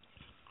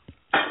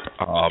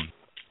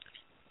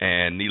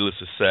 And needless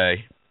to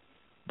say,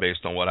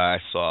 based on what I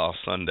saw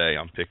Sunday,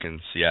 I'm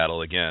picking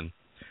Seattle again.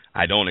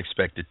 I don't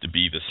expect it to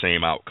be the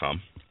same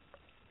outcome.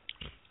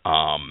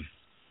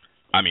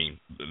 Let me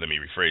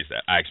rephrase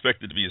that. I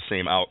expect it to be the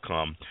same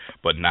outcome,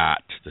 but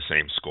not the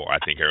same score. I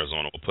think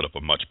Arizona will put up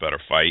a much better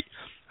fight.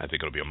 I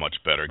think it'll be a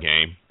much better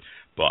game.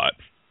 But,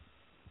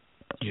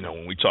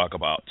 when we talk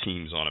about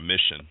teams on a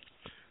mission,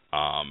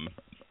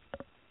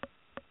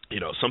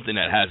 something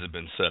that hasn't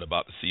been said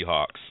about the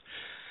Seahawks,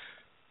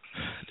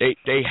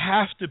 they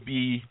have to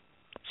be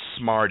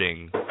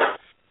smarting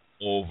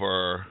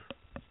over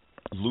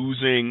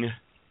losing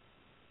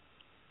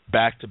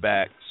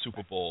back-to-back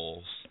Super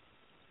Bowls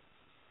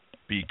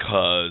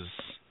because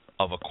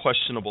of a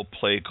questionable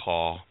play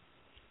call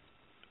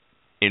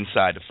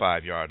inside the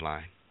 5-yard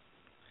line.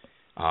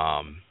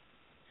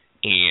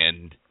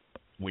 And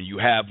when you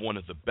have one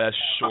of the best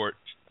short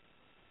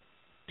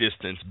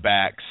distance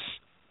backs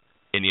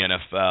in the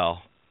NFL,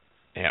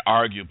 and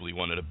arguably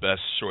one of the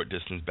best short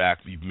distance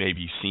backs we've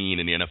maybe seen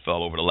in the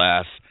NFL over the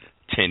last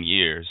 10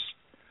 years,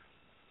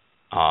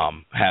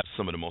 have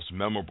some of the most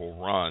memorable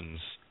runs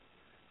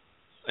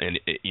in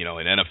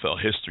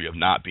NFL history of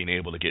not being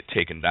able to get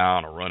taken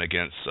down. A run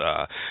against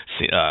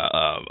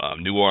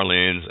New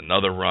Orleans,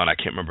 another run, I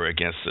can't remember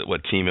against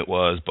what team it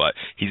was, but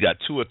he's got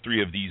 2 or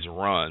 3 of these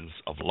runs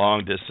of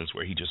long distance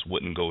where he just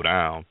wouldn't go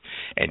down,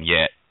 and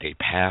yet they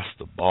pass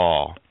the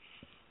ball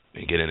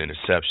and get an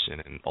interception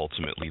and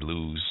ultimately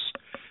lose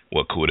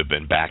what could have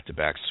been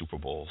back-to-back Super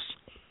Bowls.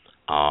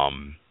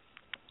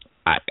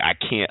 I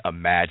can't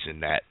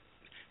imagine that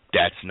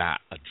that's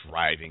not a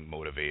driving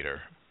motivator.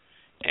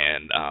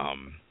 And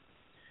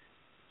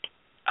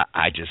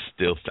I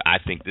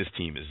think this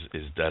team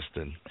is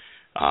destined,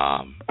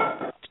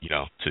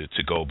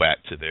 to go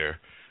back to their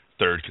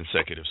third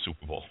consecutive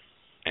Super Bowl,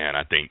 and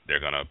I think they're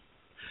gonna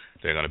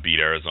beat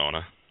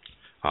Arizona.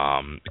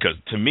 Because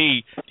to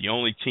me, the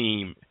only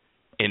team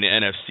in the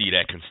NFC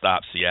that can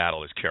stop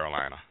Seattle is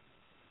Carolina.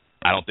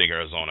 I don't think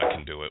Arizona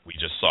can do it. We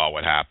just saw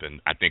what happened.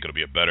 I think it'll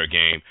be a better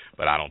game,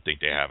 but I don't think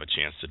they have a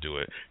chance to do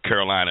it.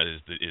 Carolina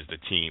is the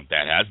team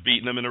that has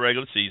beaten them in the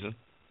regular season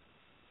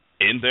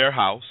in their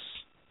house,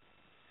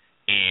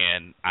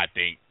 and I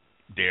think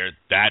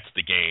that's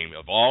the game.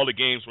 Of all the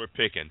games we're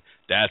picking,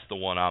 that's the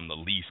one I'm the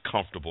least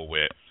comfortable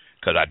with,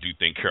 because I do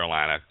think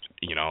Carolina,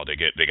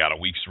 they got a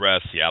week's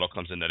rest. Seattle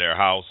comes into their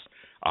house.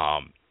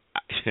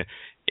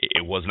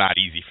 It was not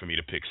easy for me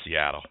to pick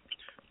Seattle,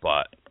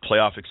 but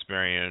playoff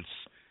experience.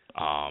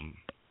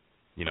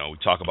 We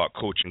talk about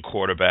coach and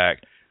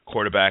quarterback.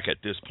 Quarterback at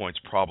this point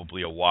is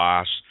probably a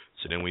wash.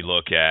 So then we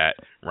look at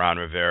Ron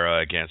Rivera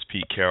against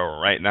Pete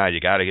Carroll. Right now, you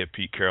got to give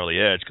Pete Carroll the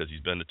edge because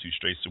he's been to 2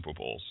 straight Super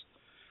Bowls.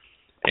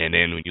 And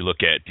then when you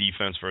look at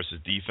defense versus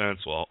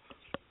defense, well,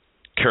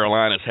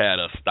 Carolina's had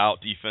a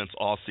stout defense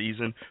all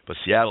season, but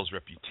Seattle's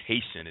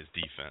reputation is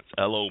defense.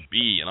 LOB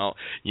and all,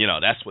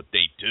 that's what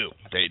they do.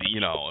 They,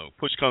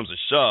 push comes to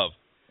shove.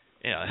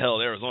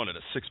 Held Arizona to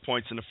 6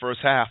 points in the first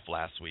half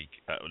last week.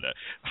 The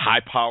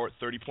high-powered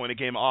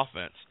 30-point-a-game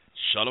offense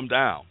shut them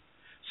down.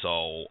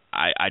 So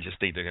I just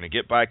think they're going to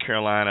get by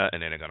Carolina,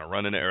 and then they're going to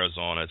run into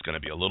Arizona. It's going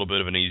to be a little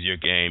bit of an easier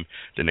game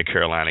than the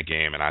Carolina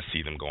game, and I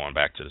see them going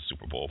back to the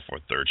Super Bowl for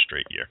a third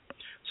straight year.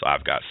 So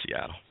I've got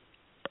Seattle.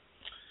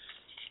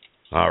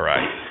 All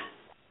right.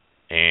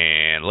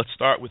 And let's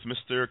start with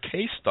Mr.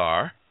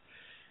 K-Star.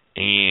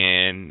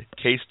 And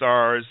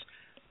K-Star's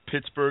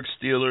Pittsburgh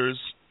Steelers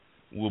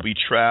will be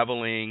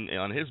traveling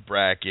on his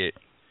bracket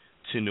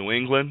to New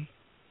England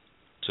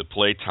to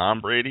play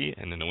Tom Brady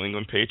and the New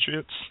England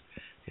Patriots.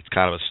 It's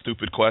kind of a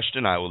stupid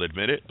question, I will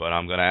admit it, but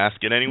I'm going to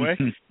ask it anyway.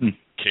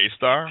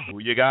 K-Star, who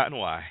you got and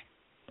why?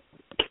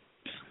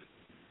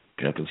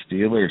 Got the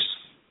Steelers.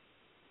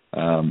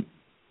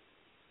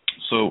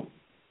 So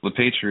the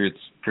Patriots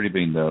pretty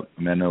banged up.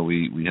 I know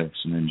we have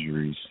some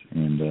injuries,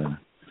 and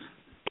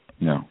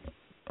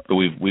but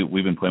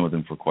we've been playing with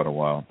them for quite a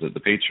while.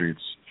 The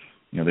Patriots,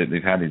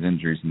 they've had these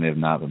injuries and they have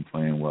not been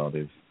playing well.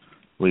 They've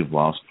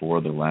lost 4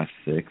 of their last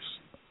 6.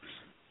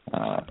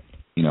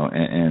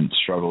 And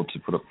struggled to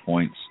put up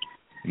points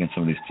against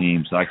some of these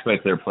teams. So I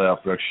expect their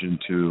playoff production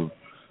to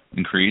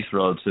increase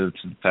relative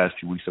to the past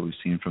few weeks that we've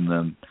seen from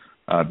them,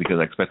 because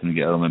I expect them to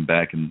get Edelman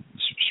back, and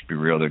just be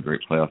real, they're a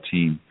great playoff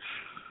team.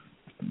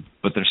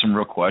 But there's some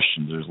real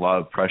questions. There's a lot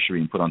of pressure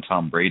being put on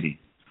Tom Brady.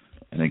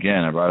 And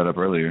again, I brought it up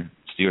earlier,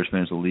 Steelers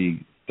finished the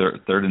league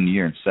third in the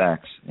year in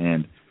sacks,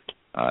 and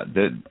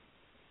they're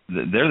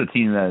the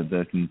team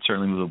that can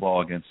certainly move the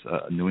ball against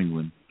New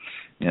England.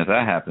 And if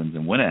that happens,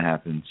 and when it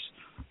happens,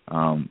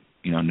 New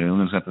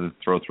England's going to have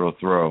to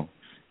throw.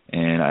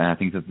 And I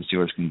think that the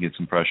Steelers can get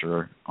some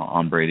pressure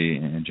on Brady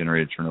and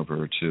generate a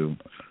turnover or 2,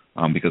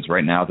 because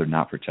right now they're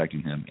not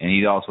protecting him. And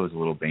he also is a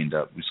little banged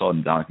up. We saw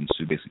Ndamukong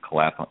Suh basically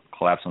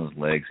collapse on his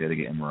legs. He had to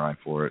get MRI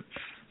for it.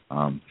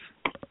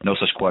 No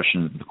such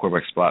question. The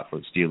quarterback spot for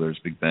the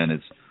Steelers, Big Ben,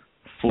 is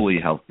fully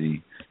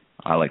healthy.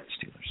 I like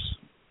the Steelers.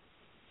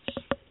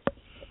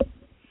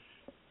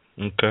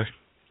 Okay.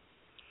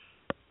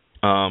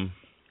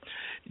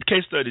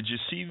 K-Star, did you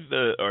see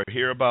or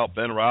hear about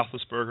Ben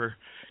Roethlisberger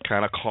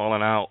kind of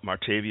calling out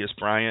Martavis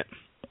Bryant?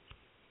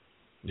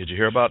 Did you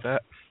hear about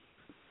that?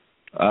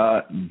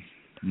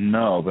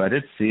 No, but I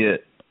did see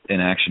it in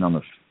action on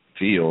the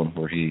field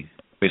where he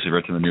basically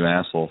ripped him a new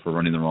asshole for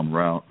running the wrong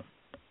route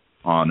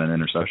on an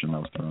interception that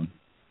was thrown.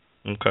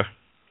 Okay.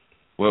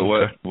 What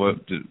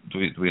do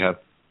we have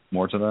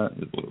more to that?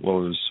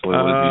 What did you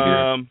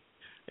hear?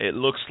 It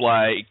looks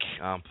like,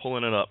 I'm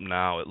pulling it up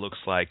now, it looks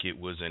like it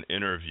was an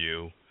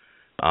interview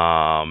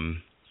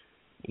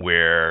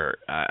where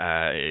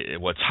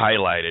what's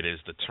highlighted is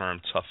the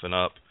term toughen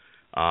up.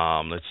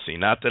 Let's see,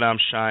 not that I'm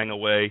shying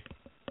away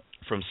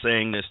from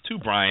saying this to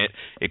Bryant.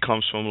 It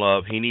comes from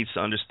love. He needs to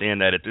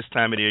understand that at this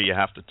time of the year you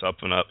have to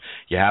toughen up.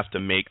 You have to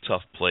make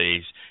tough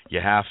plays.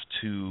 You have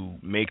to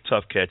make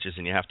tough catches,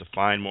 and you have to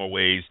find more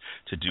ways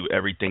to do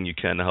everything you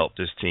can to help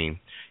this team.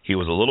 He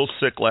was a little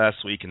sick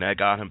last week, and that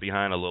got him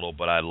behind a little,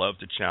 but I love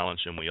to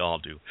challenge him. We all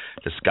do.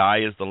 The sky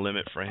is the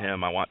limit for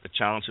him. I want to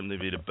challenge him to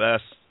be the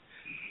best.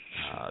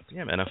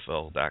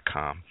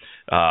 NFL.com.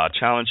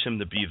 Challenge him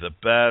to be the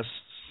best.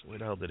 Where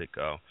the hell did it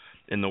go?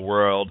 In the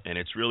world, and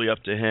it's really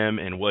up to him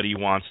and what he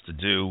wants to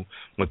do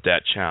with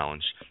that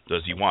challenge.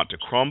 Does he want to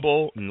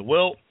crumble and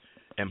wilt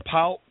and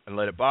pout and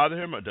let it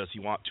bother him, or does he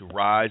want to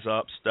rise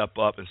up, step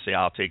up, and say,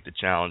 I'll take the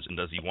challenge, and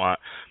does he want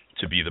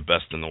to be the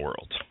best in the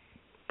world?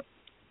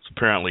 So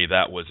apparently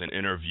that was an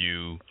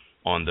interview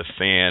on The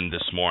Fan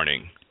this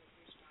morning.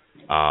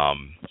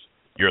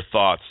 Your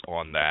thoughts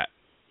on that?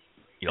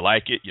 You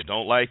like it? You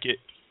don't like it?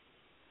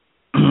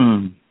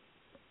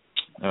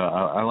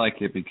 I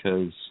like it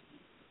because,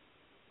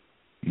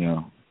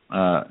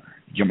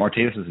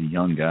 Martavis is a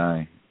young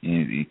guy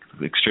and he's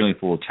extremely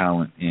full of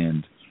talent.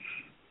 And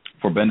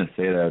for Ben to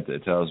say that,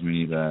 it tells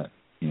me that,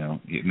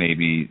 it may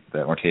be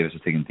that Martavis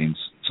is taking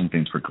some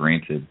things for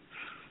granted.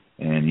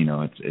 And,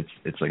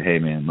 it's like, hey,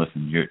 man,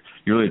 listen, you're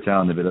really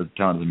talented, but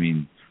talent doesn't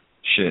mean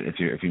shit if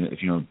you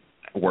don't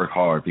work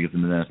hard, because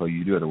in the NFL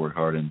you do have to work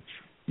hard. And,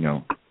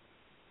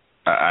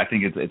 I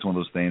think it's one of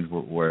those things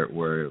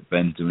where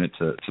Ben's doing it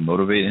to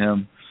motivate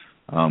him,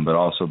 but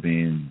also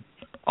being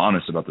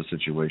honest about the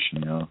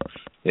situation.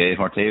 If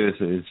Martavis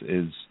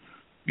is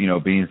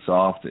being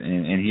soft,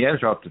 and he has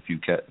dropped a few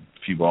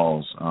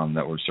balls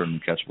that were certainly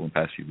catchable in the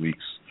past few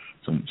weeks,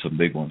 some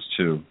big ones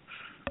too.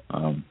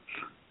 Ben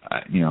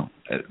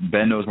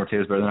knows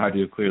Martavis better than I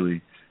do,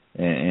 clearly,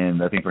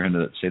 and I think for him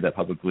to say that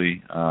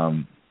publicly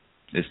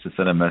is to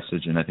send a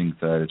message, and I think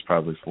that it's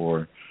probably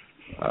for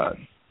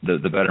the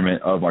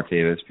betterment of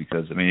Martavis,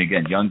 because,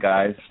 again, young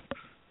guys,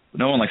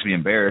 no one likes to be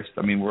embarrassed.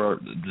 We're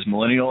this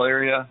millennial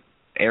era,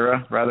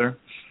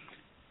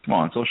 come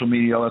on, social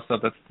media, all that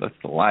stuff, that's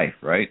the life,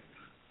 right?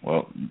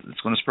 Well, it's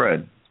going to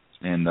spread.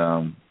 And,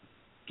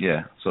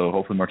 so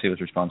hopefully Martavis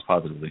responds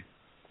positively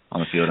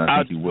on the field, and I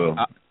think he will.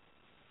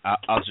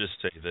 I'll just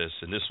say this,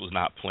 and this was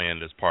not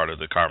planned as part of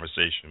the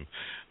conversation,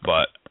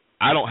 but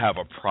I don't have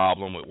a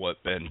problem with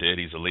what Ben did.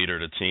 He's a leader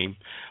of the team,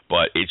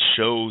 but it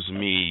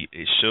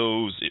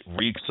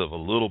reeks of a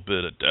little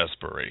bit of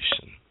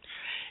desperation.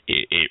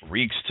 It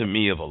reeks to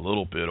me of a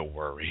little bit of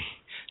worry.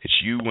 That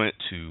you went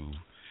to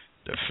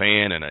the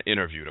fan in an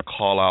interview to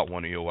call out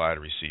one of your wide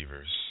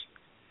receivers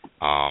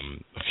a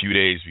few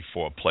days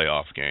before a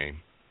playoff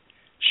game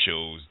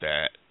shows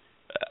that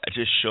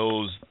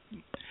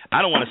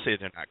I don't want to say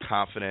they're not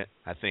confident.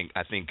 I think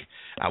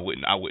I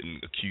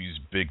wouldn't accuse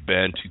Big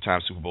Ben,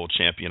 two-time Super Bowl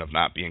champion, of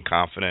not being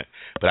confident,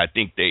 but I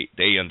think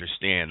they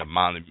understand the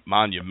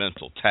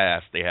monumental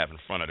task they have in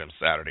front of them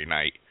Saturday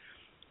night,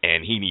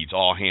 and he needs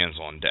all hands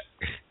on deck.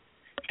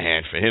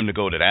 And for him to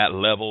go to that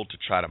level to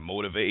try to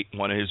motivate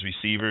one of his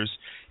receivers,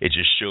 it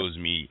just shows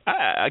me,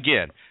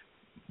 again,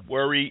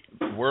 worry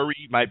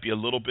might be a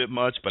little bit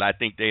much, but I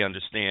think they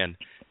understand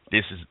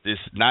this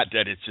not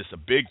that it's just a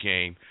big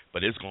game,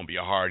 but it's going to be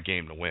a hard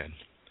game to win.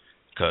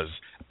 Because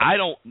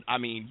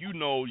you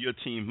know your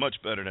team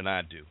much better than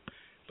I do,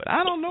 but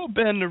I don't know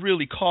Ben to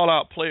really call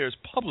out players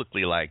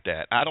publicly like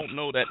that. I don't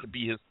know that to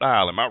be his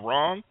style. Am I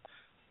wrong?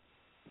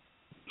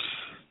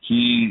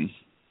 He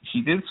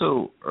did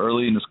so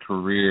early in his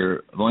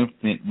career. The only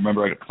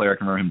player I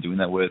can remember him doing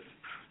that with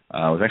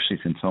was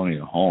actually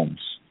Santonio Holmes,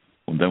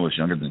 when Ben was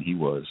younger than he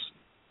was.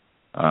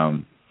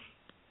 Outside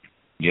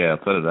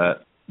of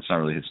that, it's not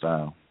really his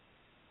style.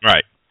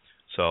 Right.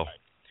 So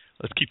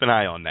let's keep an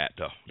eye on that,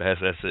 though.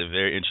 That's a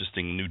very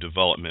interesting new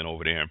development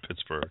over there in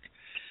Pittsburgh.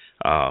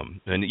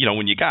 And,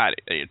 when you got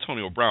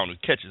Antonio Brown, who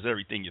catches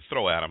everything you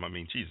throw at him,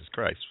 Jesus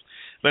Christ.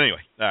 But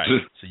anyway, all right.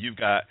 So you've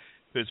got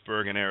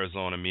Pittsburgh and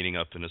Arizona meeting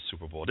up in the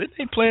Super Bowl. Didn't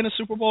they play in the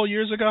Super Bowl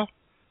years ago?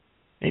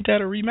 Ain't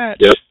that a rematch?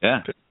 Yep.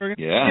 Yeah. Pittsburgh?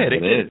 Yeah, they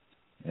did.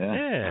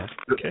 Yeah.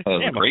 Okay. That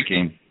was a great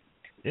game.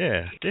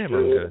 Yeah, damn,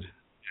 I'm good.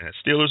 Yeah,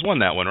 Steelers won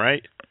that one,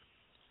 right?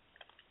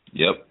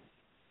 Yep.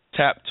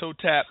 Toe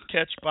tap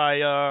catch by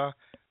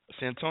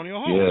Santonio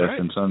Holmes, right?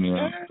 Santonio.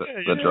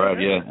 The drive,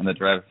 and the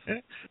drive.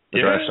 The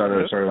drive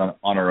started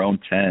on our own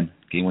 10.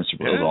 Game win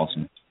Super Bowl was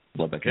awesome.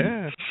 Love that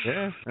game.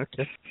 Yeah.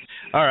 Okay.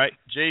 All right,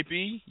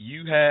 JB,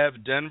 you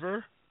have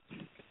Denver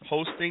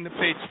hosting the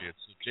Patriots.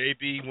 So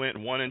JB went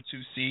 1 and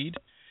 2 seed.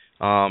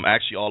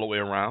 Actually, all the way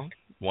around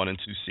 1 and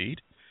 2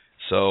 seed.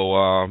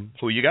 So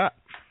who you got?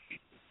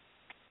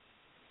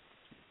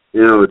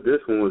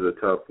 This one was a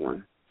tough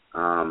one.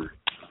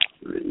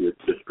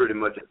 It's pretty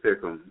much a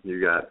pick 'em.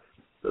 You got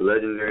the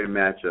legendary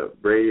matchup,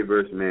 Brady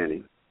versus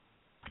Manning.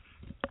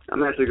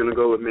 I'm actually going to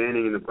go with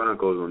Manning and the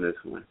Broncos on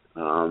this one.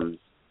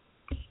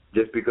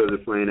 Just because they're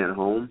playing at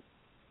home,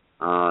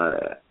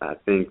 I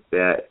think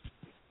Manning's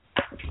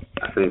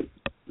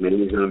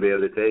going to be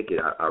able to take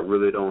it. I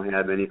really don't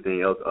have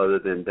anything else other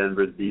than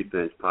Denver's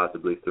defense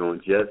possibly throwing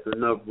just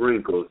enough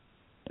wrinkles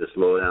to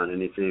slow down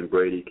anything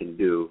Brady can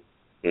do,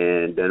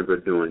 and Denver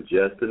doing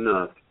just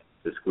enough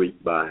to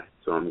squeak by.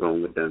 So I'm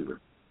going with Denver.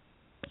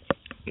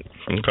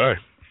 Okay.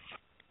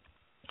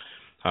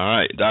 All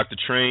right. Dr.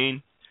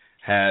 Train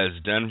has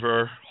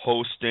Denver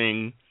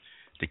hosting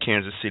the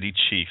Kansas City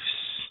Chiefs,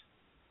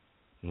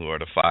 who are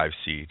the 5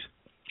 seed.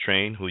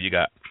 Train, who you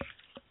got?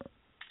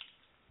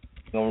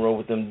 Gonna roll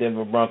with them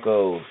Denver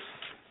Broncos.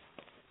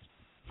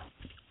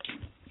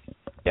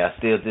 Yeah,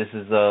 this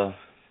is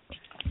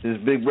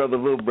big brother,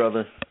 little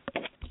brother.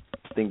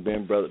 I think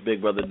big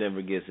brother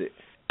Denver gets it.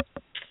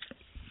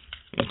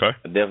 Okay.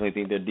 I definitely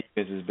think their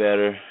defense is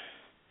better,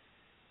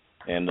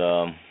 and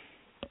I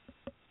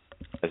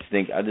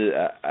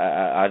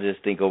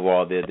just think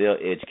overall they'll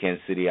edge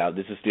Kansas City out.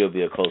 This will still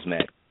be a close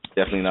match.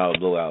 Definitely not a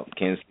blowout.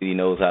 Kansas City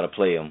knows how to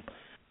play them,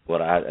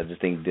 but I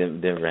just think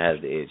Denver has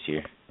the edge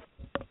here.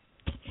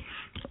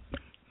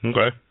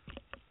 Okay.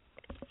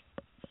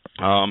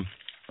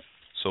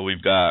 So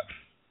we've got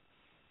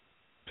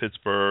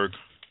Pittsburgh,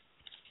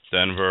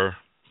 Denver.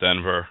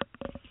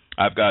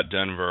 I've got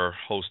Denver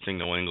hosting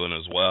New England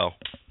as well.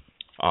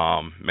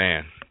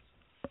 Man,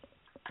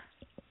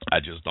 I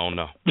just don't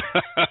know.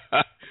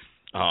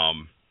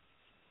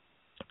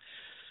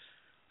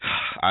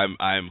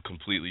 I'm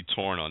completely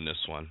torn on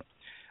this one.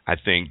 I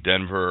think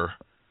Denver,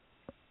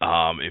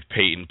 if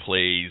Peyton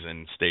plays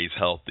and stays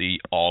healthy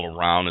all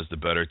around, is the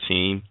better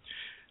team.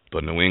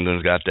 But New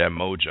England's got that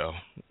mojo.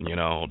 You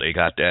know, they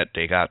got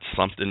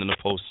something in the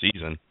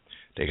postseason.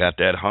 They got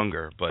that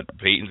hunger. But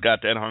Peyton's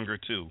got that hunger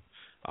too.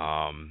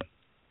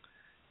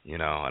 You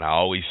know, and I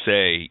always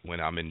say when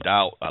I'm in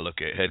doubt, I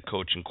look at head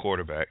coach and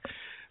quarterback.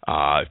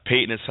 If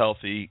Peyton is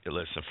healthy,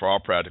 listen, for all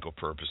practical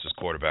purposes,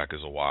 quarterback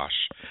is a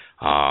wash.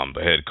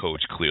 But head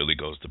coach clearly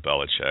goes to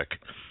Belichick.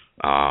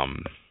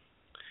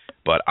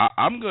 But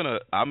I'm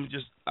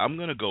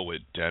gonna go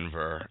with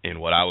Denver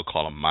in what I would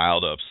call a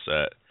mild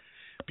upset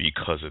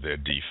because of their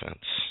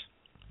defense.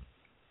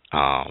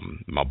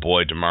 My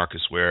boy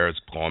DeMarcus Ware is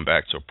going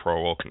back to a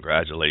Pro Bowl.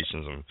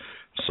 Congratulations! I'm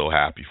so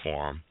happy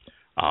for him.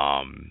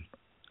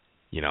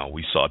 You know,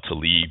 we saw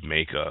Talib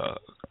make a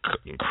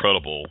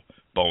incredible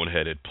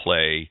boneheaded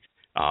play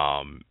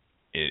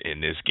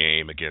in this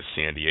game against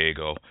San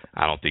Diego.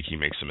 I don't think he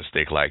makes a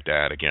mistake like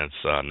that against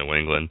New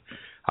England.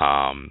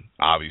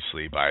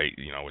 Obviously,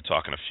 we're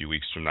talking a few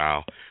weeks from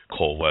now,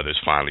 cold weather's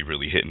finally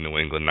really hitting New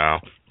England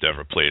now.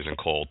 Denver plays in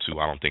cold too.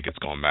 I don't think it's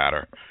going to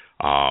matter.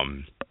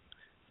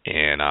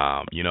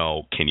 You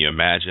know, can you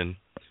imagine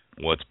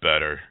what's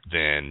better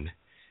than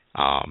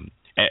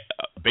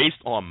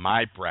based on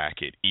my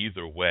bracket,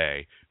 either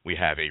way, we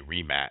have a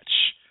rematch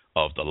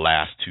of the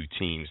last two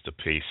teams to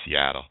play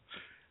Seattle,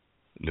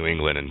 New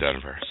England and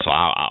Denver. So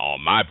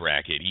on my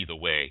bracket, either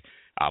way,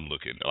 I'm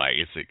looking like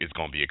it's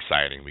going to be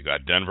exciting. We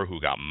got Denver, who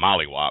got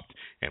mollywopped,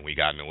 and we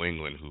got New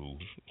England,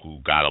 who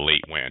got a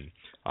late win.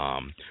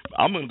 I'm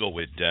going to go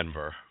with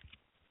Denver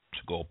to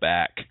go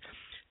back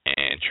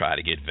and try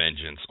to get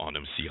vengeance on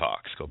them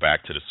Seahawks. Go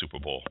back to the Super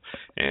Bowl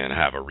and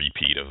have a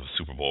repeat of the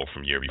Super Bowl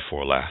from year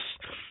before last.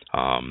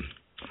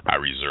 I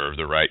reserve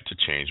the right to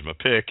change my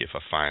pick if I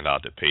find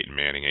out that Peyton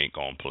Manning ain't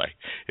going to play.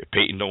 If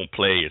Peyton don't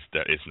play,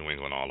 it's New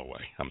England all the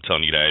way. I'm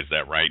telling you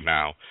that right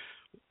now.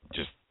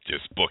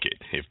 Just book it.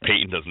 If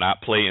Peyton does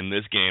not play in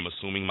this game,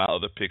 assuming my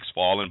other picks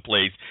fall in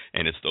place,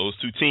 and it's those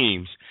two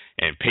teams,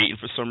 and Peyton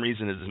for some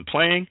reason isn't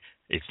playing,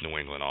 it's New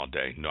England all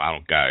day. No, I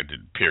don't got it,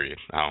 period.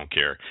 I don't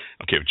care. I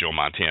don't care if Joe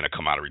Montana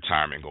come out of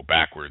retirement and go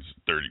backwards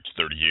 30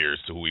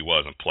 years to who he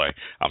was and play.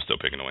 I'm still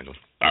picking New England.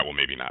 All right, well,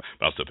 maybe not,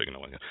 but I'm still picking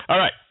New England. All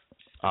right.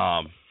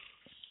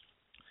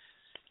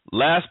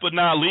 Last but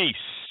not least,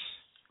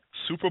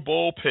 Super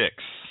Bowl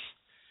picks.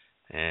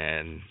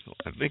 And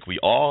I think we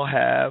all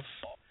have,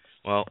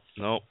 well,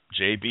 no,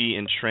 JB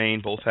and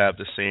Train both have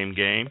the same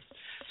game.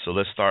 So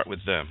let's start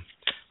with them.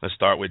 Let's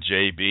start with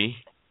JB.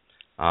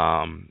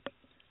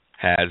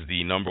 Has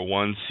the number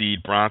 1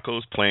 seed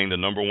Broncos playing the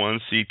number 1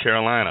 seed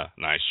Carolina.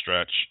 Nice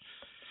stretch.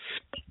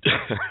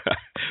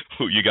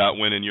 Who you got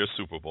winning your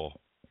Super Bowl?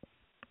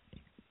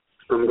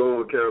 I'm going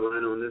with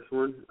Carolina on this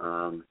one.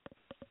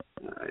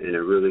 And it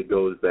really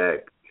goes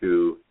back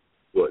to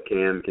what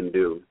Cam can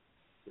do.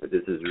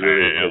 This is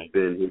really has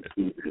been his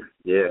season.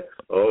 Yeah.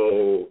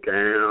 Oh,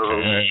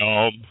 Cam.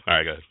 All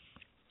right, good.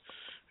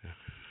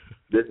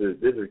 This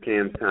is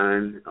Cam's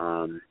time.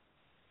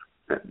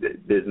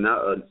 There's not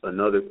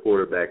another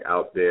quarterback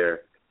out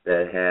there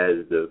that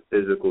has the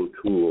physical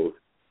tools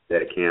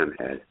that Cam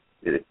has,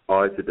 and it's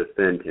hard to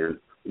defend him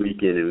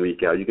week in and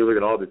week out. You can look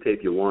at all the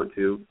tape you want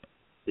to.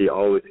 He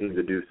always seems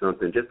to do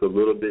something just a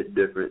little bit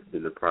different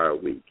than the prior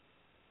week.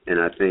 And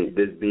I think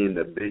this being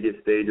the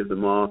biggest stage of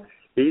them all,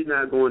 he's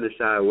not going to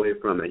shy away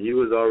from it. He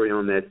was already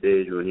on that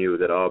stage when he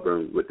was at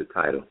Auburn with the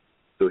title.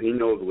 So he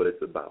knows what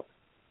it's about.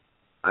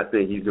 I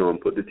think he's going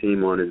to put the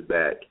team on his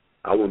back.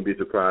 I wouldn't be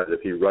surprised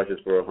if he rushes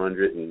for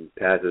 100 and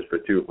passes for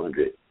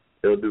 200.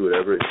 He'll do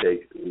whatever it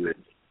takes to win.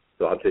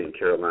 So I'm taking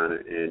Carolina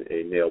in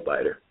a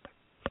nail-biter.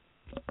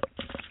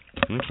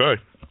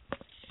 Okay.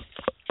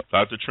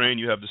 Dr. Train,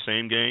 you have the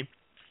same game,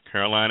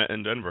 Carolina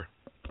and Denver.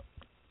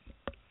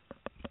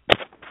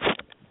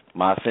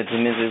 My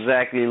sentiments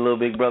exactly, little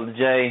big brother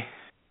Jay.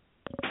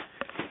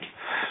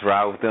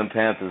 Ride with them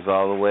Panthers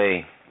all the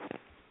way.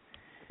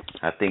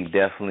 I think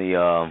definitely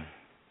they're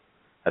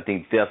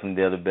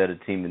the better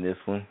team in this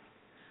one.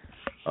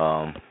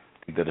 I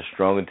think they're the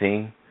stronger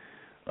team.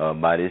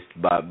 By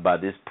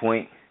this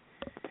point,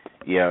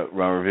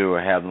 Ron Rivera will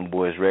have them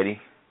boys ready.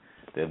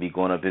 They'll be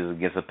going up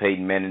against a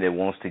Peyton Manning that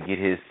wants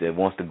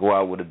to go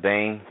out with a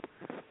bang,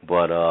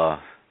 but I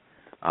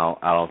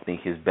don't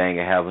think his bang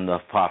will have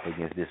enough pop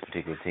against this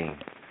particular team.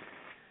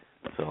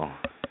 So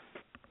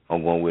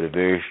I'm going with a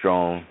very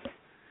strong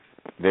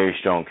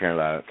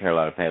Carolina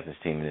Panthers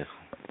team in this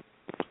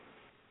one.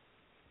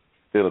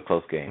 Still a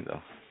close game,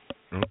 though.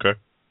 Okay.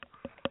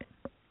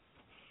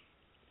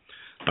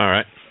 All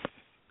right.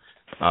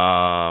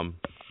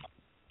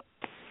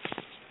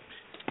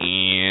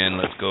 And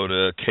let's go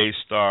to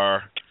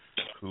K-Star,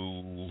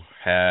 who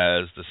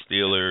has the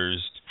Steelers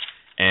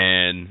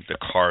and the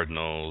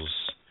Cardinals.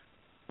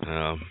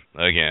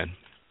 Again,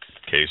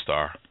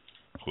 K-Star,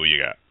 who you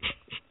got?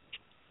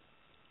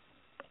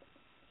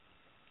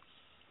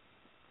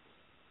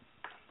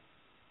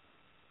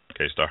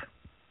 K-Star.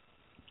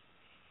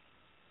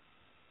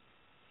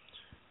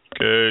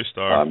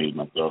 K-Star. I muted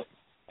myself.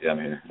 Yeah, I'm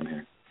here.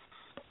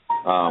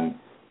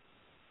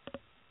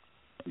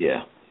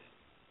 Yeah.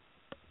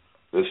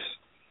 This.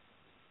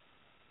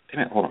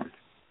 Damn it, hold on.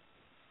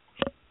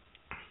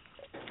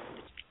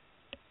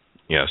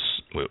 Yes,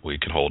 we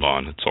can hold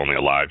on. It's only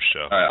a live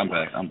show. All right,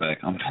 I'm back.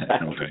 Okay.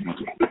 All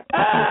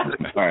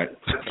right.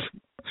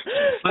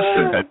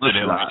 Listen.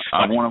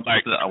 I want to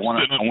put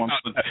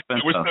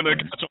suspense we're out sitting there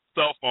on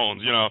cell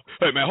phones, you know.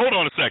 Hey, man, hold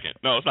on a second.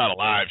 No, it's not a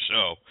live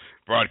show.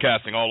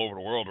 Broadcasting all over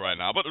the world right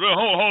now. But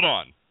hold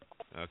on.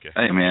 Okay.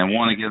 Hey, man, I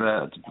want to give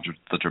that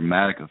the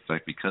dramatic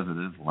effect because it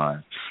is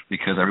live.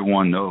 Because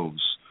everyone knows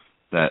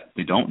that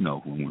they don't know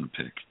who I'm going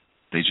to pick.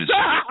 They just,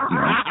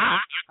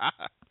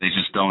 they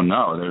just don't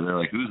know. They're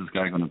like, who's this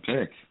guy going to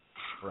pick?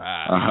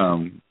 Right.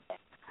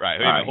 Right.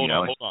 Hey, hold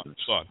on.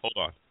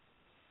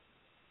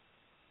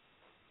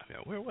 I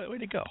mean,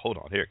 where'd it go? Hold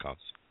on. Here it comes.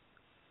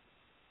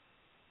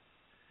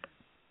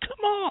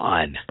 Come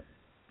on.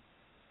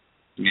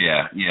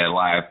 Yeah.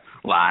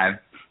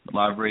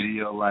 Live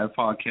radio, live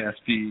podcast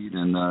feed,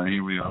 and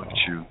here we are.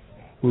 True.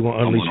 We're going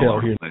to unleash hell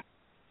here.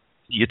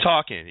 You're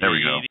talking. There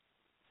we go.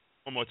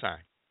 One more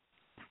time.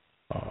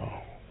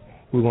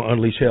 We're going to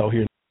unleash hell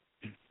here.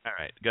 All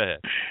right, go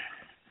ahead.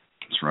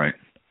 That's right.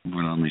 We're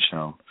going to unleash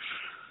hell.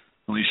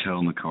 Unleash hell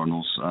in the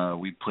Cardinals.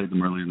 We played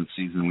them earlier in the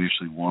season. We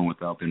actually won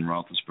without Ben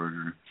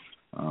Roethlisberger.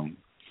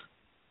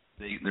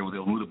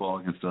 They'll move the ball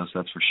against us,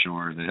 that's for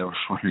sure. They have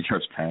 400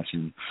 yards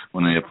passing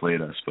when they have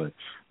played us, but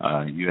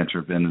you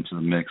enter Ben into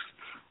the mix.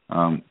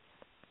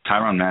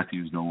 Tyrann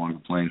Mathieu is no longer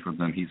playing for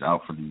them. He's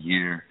out for the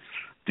year.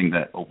 I think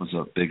that opens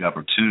up big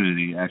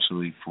opportunity,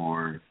 actually,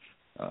 for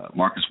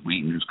Marcus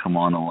Wheaton, who's come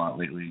on a lot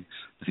lately.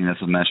 I think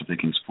that's a matchup they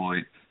can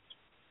exploit.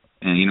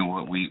 And you know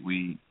what?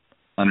 We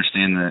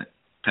understand that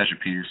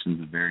Patrick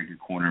Peterson's a very good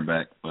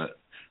cornerback, but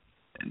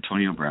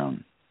Antonio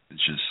Brown is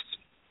just,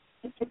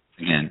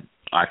 again,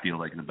 I feel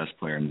like the best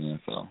player in the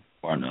NFL,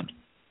 bar none.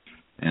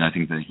 And I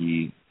think that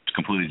he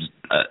completely just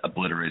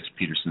obliterates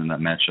Peterson in that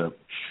matchup.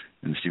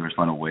 And the Steelers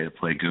find a way to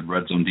play good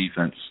red zone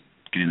defense,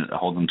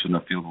 hold them to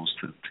enough field goals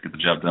to get the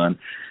job done,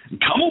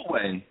 and come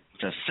away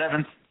with a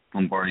 7th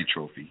Lombardi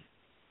trophy.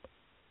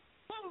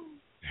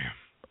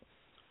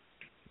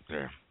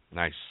 Yeah.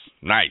 Nice,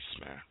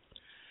 man.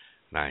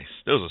 Nice.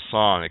 There was a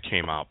song that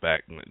came out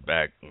back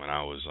when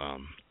I was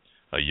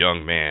a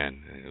young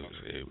man.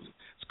 It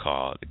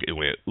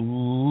went,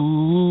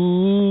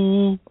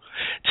 ooh,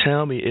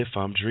 tell me if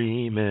I'm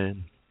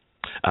dreaming.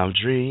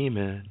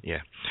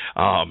 Yeah.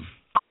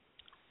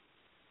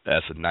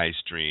 That's a nice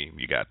dream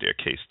you got there,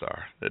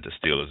 K-Star, that the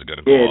Steelers are going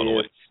to go all the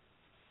way.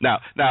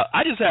 Now,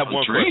 I just have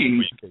one question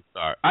for you,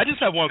 K-Star. I just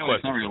have one question.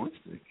 It's not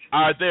realistic.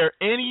 Are there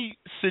any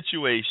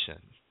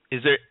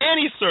is there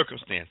any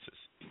circumstances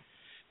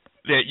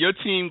that your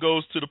team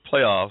goes to the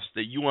playoffs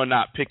that you are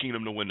not picking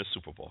them to win the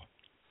Super Bowl?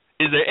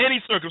 Is there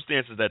any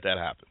circumstances that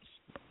happens?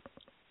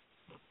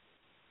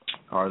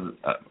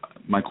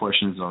 My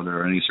question is, are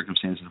there any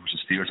circumstances in which the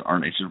Steelers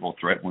aren't a Super Bowl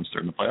threat once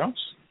they're in the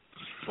playoffs?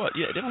 Well,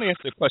 yeah, they don't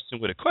answer the question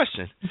with a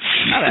question.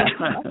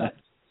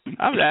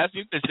 I'm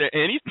asking, is there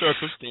any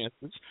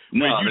circumstances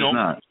where you don't?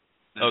 Not.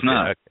 There's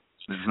not.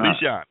 There's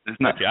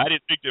not. Okay, I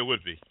didn't think there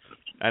would be.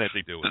 But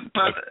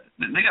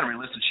they got a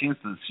realistic chance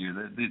this year.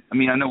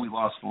 I know we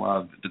lost a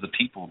lot to the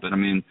people, but I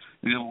mean,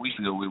 a couple weeks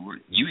ago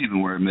you even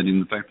were admitting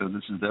the fact that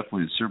this is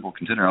definitely a Super Bowl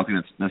contender. I don't think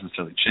that's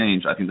necessarily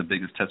changed. I think the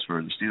biggest test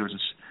for the Steelers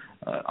is,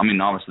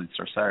 obviously it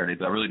starts Saturday,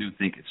 but I really do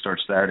think it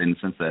starts Saturday in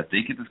the sense that if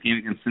they get this game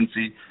against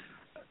Cincy,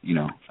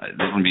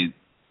 they're going to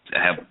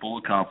have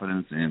full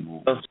confidence, and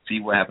we'll see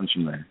what happens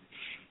from there.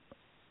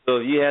 So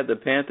if you had the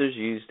Panthers,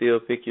 you still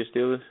pick your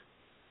Steelers?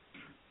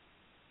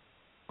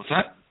 What's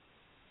that?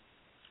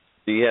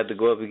 So you had to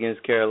go up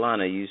against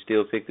Carolina, you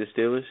still pick the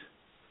Steelers?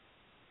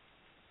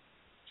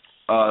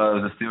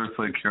 The Steelers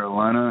played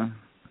Carolina.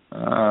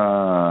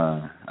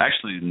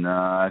 Actually, no.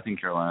 I think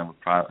Carolina would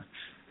probably.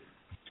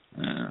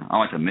 I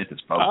like to admit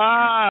this probably.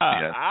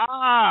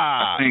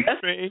 I think.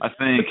 But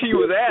he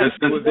was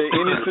asked, was there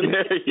any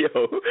scenario?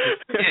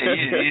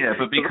 yeah.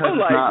 But because I'm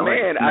it's not man,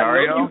 like scenario, I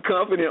know you're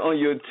confident on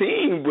your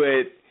team,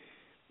 but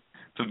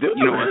you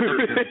know what?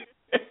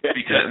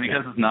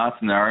 because it's not a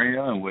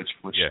snenario in which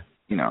I projected.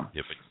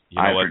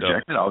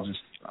 I'll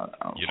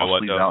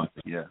sleep out.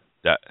 Yeah.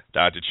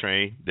 Dr.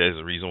 Train, there's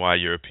a reason why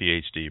you're a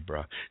PhD,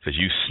 bro, because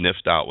you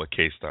sniffed out what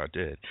K-Star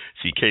did.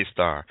 See,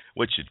 K-Star,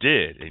 what you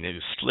did, and it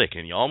was slick,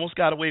 and you almost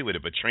got away with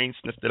it, but Train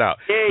sniffed it out.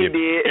 Yeah, he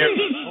did.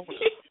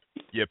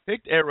 You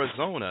picked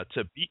Arizona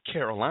to beat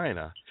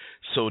Carolina,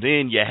 so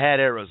then you had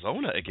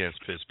Arizona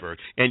against Pittsburgh,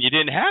 and you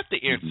didn't have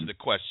to answer the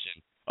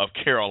question of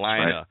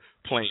Carolina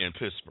playing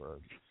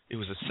Pittsburgh. It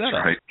was a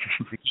setup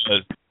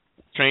because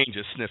Train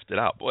just sniffed it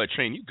out. Boy,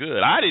 Train, you good.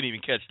 I didn't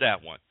even catch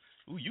that one.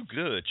 Ooh, you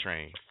good,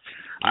 Train.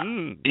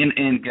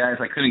 And guys,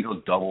 I couldn't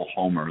go double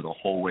homer the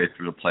whole way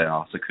through the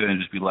playoffs. I couldn't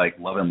just be like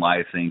loving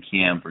life saying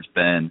Cam versus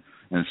Ben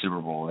in the Super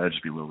Bowl. That'd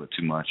just be a little bit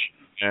too much.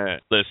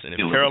 Listen, if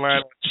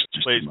Carolina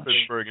plays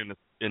Pittsburgh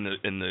in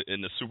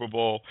the Super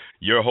Bowl,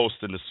 you're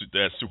hosting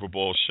that Super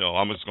Bowl show.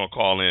 I'm just gonna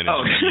call in.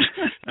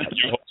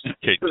 You're hosting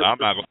the case. I'm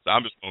not gonna.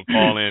 I'm just gonna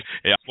call in.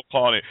 Hey, I'm gonna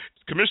call in.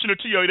 Commissioner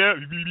T, are you there?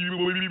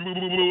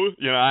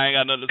 You know, I ain't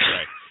got nothing to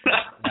say.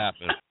 I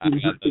ain't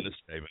got nothing to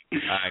say, man.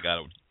 I ain't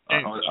got.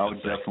 I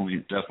would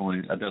definitely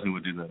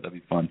would do that. That'd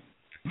be fun.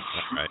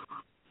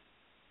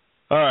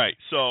 All right.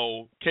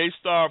 So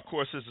K-Star, of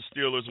course, is the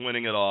Steelers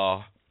winning it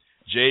all.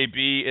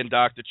 JB and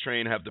Dr.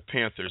 Train have the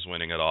Panthers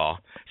winning it all.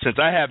 Since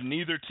I have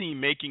neither team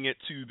making it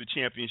to the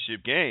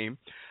championship game,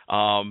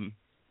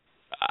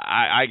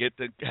 I get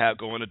to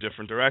go in a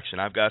different direction.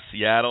 I've got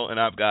Seattle and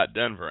I've got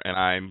Denver,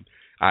 and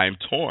I'm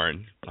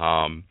torn.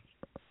 Part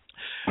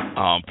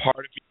of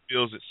me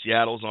feels that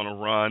Seattle's on a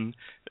run,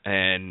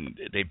 and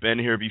they've been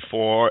here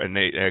before, and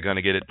they're going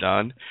to get it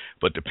done.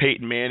 But the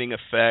Peyton Manning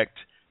effect,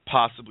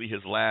 possibly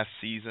his last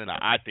season,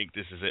 I think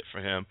this is it for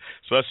him,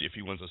 especially if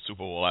he wins a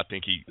Super Bowl. I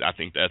think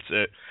that's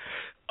it.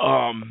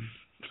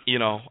 You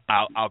know,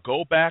 I'll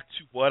go back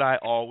to what I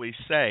always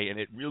say, and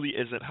it really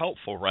isn't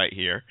helpful right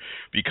here,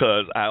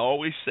 because I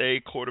always say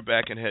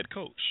quarterback and head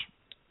coach.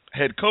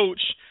 Head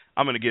coach,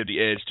 I'm going to give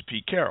the edge to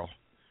Pete Carroll.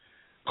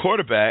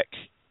 Quarterback,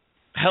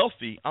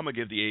 healthy, I'm going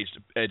to give the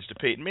edge to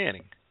Peyton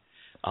Manning.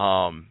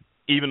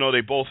 Even though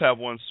they both have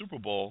won Super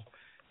Bowl,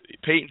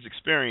 Peyton's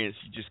experience,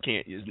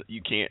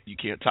 you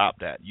can't top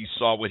that. You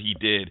saw what he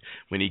did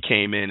when he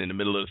came in the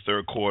middle of the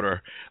third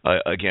quarter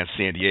against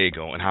San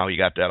Diego, and how he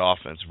got that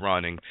offense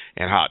running,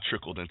 and how it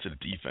trickled into the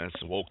defense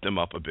and woke them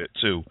up a bit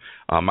too,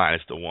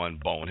 minus the one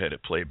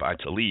boneheaded play by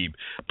Talib.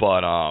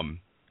 But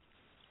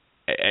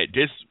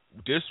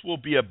this will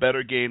be a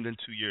better game than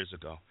 2 years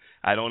ago.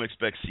 I don't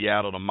expect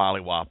Seattle to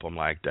mollywop them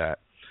like that.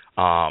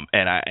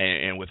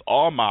 And with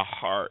all my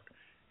heart,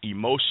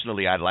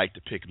 emotionally, I'd like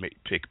to pick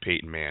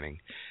Peyton Manning.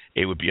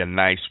 It would be a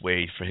nice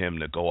way for him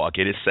to go out,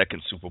 get his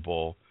second Super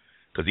Bowl,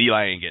 because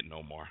Eli ain't getting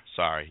no more.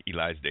 Sorry,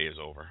 Eli's day is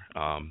over.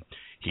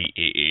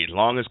 As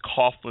long as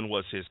Coughlin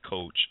was his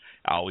coach,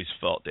 I always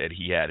felt that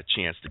he had a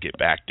chance to get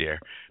back there,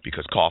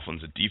 because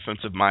Coughlin's a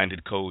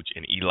defensive-minded coach,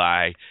 and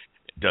Eli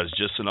does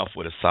just enough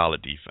with a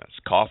solid defense.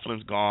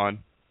 Coughlin's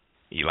gone.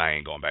 Eli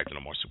ain't going back to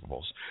no more Super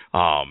Bowls.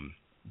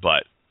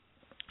 But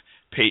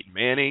Peyton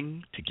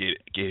Manning to get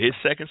his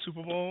second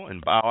Super Bowl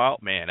and bow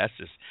out, man, that's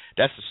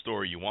the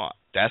story you want.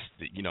 That's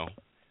the,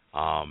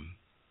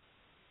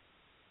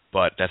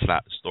 but that's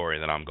not the story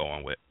that I'm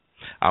going with.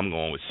 I'm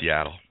going with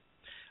Seattle.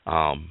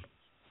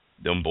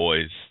 Them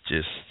boys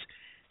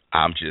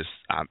I'm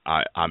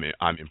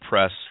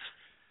impressed.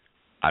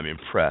 I'm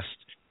impressed.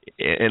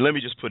 And let me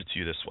just put it to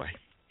you this way.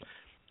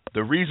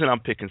 The reason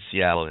I'm picking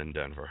Seattle and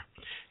Denver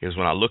is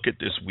when I look at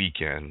this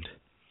weekend,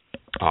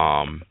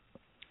 and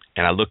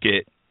I look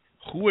at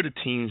who are the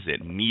teams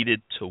that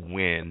needed to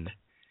win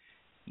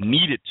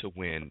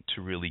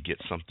to really get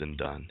something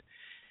done.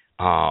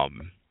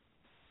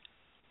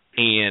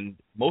 And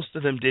most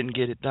of them didn't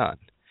get it done.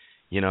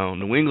 You know,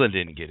 New England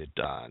didn't get it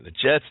done. The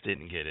Jets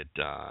didn't get it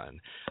done.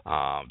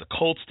 The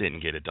Colts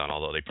didn't get it done,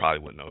 although they probably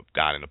wouldn't have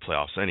got in the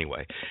playoffs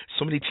anyway.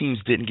 So many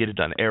teams didn't get it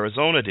done.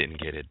 Arizona didn't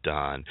get it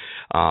done.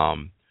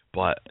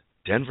 But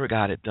Denver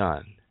got it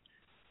done.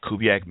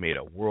 Kubiak made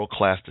a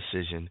world-class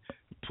decision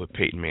to put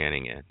Peyton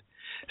Manning in.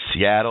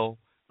 Seattle,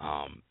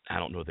 I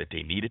don't know that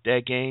they needed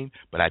that game,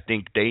 but I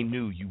think they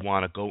knew you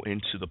want to go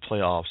into the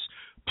playoffs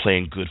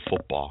playing good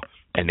football.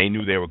 And they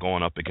knew they were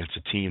going up against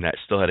a team that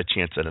still had a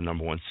chance at a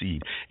number one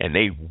seed, and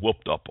they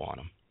whooped up on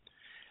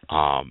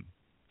them.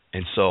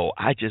 And so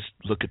I just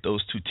look at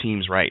those two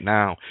teams right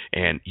now,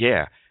 and,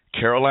 yeah,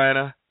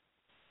 Carolina,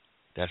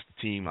 that's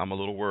the team I'm a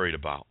little worried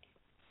about.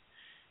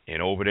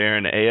 And over there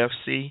in the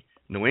AFC,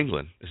 New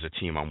England is a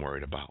team I'm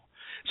worried about.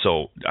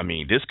 So, I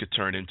mean, this could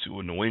turn into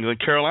a New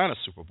England-Carolina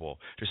Super Bowl.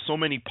 There's so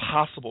many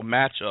possible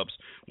matchups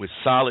with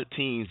solid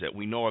teams that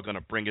we know are going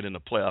to bring it in the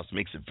playoffs. It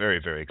makes it very,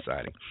 very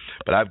exciting.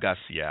 But I've got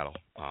Seattle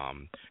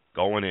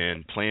going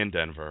in, playing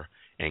Denver,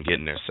 and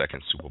getting their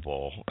second Super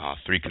Bowl,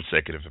 3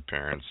 consecutive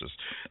appearances,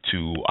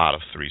 2 out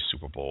of 3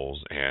 Super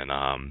Bowls. And,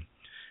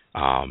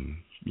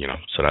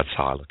 so that's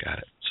how I look at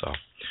it. So,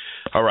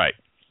 all right.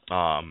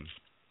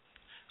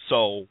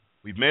 So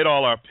we've made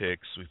all our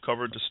picks. We've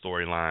covered the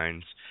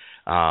storylines.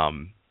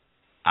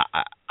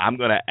 I'm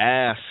going to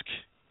ask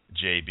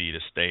JB to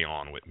stay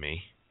on with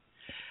me.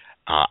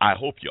 I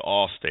hope you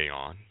all stay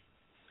on.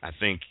 I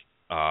think,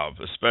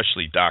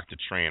 especially Dr.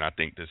 Train, I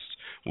think this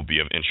will be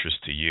of interest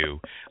to you.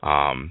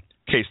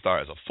 K-Star,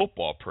 as a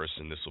football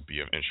person, this will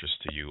be of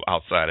interest to you.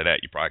 Outside of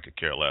that, you probably could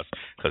care less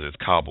because it's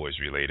Cowboys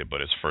related,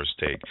 but it's first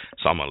take,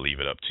 so I'm going to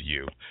leave it up to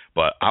you.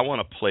 But I want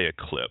to play a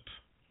clip.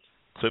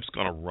 Clip's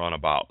going to run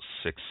about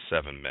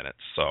 6-7 minutes.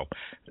 So,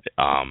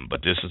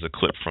 but this is a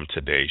clip from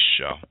today's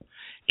show.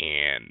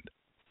 And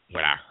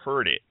when I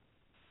heard it,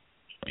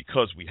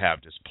 because we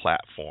have this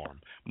platform.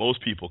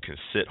 Most people can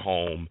sit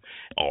home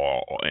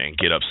and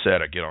get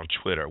upset or get on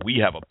Twitter.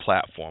 We have a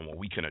platform where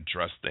we can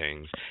address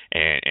things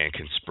and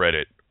can spread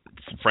it,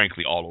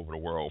 frankly, all over the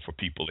world for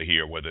people to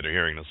hear, whether they're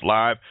hearing us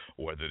live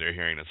or whether they're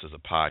hearing us as a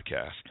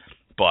podcast.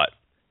 But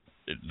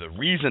the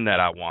reason that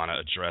I want to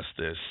address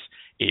this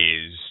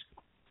is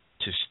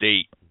to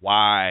state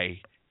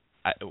why.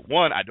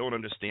 One, I don't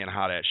understand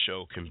how that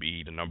show can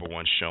be the number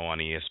one show on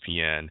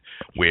ESPN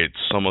with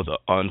some of the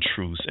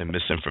untruths and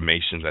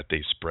misinformation that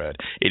they spread.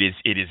 It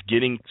is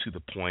getting to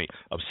the point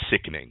of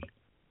sickening,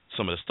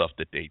 some of the stuff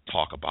that they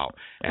talk about.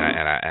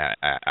 And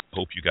I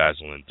hope you guys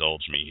will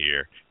indulge me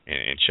here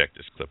and check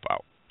this clip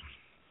out.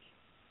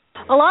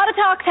 A lot of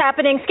talk's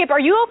happening. Skip, are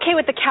you okay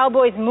with the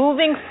Cowboys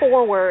moving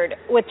forward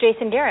with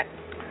Jason Garrett?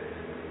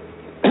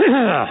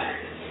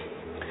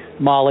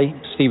 Molly,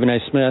 Stephen A.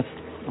 Smith,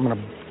 I'm going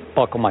to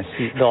buckle my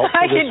seatbelt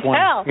for this one.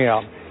 I can tell.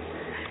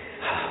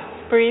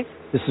 Yeah. Breathe.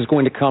 This is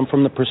going to come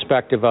from the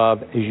perspective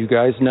of, as you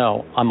guys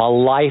know, I'm a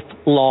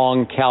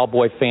lifelong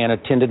Cowboy fan.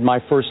 Attended my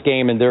first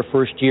game in their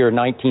first year,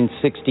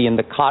 1960, in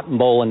the Cotton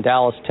Bowl in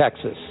Dallas,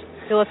 Texas.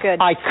 You look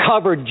good. I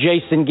covered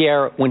Jason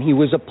Garrett when he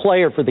was a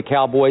player for the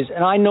Cowboys,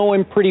 and I know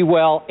him pretty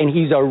well, and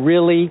he's a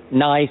really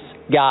nice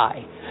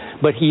guy.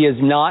 But he is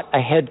not a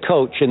head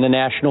coach in the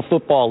National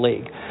Football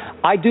League.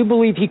 I do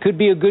believe he could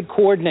be a good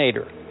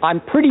coordinator. I'm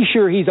pretty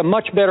sure he's a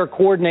much better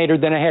coordinator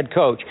than a head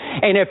coach.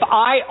 And if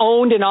I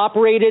owned and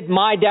operated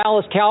my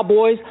Dallas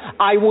Cowboys,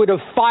 I would have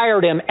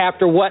fired him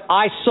after what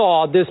I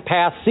saw this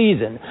past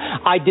season.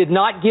 I did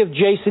not give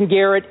Jason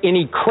Garrett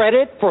any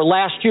credit for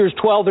last year's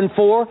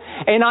 12-4,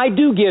 and I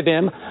do give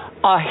him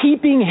a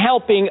heaping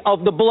helping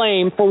of the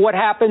blame for what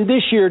happened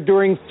this year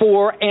during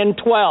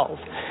 4-12.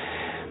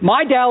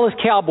 My Dallas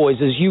Cowboys,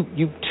 as you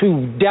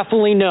two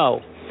definitely know,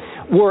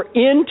 were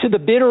into the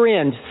bitter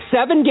end.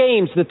 7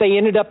 games that they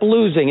ended up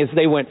losing as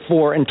they went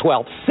 4-12.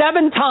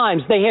 7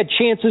 times they had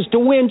chances to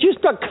win, just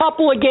a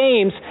couple of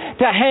games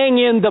to hang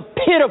in the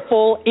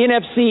pitiful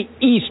NFC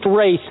East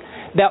race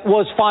that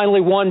was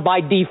finally won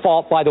by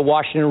default by the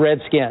Washington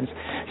Redskins.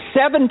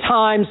 7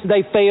 times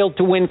they failed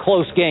to win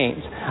close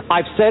games.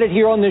 I've said it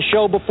here on this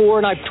show before,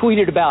 and I've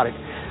tweeted about it.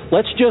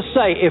 Let's just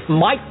say if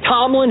Mike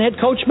Tomlin had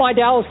coached my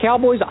Dallas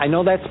Cowboys, I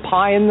know that's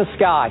pie in the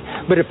sky,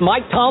 but if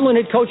Mike Tomlin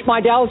had coached my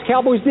Dallas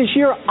Cowboys this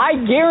year, I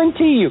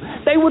guarantee you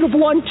they would have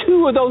won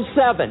 2 of those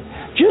 7,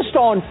 just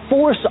on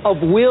force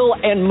of will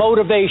and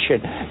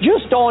motivation,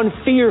 just on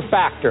fear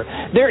factor.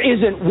 There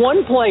isn't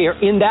one player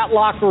in that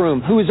locker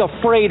room who is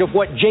afraid of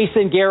what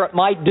Jason Garrett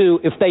might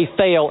do if they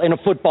fail in a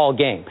football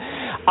game.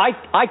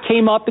 I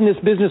came up in this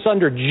business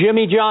under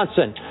Jimmy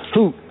Johnson,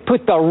 who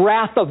put the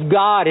wrath of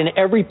God in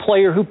every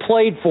player who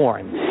played for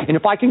him. And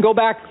if I can go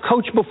back,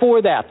 coach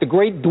before that, the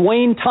great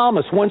Dwayne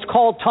Thomas once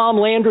called Tom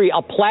Landry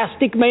a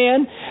plastic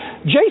man.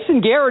 Jason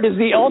Garrett is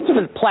the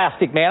ultimate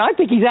plastic man. I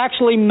think he's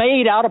actually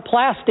made out of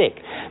plastic.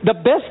 The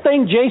best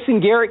thing Jason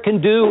Garrett can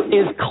do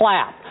is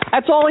clap.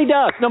 That's all he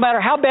does. No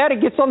matter how bad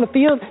it gets on the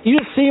field, you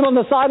just see him on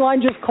the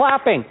sideline just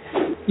clapping.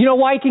 You know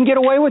why he can get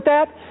away with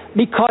that?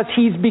 Because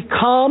he's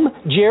become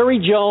Jerry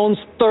Jones'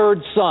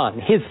 third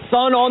son, his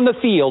son on the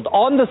field,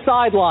 on the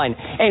sideline.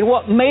 And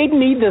what made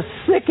me the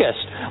sickest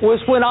was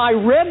when I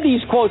read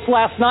these quotes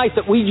last night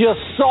that we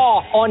just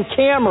saw on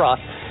camera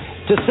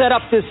to set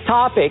up this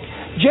topic.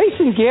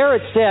 Jason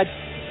Garrett said,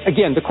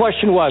 again, the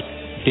question was,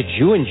 did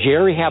you and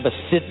Jerry have a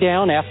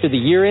sit-down after the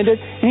year ended?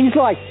 And he's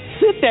like,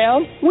 sit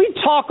down. We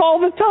talk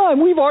all the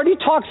time. We've already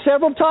talked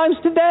several times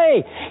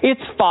today. It's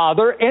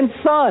father and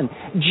son.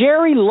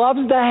 Jerry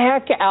loves the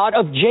heck out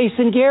of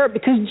Jason Garrett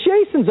because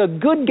Jason's a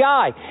good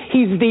guy.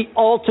 He's the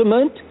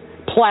ultimate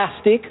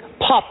plastic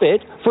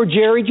puppet for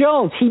Jerry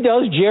Jones. He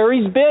does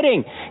Jerry's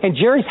bidding. And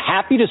Jerry's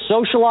happy to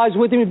socialize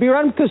with him and be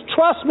around him because,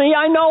 trust me,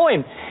 I know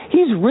him.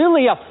 He's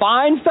really a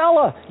fine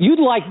fella. You'd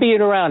like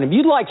being around him.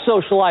 You'd like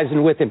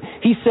socializing with him.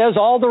 He says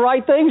all the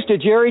right things to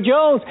Jerry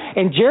Jones,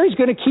 and Jerry's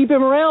going to keep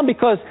him around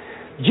because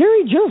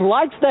Jerry just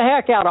likes the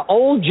heck out of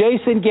old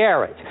Jason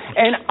Garrett.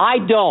 And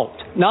I don't.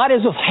 Not as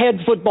a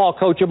head football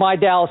coach of my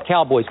Dallas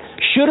Cowboys.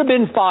 Should have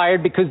been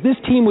fired because this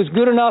team was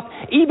good enough,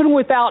 even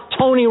without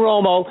Tony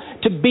Romo,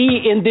 to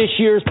be in this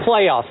year's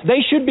playoffs.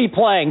 They should be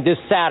playing this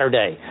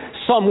Saturday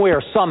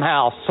somewhere,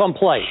 somehow,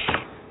 someplace.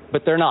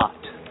 But they're not.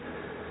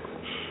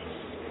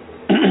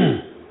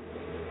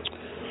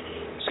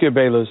 Skip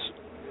Bayless,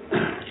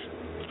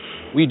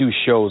 we do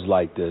shows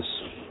like this,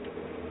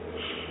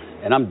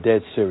 and I'm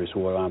dead serious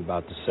with what I'm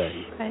about to say.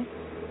 Okay.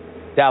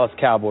 Dallas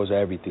Cowboys are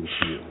everything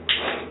to you.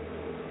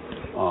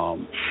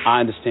 I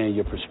understand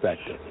your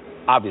perspective.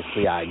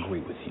 Obviously, I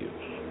agree with you.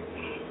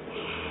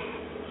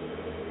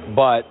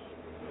 But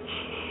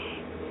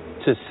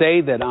to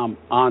say that I'm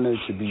honored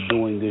to be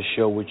doing this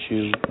show with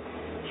you,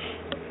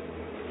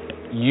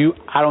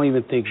 I don't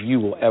even think you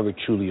will ever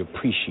truly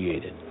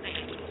appreciate it,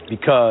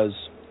 because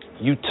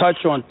you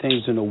touch on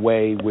things in a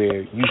way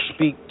where you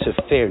speak to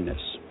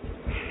fairness.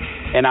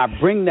 And I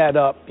bring that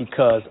up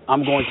because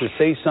I'm going to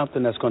say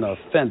something that's going to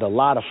offend a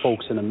lot of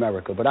folks in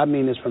America, but I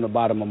mean this from the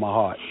bottom of my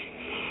heart.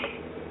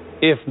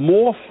 If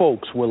more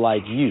folks were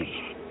like you,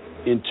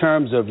 in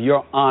terms of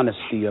your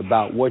honesty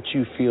about what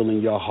you feel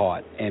in your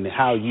heart and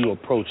how you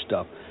approach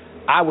stuff,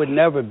 I would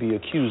never be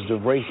accused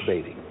of race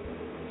baiting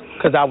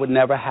because I would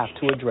never have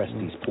to address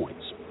these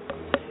points.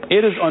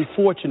 It is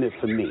unfortunate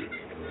for me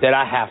that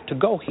I have to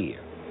go here,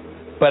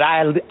 but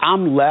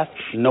I'm left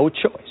no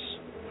choice.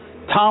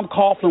 Tom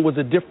Coughlin was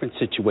a different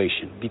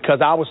situation because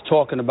I was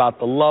talking about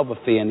the love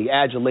affair and the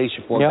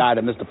adulation for a guy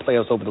that missed the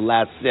playoffs over the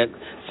last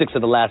 6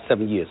 of the last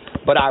 7 years.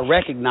 But I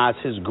recognize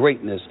his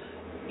greatness.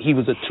 He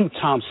was a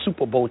 2-time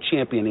Super Bowl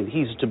champion, and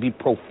he's to be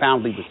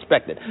profoundly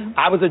respected.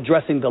 I was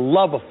addressing the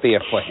love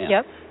affair for him,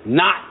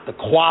 not the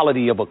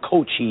quality of a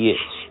coach he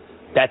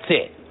is. That's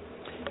it.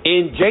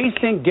 In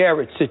Jason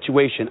Garrett's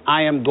situation,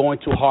 I am going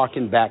to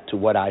hearken back to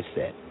what I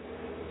said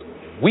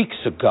weeks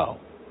ago.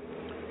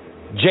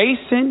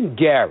 Jason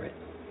Garrett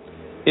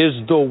is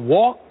the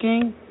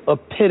walking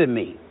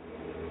epitome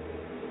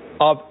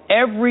of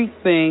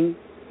everything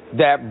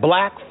that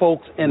black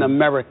folks in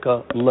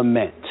America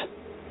lament.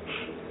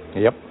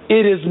 Yep.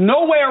 It is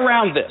nowhere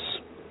around this.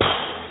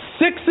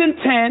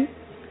 6-10,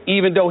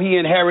 even though he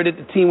inherited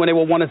the team when they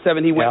were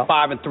 1-7, he went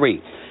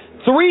 5-3.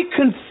 3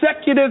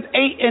 consecutive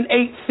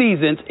 8-8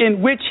 seasons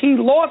in which he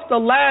lost the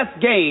last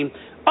game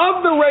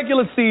of the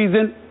regular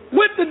season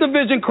with the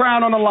division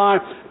crown on the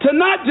line to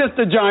not just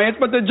the Giants,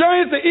 but the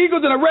Giants, the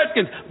Eagles, and the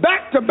Redskins,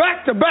 back to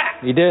back to back.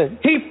 He did.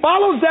 He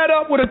follows that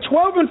up with a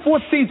 12-4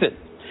 season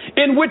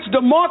in which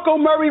DeMarco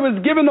Murray was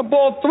given the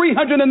ball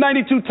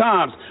 392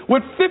 times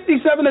with 57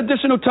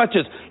 additional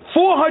touches,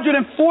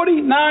 449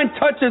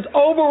 touches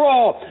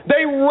overall.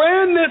 They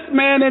ran this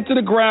man into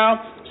the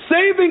ground,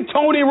 saving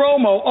Tony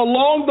Romo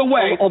along the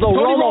way. Although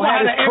Tony Romo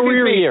had a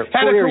career year.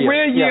 Had a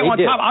career year on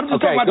top. I'm just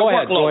talking about the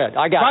workload. Go ahead.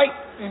 I got it.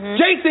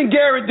 Jason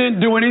Garrett didn't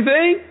do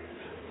anything,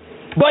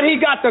 but he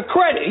got the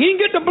credit. He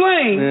didn't get the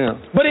blame,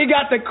 but he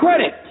got the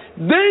credit.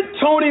 Then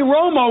Tony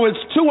Romo is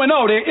 2-0.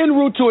 They're en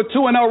route to a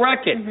 2-0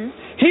 record.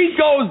 He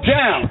goes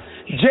down.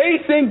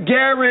 Jason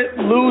Garrett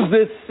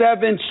loses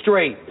 7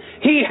 straight.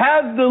 He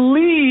has the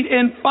lead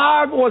in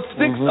 5 or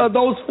 6 of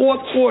those fourth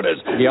quarters.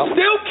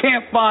 Still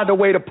can't find a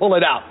way to pull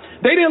it out.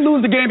 They didn't lose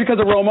the game because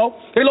of Romo.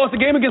 They lost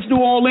the game against New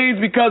Orleans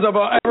because of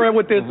an error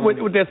with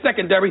their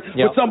secondary,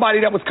 with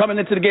somebody that was coming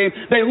into the game.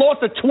 They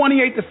lost a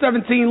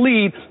 28-17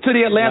 lead to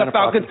the Atlanta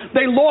Falcons.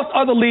 They lost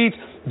other leads.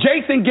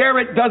 Jason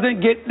Garrett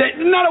doesn't get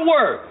not a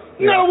word.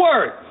 Not a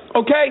word.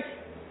 Okay?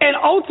 And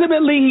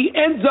ultimately, he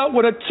ends up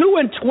with a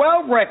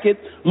 2-12 record,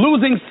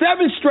 losing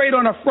 7 straight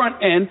on the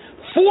front end,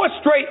 4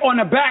 straight on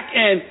the back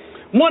end.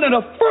 One of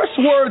the first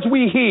words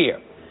we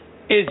hear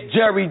is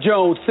Jerry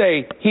Jones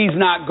say he's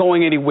not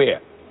going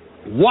anywhere.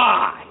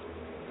 Why?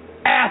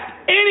 Ask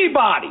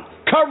anybody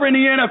covering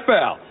the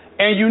NFL,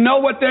 and you know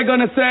what they're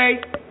going to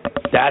say?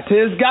 That's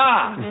his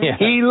guy.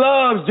 He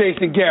loves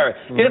Jason Garrett.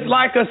 It's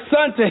like a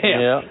son to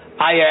him.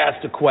 I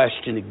asked the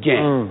question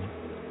again.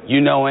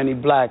 You know any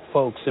black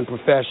folks in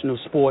professional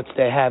sports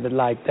that have it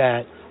like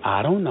that?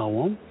 I don't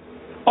know them.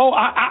 Oh,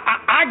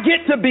 I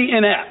get to be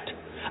inept.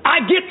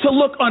 I get to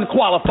look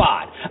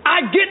unqualified.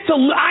 I get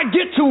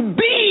to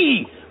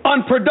be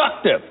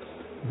unproductive.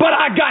 But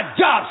I got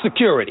job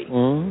security.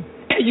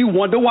 And you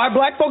wonder why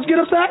black folks get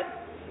upset?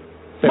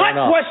 My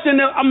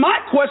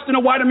question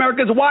to white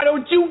America is, why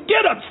don't you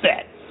get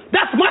upset?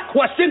 That's my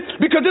question,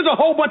 because there's a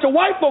whole bunch of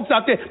white folks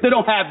out there that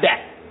don't have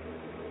that.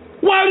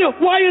 Why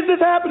is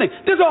this happening?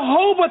 There's a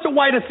whole bunch of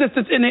white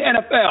assistants in the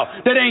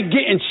NFL that ain't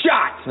getting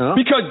shots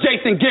because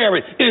Jason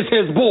Garrett is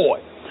his boy.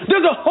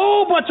 There's a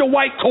whole bunch of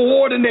white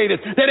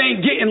coordinators that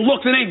ain't getting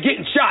looks and ain't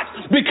getting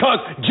shots because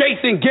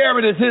Jason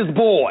Garrett is his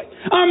boy.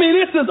 I mean,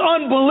 this is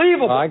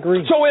unbelievable. I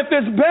agree. So if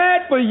it's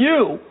bad for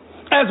you,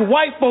 as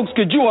white folks,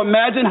 could you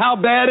imagine how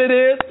bad it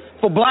is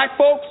for black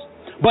folks?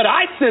 But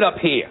I sit up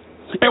here,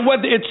 and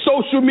whether it's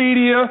social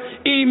media,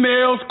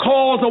 emails,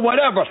 calls, or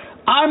whatever,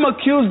 I'm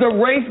accused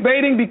of race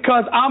baiting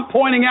because I'm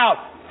pointing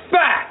out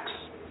facts.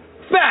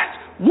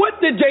 Facts.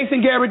 What did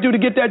Jason Garrett do to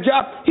get that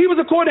job? He was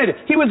a coordinator.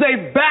 He was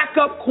a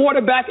backup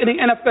quarterback in the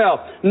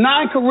NFL.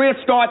 9 career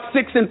starts,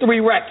 6-3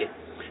 record.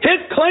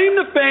 His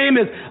claim to fame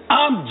is,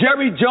 I'm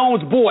Jerry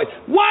Jones' boy.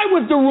 Why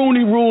was the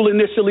Rooney Rule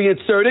initially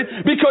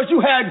inserted? Because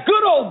you had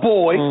good old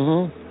boys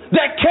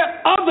that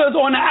kept others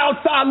on the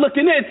outside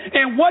looking in.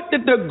 And what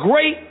did the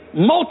great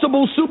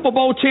multiple Super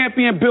Bowl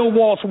champion Bill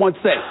Walsh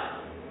once say?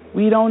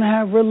 We don't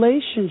have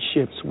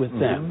relationships with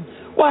them.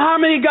 Well, how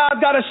many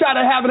guys got a shot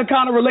at having the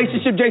kind of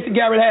relationship Jason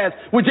Garrett has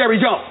with Jerry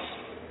Jones?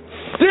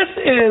 This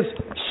is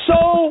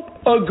so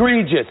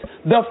egregious.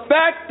 The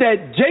fact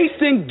that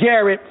Jason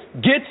Garrett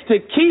gets to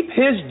keep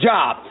his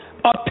job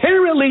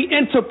apparently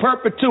into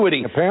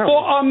perpetuity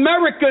for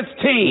America's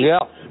team,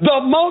 the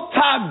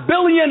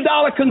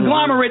multi-billion-dollar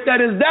conglomerate that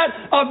is that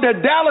of the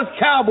Dallas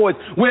Cowboys,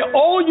 where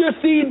all you're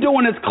seeing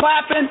doing is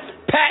clapping,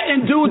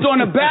 patting dudes on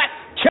the back,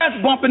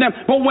 chest bumping them.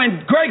 But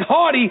when Greg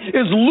Hardy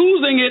is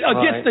losing it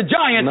against the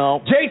Giants,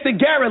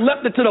 Jason Garrett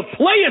left it to the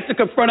players to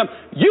confront him.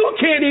 You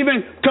can't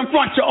even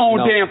confront your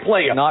own damn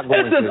player.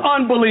 This is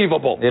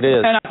unbelievable. It is.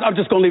 And I'm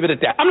just going to leave it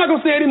at that. I'm not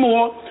going to say any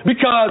more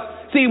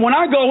because, see, when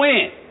I go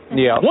in,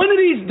 one of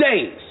these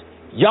days,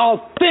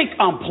 y'all think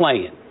I'm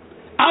playing.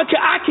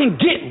 I can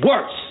get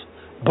worse,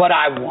 but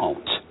I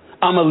won't.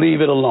 I'm going to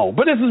leave it alone.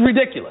 But this is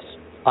ridiculous.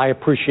 I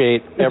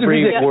appreciate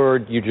every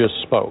word you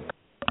just spoke.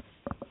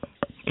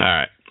 All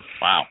right.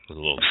 Wow.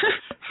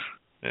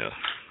 Yeah.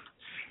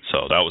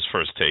 So that was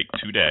First Take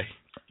today,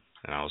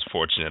 and I was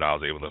fortunate I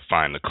was able to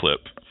find the clip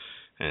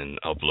and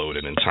upload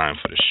it in time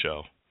for the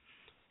show.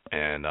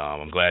 And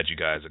I'm glad you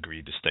guys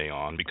agreed to stay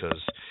on because,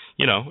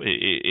 we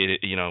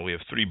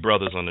have three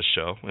brothers on the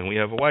show, and we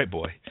have a white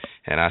boy.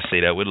 And I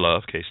say that with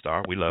love,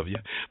 K-Star, we love you.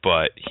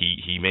 But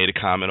he made a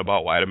comment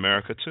about white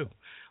America, too.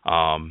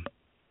 I'm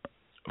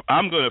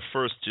going to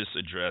first just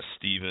address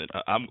Stephen.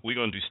 We're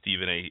going to do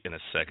Stephen A. in a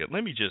second.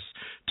 Let me just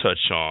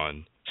touch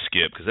on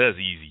Skip because that's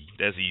easy.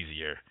 That's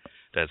easier.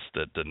 That's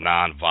the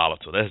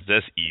non-volatile.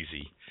 That's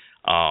easy.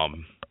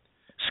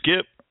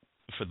 Skip,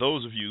 for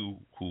those of you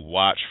who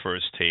watch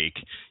First Take,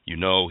 you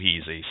know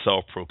he's a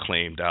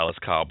self-proclaimed Dallas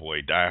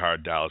Cowboy,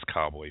 diehard Dallas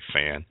Cowboy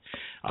fan.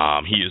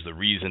 He is the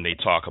reason they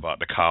talk about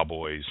the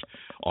Cowboys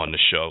on the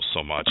show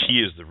so much. He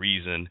is the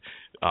reason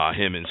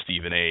him and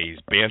Stephen A's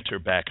banter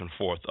back and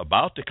forth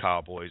about the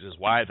Cowboys is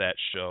why that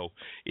show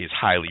is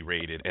highly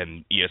rated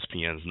and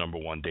ESPN's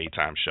 #1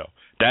 daytime show.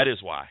 That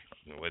is why.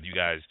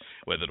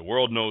 Whether the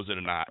world knows it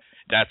or not,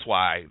 that's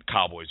why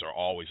Cowboys are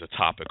always a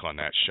topic on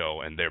that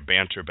show, and their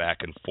banter back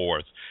and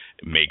forth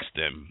makes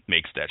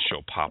that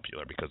show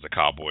popular because the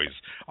Cowboys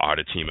are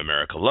the team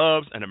America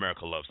loves and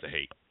America loves to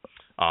hate.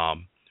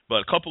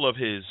 But a couple of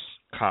his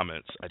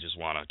comments I just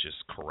want to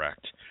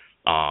correct.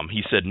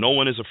 He said no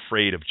one is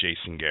afraid of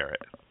Jason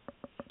Garrett.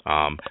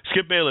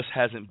 Skip Bayless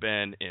hasn't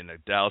been in a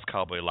Dallas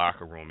Cowboy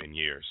locker room in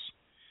years.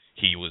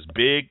 He was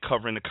big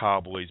covering the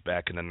Cowboys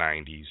back in the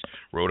 90s,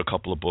 wrote a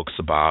couple of books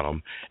about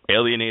them,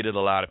 alienated a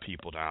lot of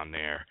people down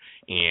there,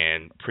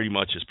 and pretty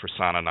much is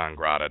persona non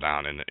grata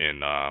down in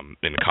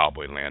the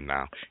Cowboy land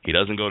now. He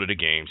doesn't go to the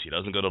games. He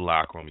doesn't go to the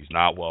locker room. He's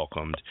not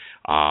welcomed.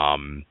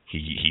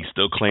 He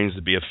still claims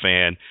to be a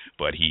fan,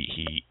 but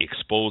he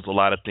exposed a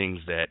lot of things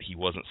that he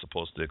wasn't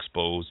supposed to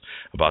expose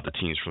about the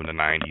teams from the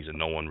 90s, and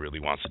no one really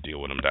wants to deal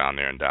with him down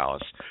there in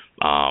Dallas.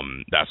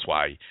 That's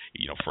why,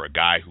 for a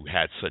guy who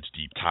had such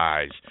deep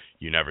ties,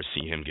 you never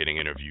see him getting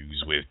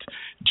interviews with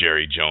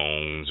Jerry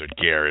Jones or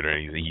Garrett or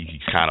anything.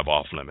 He's kind of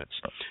off limits.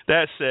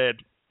 That said,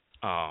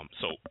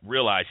 so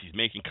realize he's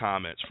making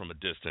comments from a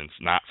distance,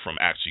 not from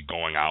actually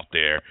going out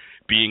there,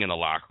 being in the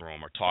locker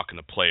room, or talking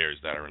to players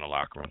that are in the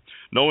locker room.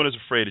 No one is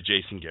afraid of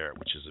Jason Garrett,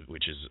 which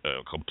is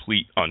a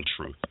complete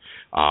untruth.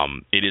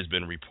 It has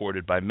been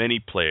reported by many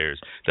players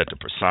that the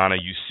persona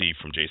you see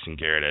from Jason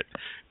Garrett at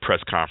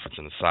press conference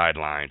and the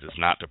sidelines is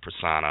not the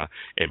persona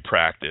in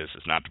practice,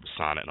 it's not the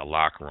persona in the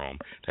locker room.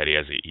 That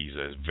he's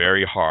a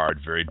very hard,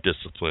 very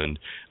disciplined,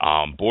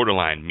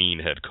 borderline mean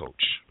head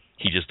coach.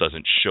 He just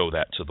doesn't show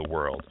that to the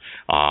world.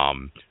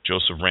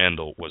 Joseph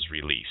Randle was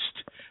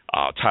released.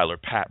 Tyler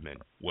Patman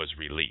was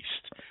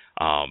released.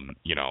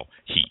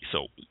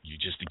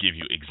 Just to give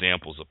you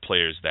examples of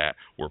players that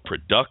were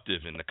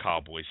productive in the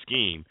Cowboy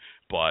scheme,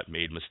 but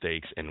made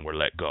mistakes and were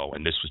let go.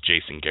 And this was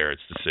Jason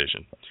Garrett's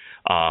decision.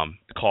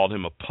 Called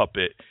him a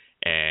puppet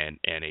and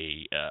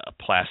a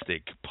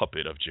plastic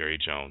puppet of Jerry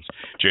Jones.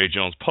 Jerry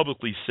Jones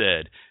publicly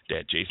said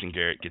that Jason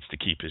Garrett gets to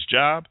keep his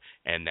job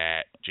and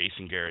that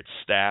Jason Garrett's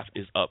staff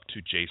is up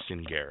to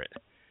Jason Garrett.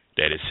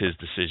 That is his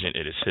decision.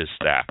 It is his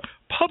staff.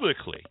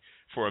 Publicly,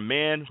 for a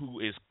man who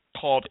is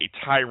called a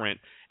tyrant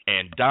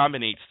and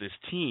dominates this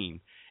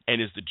team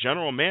and is the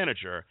general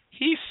manager,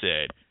 he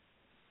said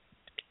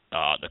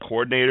the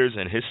coordinators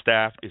and his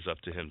staff is up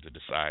to him to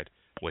decide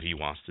what he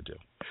wants to do.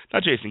 Now,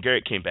 Jason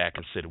Garrett came back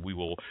and said, we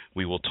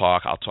will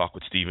talk. I'll talk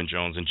with Stephen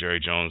Jones and Jerry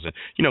Jones. And,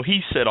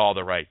 he said all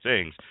the right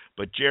things.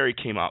 But Jerry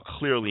came out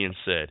clearly and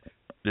said,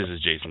 this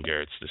is Jason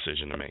Garrett's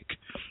decision to make.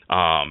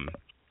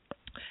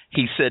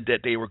 He said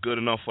that they were good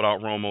enough without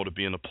Romo to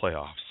be in the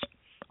playoffs.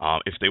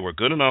 If they were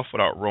good enough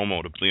without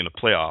Romo to be in the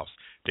playoffs,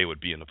 they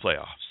would be in the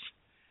playoffs.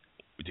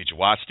 Did you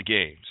watch the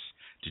games?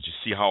 Did you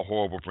see how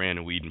horrible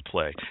Brandon Weeden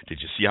played?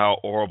 Did you see how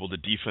horrible the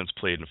defense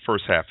played in the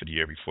first half of the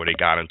year before they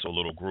got into a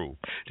little groove?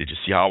 Did you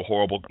see how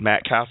horrible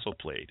Matt Castle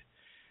played?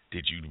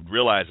 Did you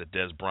realize that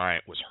Des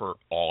Bryant was hurt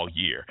all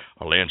year?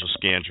 Orlando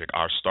Scandrick,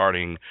 our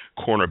starting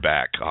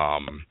cornerback,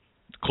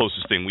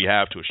 closest thing we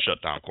have to a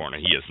shutdown corner.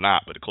 He is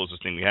not, but the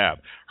closest thing we have,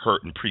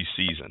 hurt in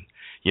preseason.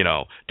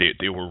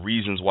 There were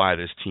reasons why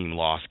this team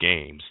lost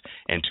games,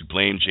 and to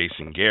blame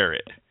Jason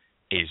Garrett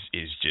is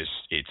just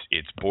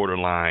it's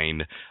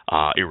borderline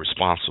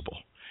irresponsible.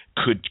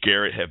 Could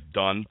Garrett have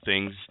done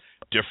things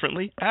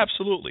differently?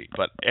 Absolutely.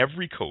 But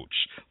every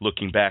coach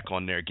looking back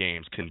on their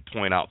games can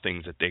point out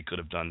things that they could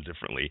have done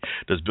differently.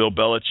 Does Bill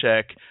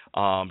Belichick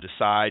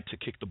decide to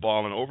kick the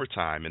ball in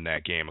overtime in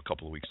that game a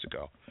couple of weeks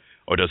ago?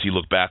 Or does he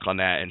look back on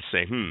that and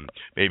say,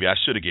 maybe I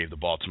should have gave the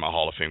ball to my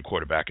Hall of Fame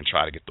quarterback and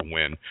try to get the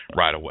win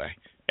right away?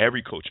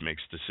 Every coach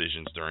makes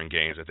decisions during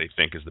games that they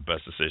think is the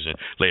best decision.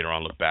 Later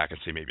on, look back and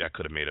say, maybe I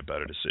could have made a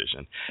better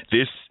decision.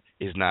 This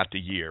is not the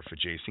year for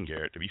Jason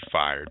Garrett to be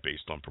fired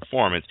based on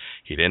performance.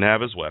 He didn't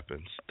have his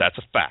weapons. That's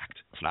a fact.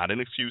 It's not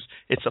an excuse.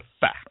 It's a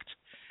fact.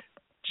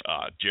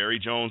 Jerry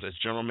Jones, as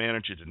general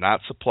manager, did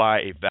not supply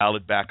a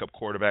valid backup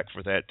quarterback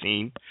for that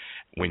team.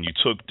 When you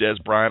took Des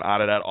Bryant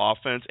out of that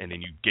offense and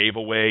then you gave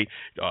away,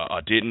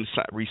 didn't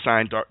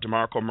re-sign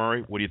DeMarco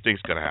Murray, what do you think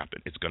is going to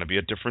happen? It's going to be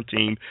a different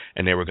team,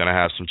 and they were going to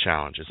have some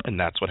challenges, and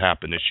that's what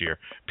happened this year,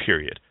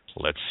 period.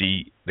 Let's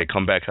see. They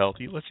come back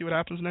healthy. Let's see what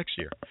happens next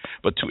year.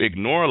 But to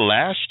ignore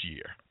last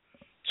year,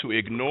 to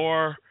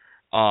ignore,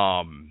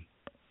 12-4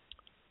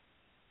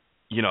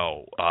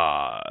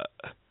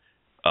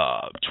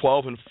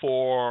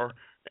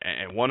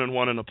 and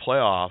 1-1 in the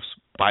playoffs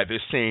by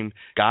this same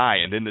guy,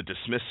 and then to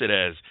dismiss it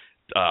as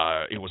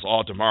it was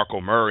all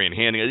DeMarco Murray and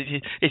handing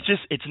it.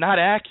 It's not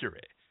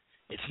accurate.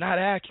 It's not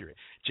accurate.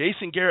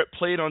 Jason Garrett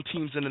played on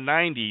teams in the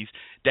 90s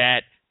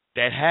that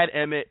had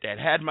Emmett, that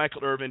had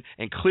Michael Irvin,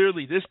 and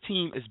clearly this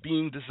team is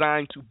being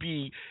designed to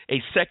be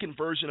a second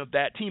version of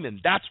that team, and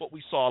that's what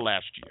we saw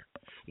last year.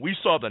 We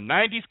saw the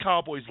 90s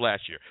Cowboys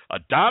last year, a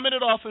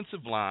dominant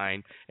offensive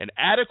line, an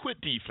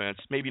adequate defense,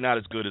 maybe not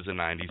as good as the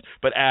 90s,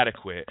 but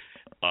adequate,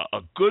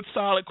 a good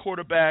solid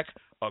quarterback,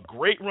 a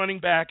great running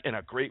back, and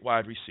a great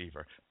wide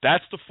receiver.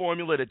 That's the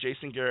formula that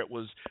Jason Garrett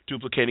was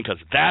duplicating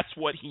because that's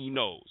what he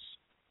knows.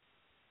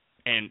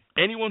 And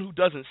anyone who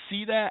doesn't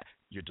see that,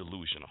 you're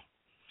delusional.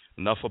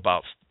 Enough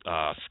about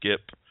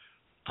Skip.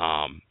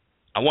 I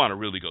want to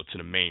really go to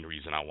the main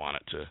reason I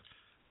wanted to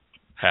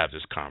have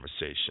this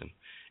conversation.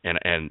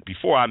 And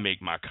before I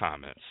make my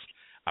comments,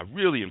 I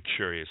really am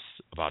curious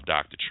about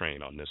Dr.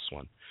 Train on this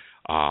one.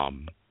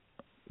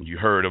 You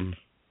heard him,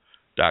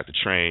 Dr.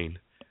 Train,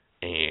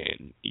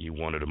 and you're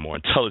one of the more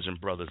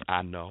intelligent brothers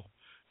I know.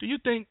 Do you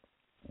think,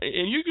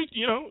 and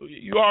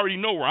you already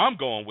know where I'm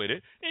going with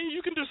it, and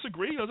you can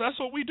disagree because that's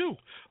what we do.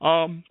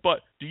 But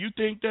do you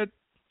think that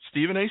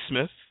Stephen A.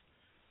 Smith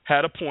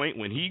had a point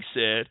when he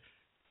said,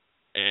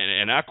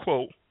 and I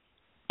quote,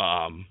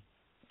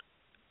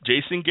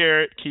 Jason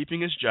Garrett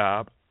keeping his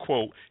job,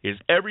 quote, is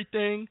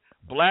everything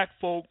black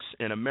folks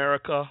in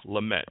America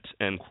lament,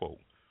 end quote.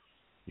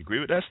 You agree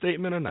with that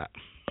statement or not?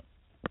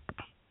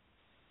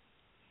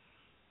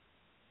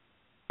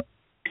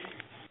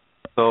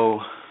 So,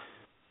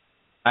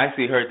 I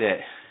actually heard that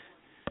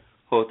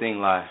whole thing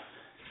live.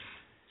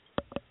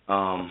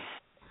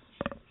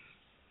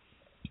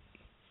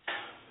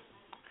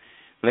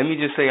 Let me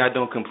just say I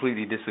don't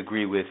completely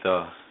disagree with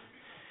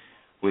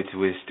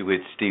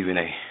Stephen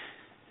A.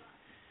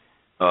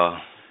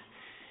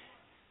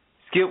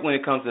 Skip, when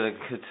it comes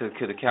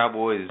to the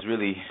Cowboys, is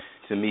really,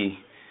 to me,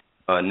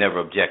 never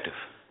objective.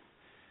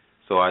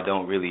 So I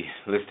don't really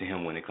listen to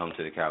him when it comes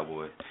to the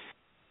Cowboys.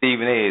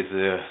 Stephen A.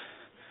 is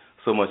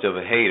so much of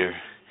a hater,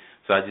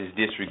 so I just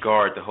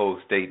disregard the whole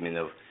statement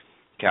of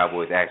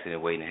Cowboys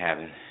accident waiting to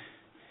happen.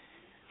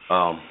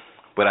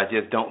 But I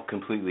just don't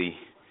completely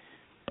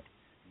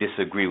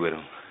disagree with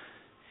him.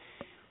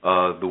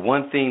 The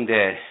one thing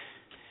that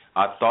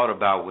I thought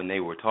about when they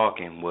were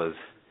talking was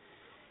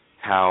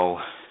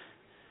how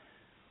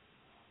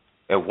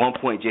at one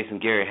point Jason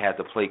Garrett had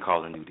the play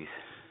calling duties.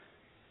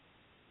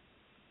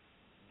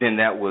 Then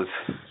that was,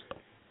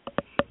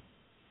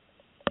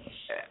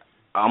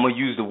 I'm going to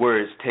use the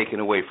words, taken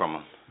away from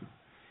him.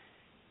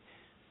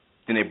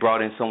 Then they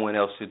brought in someone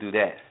else to do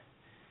that.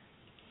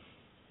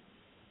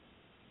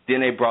 Then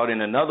they brought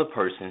in another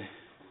person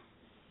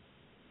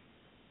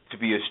to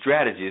be a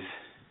strategist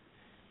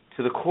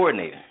to the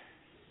coordinator.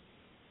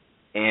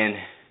 And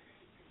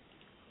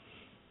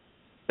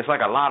it's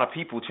like a lot of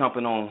people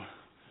jumping on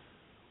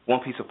one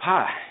piece of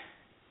pie.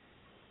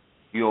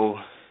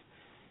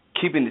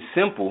 Keeping it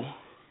simple,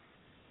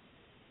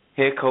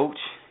 head coach,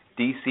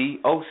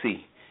 DC,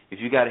 OC. If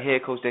you got a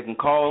head coach that can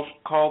call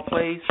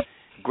plays,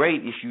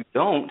 great. If you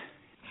don't,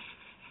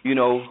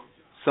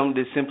 some of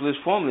the simplest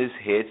formulas,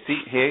 head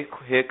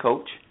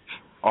coach,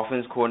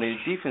 offense coordinator,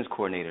 defense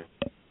coordinator.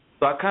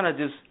 So I kind of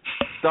just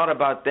thought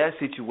about that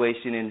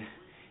situation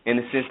in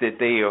the sense that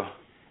they are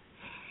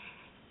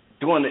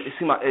doing, it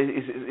seems like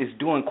it's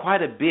doing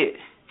quite a bit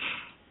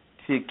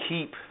to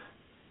keep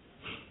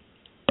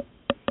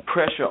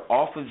pressure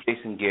off of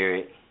Jason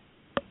Garrett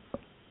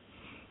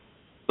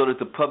so that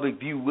the public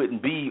view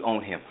wouldn't be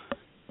on him.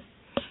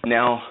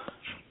 Now,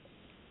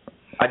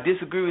 I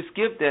disagree with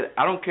Skip that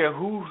I don't care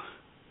who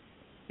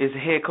is the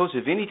head coach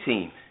of any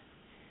team.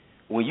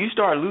 When you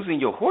start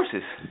losing your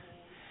horses,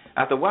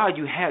 after a while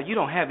you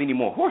don't have any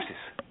more horses.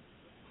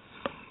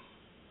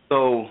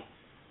 So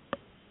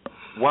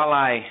while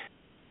I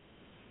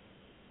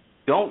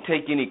don't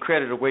take any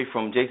credit away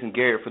from Jason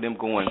Garrett for them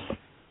going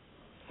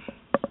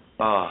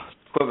 12-4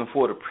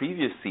 the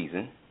previous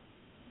season,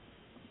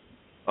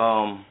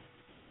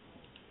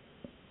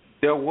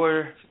 there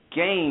were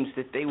games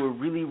that they were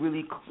really,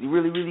 really,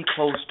 really, really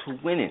close to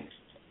winning.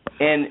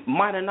 And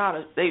might or not,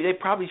 they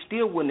probably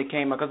still wouldn't have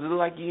came out because it looked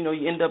like,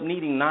 you end up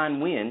needing 9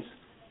 wins,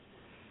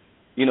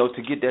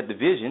 to get that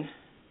division.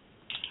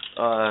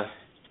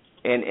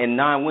 And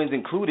 9 wins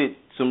included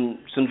some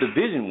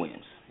division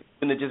wins.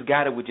 And they just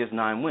got it with just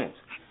 9 wins.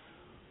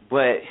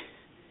 But,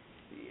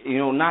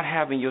 not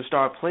having your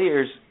star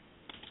players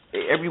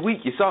every week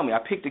you saw me. I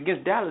picked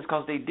against Dallas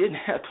because they didn't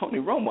have Tony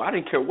Romo. I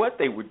didn't care what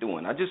they were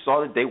doing. I just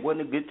saw that they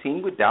wasn't a good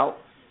team without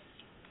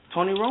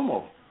Tony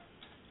Romo.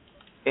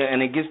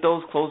 And against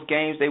those close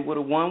games, they would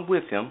have won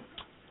with him.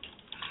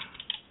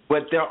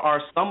 But there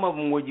are some of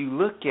them where you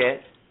look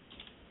at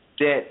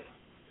that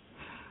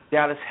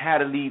Dallas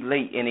had a lead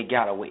late and it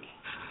got away.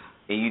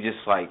 And you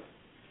just like,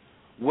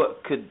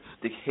 what could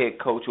the head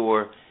coach,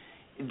 or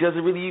does it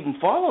really even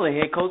fall on the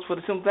head coach for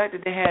the simple fact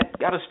that they had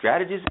got a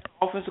strategist,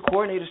 offensive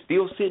coordinator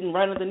still sitting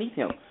right underneath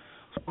him?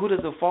 So who does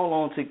it fall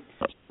on to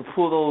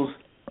pull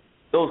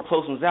those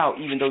close ones out,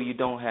 even though you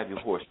don't have your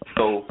horse?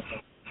 So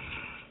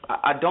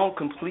I don't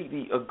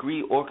completely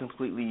agree or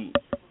completely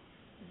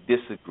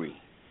disagree.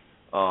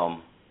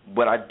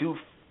 But I do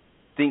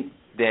think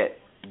that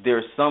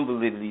there's some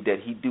validity that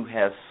he do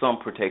have some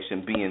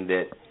protection, being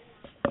that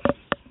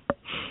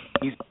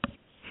he's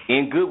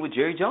in good with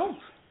Jerry Jones.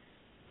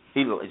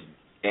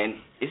 And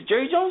it's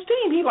Jerry Jones'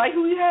 team. He like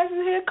who he has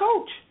as head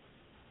coach.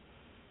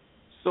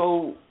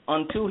 So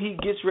until he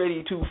gets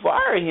ready to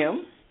fire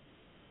him,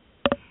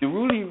 the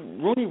Rooney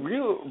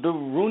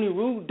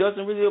Rule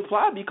doesn't really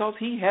apply because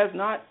he has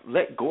not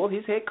let go of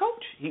his head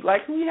coach. He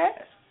likes who he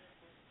has.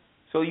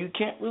 So you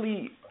can't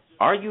really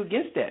argue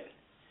against that.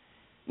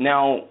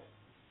 Now,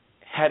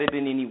 had it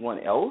been anyone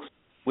else,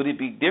 would it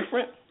be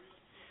different?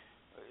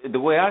 The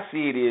way I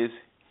see it is,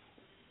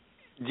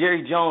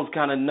 Jerry Jones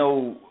kind of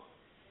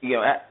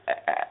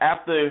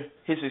after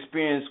his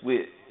experience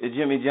with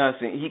Jimmy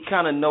Johnson, he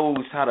kind of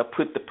knows how to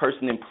put the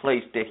person in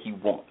place that he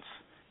wants.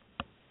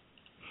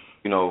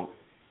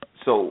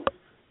 So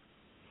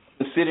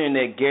considering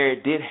that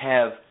Garrett did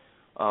have,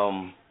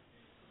 a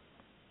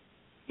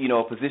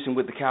position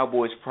with the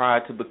Cowboys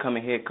prior to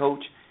becoming head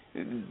coach,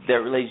 that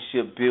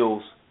relationship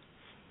builds,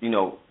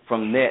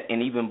 from that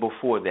and even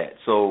before that.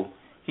 So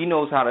he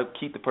knows how to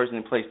keep the person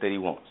in place that he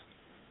wants.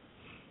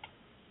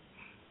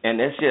 And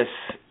that's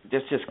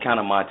just kind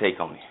of my take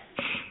on it.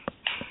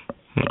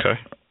 Okay.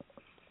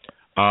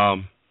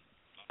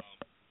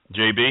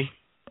 JB,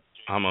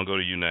 I'm going to go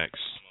to you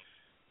next.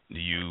 Do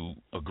you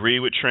agree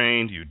with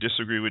Train? Do you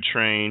disagree with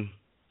Train?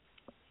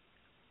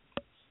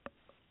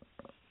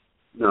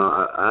 No,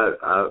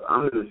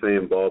 I'm in the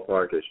same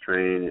ballpark as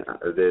Train.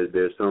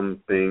 There's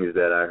some things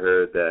that I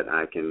heard that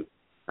I can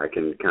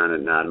kind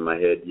of nod my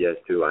head yes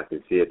to. I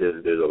can see it.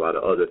 There's a lot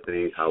of other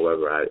things,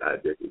 however, I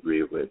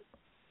disagree with.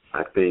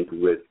 I think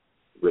with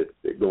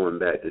going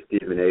back to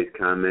Stephen A's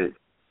comment,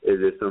 is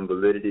there some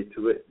validity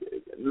to it?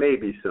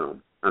 Maybe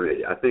some. I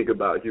mean, I think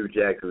about Hugh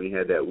Jackson when he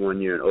had that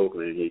 1 year in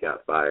Oakland and he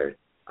got fired.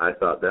 I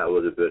thought that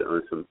was a bit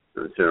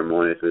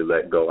unceremoniously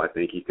let go. I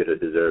think he could have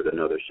deserved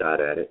another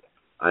shot at it.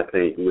 I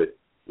think with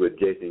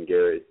Jason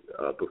Garrett's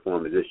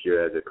performance this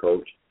year as a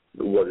coach,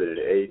 was it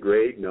an A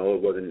grade? No,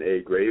 it wasn't an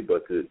A grade,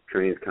 but to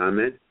Train's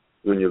comment,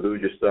 when you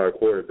lose your star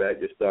quarterback,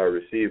 your star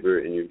receiver,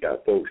 and you've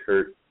got folks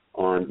hurt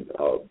on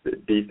the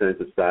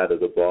defensive side of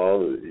the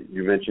ball,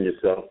 you mentioned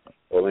yourself,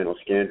 Orlando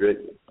Scandrick,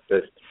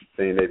 best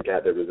thing they've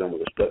got that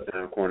resembles a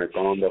shutdown corner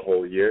gone the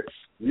whole year.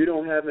 You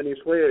don't have any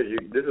players.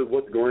 This is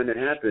what's going to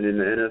happen in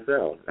the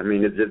NFL. I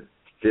mean, this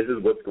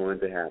is what's going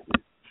to happen.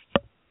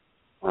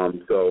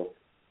 So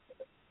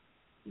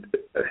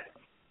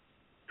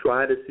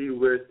try to see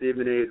where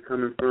Stephen A. is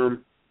coming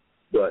from,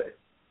 but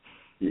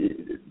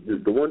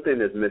the one thing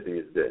that's missing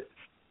is this.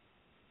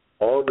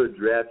 All the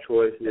draft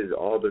choices,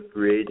 all the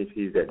free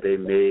agencies that they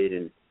made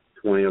in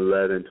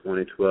 2011,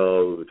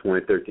 2012,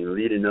 2013,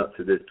 leading up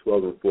to this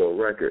 12-4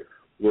 record,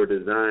 were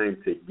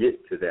designed to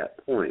get to that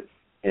point.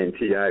 And,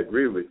 T, I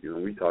agree with you,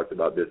 and we talked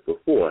about this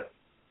before.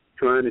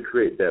 Trying to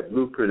create that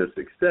blueprint of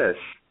success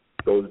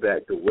goes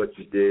back to what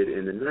you did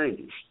in the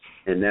 90s,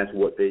 and that's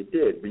what they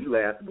did. But you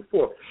asked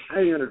before, how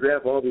are you going to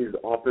draft all these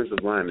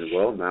offensive linemen?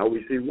 Well, now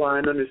we see why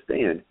and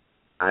understand.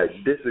 I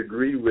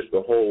disagree with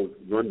the whole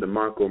run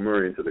DeMarco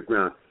Murray into the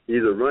ground.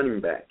 He's a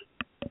running back.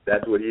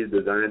 That's what he's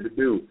designed to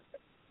do,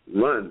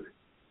 run.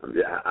 I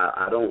mean,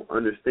 I don't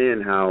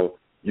understand how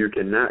you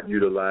cannot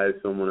utilize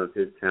someone of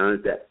his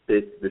talent that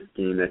fits the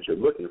scheme that you're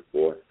looking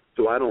for.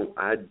 So I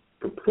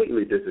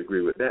completely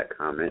disagree with that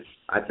comment.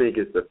 I think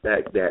it's the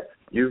fact that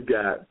you've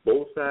got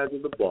both sides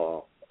of the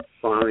ball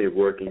finally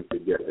working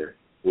together,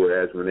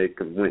 whereas when they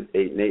went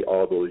 8-8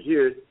 all those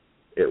years,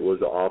 it was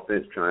the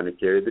offense trying to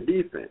carry the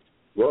defense.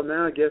 Well,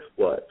 now guess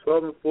what?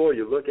 12-4,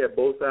 you look at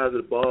both sides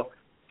of the ball,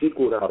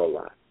 equaled out a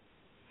lot.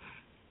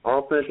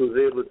 Offense was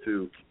able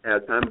to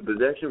have time of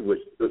possession,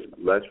 which put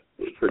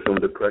some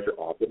of the pressure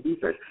off the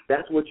defense.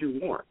 That's what you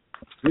want.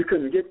 You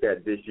couldn't get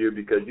that this year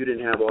because you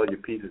didn't have all your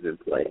pieces in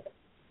play.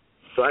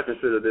 So I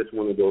consider this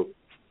one of those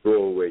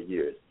throwaway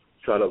years.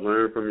 Try to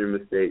learn from your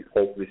mistakes,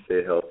 hopefully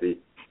stay healthy,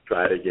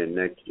 try it again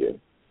next year.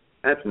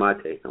 That's my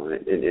take on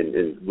it.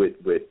 And with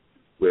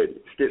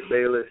Skip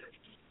Bayless,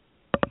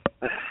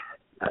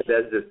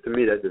 that's just, to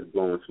me, that's just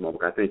blowing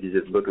smoke. I think he's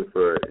just looking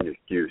for an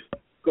excuse.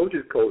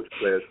 Coaches coach,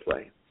 players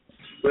play.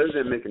 Players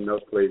didn't make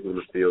enough plays on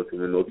the field to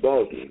win those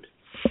ball games.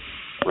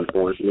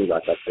 Unfortunately,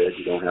 like I said,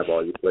 you don't have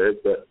all your players,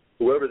 but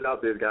whoever's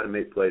out there has got to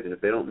make plays, and if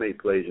they don't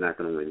make plays, you're not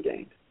going to win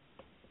games.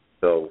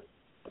 So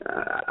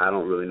I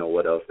don't really know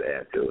what else to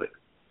add to it.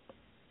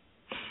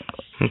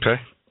 Okay.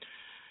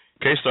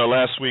 K-Star,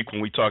 last week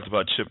when we talked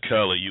about Chip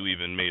Kelly, you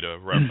even made a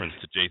reference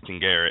to Jason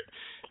Garrett,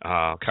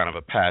 kind of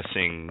a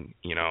passing,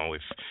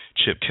 if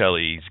Chip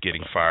Kelly's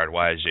getting fired,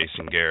 why is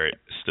Jason Garrett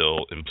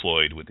still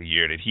employed with the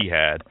year that he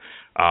had?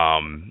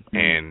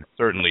 And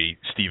certainly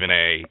Stephen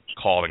A.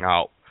 calling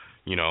out,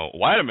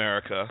 white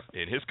America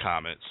in his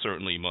comments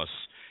certainly must,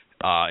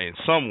 in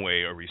some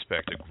way or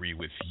respect, agree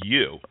with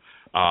you.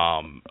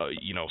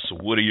 So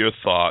what are your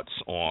thoughts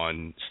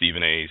on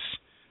Stephen A.'s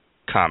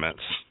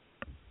comments?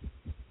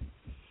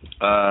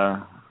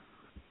 Wow.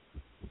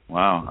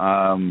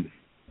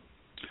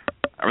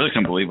 I really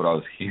couldn't believe what I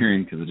was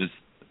hearing because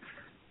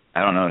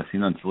I don't know, it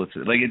seemed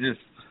unsolicited.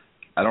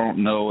 I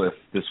don't know if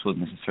this was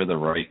necessarily the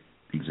right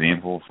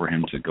example for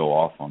him to go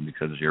off on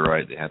because you're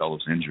right, they had all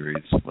those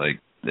injuries.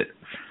 It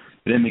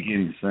didn't make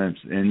any sense.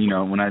 And,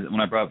 when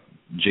I brought up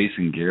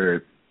Jason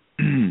Garrett,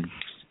 it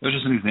was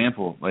just an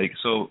example.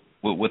 So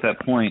with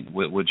that point,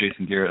 with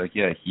Jason Garrett,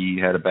 he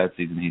had a bad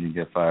season, he didn't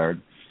get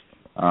fired.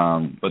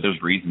 But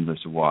there's reasons as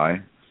to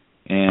why.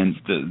 And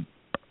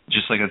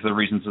just like I said,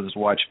 reasons as to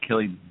why Chip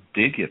Kelly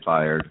did get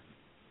fired,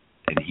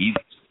 and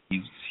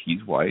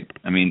he's white.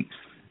 I mean,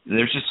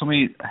 there's just so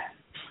many.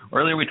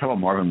 Earlier we talked about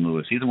Marvin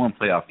Lewis. He's won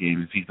playoff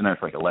games. He's been there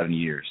for 11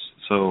 years.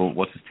 So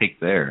what's his take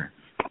there?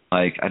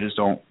 I just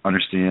don't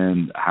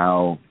understand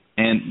how.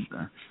 And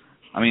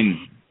I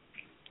mean,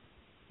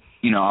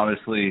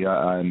 obviously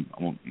I'm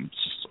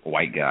just a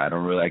white guy. I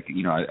don't really,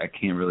 I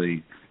can't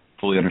really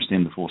fully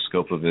understand the full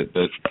scope of it.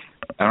 But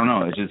I don't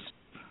know.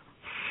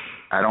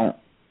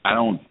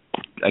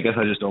 I guess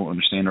I just don't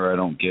understand, or I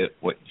don't get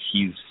what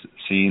he's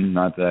seeing.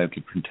 Not that I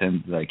could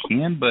pretend that I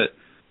can, but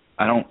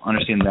I don't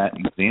understand that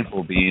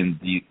example being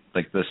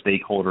the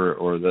stakeholder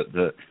or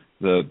the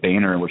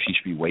banner in which he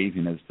should be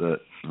waving as the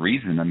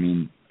reason. I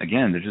mean,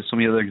 again, there's just so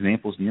many other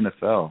examples in the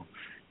NFL.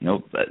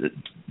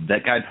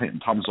 That guy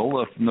Tom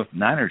Zola from the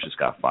Niners just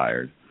got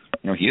fired.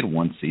 He had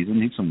one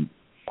season. He's some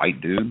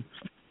white dude.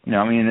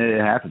 I mean,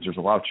 it happens. There's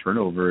a lot of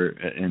turnover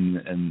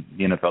in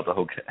the NFL at the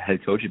whole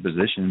head coaching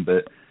position,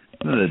 but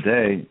at the end of the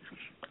day,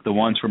 the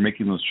ones who are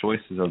making those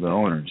choices are the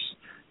owners.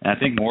 And I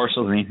think more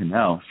so than anything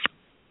else,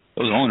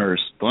 those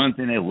owners, the only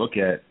thing they look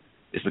at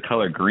is the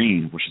color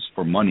green, which is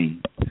for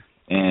money.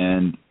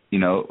 And,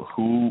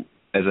 who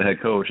as a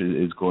head coach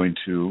is going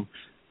to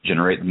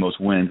generate the most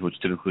wins, which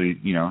typically,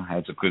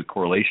 has a good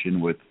correlation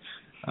with,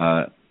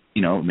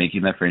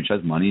 making that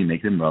franchise money and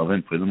making them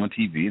relevant, putting them on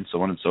TV and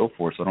so on and so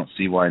forth. So I don't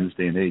see why in this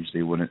day and age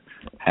they wouldn't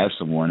have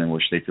someone in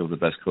which they feel the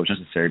best coach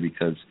necessary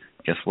because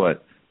guess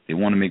what? They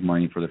want to make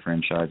money for the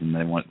franchise and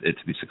they want it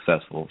to be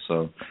successful.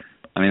 So,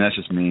 I mean, that's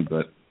just me,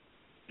 but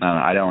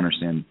I don't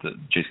understand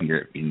Jason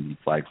Garrett being the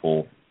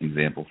flagpole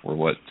example for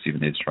what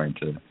Stephen A. is trying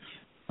to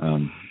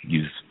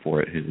use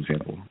for his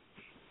example.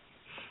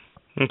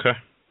 Okay.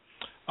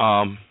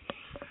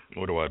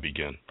 Where do I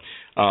begin?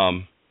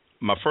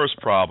 My first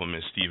problem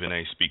is Stephen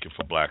A. speaking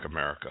for Black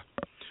America.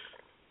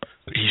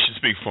 He should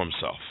speak for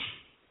himself.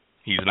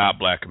 He's not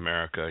Black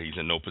America. He's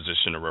in no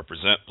position to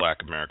represent Black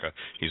America.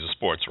 He's a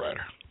sports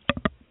writer.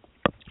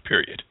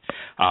 Period.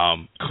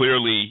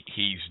 Clearly,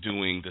 he's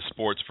doing the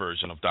sports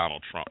version of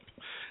Donald Trump.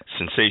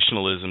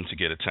 Sensationalism to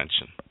get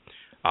attention.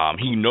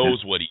 He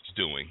knows what he's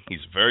doing.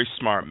 He's a very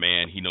smart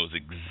man. He knows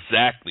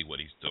exactly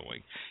what he's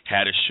doing.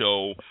 Had a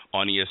show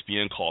on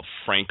ESPN called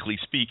Frankly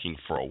Speaking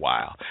for a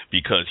while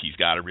because he's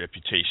got a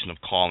reputation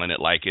of calling it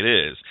like it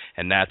is,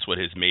 and that's what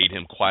has made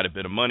him quite a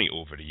bit of money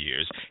over the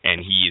years, and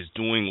he is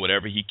doing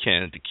whatever he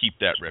can to keep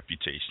that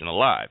reputation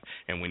alive.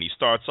 And when he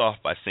starts off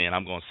by saying,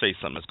 I'm going to say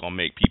something that's going to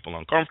make people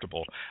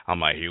uncomfortable, I'm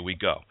like, here we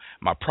go.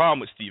 My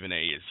problem with Stephen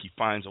A. is he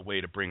finds a way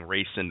to bring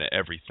race into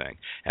everything,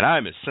 and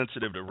I'm as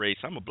sensitive to race.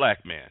 I'm a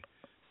black man.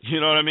 You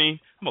know what I mean?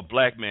 I'm a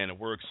black man that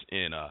works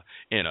in a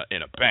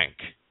bank.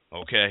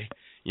 Okay,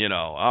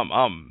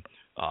 I'm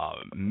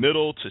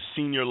middle to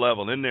senior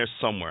level in there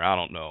somewhere. I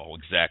don't know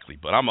exactly,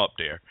 but I'm up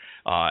there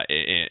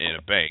in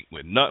a bank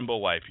with nothing but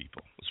white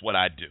people. It's what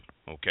I do.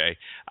 Okay,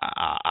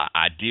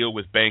 I deal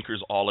with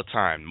bankers all the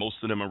time. Most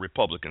of them are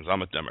Republicans.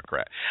 I'm a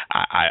Democrat.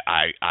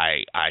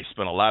 I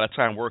spent a lot of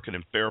time working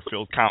in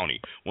Fairfield County,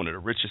 one of the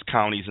richest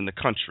counties in the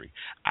country.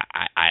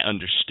 I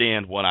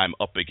understand what I'm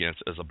up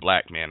against as a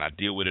black man. I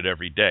deal with it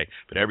every day,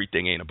 but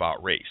everything ain't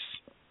about race.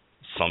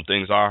 Some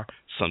things are,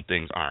 some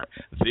things aren't.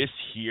 This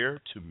here,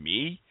 to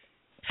me,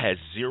 has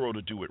zero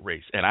to do with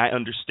race. And I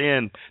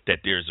understand that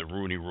there's a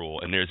Rooney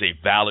Rule, and there's a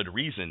valid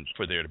reason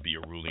for there to be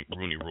a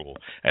Rooney Rule,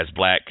 as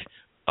black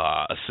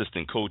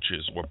assistant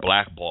coaches were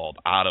blackballed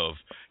out of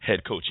head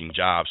coaching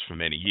jobs for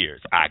many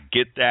years. I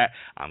get that.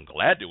 I'm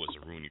glad there was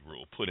a Rooney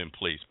Rule put in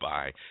place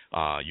by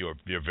your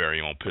very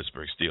own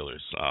Pittsburgh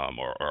Steelers,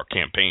 or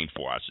campaigned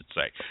for, I should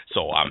say.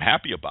 So I'm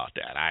happy about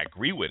that. I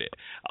agree with it.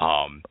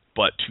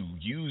 But to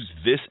use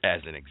this as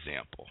an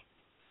example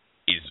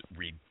is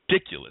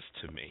ridiculous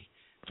to me.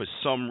 For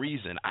some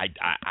reason,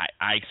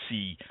 I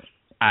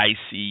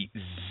see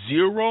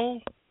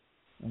zero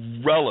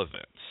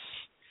relevance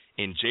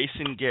in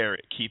Jason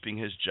Garrett keeping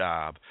his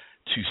job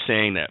to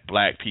saying that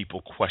black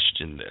people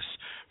question this.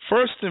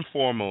 First and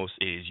foremost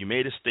is you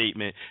made a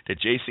statement that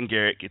Jason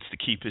Garrett gets to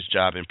keep his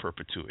job in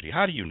perpetuity.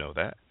 How do you know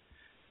that?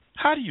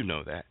 How do you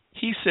know that?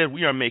 He said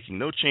we are making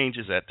no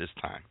changes at this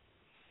time.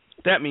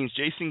 That means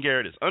Jason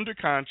Garrett is under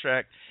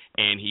contract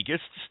and he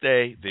gets to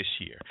stay this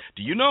year.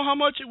 Do you know how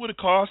much it would have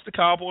cost the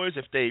Cowboys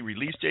if they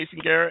released Jason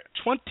Garrett?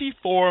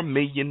 $24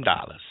 million.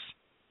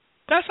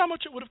 That's how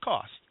much it would have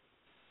cost.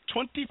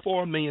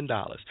 $24 million.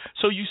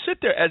 So you sit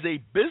there as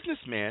a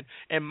businessman,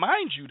 and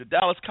mind you, the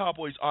Dallas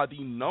Cowboys are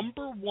the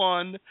number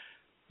one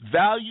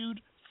valued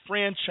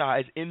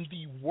franchise in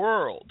the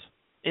world,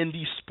 in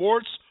the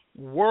sports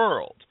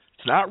world.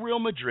 It's not Real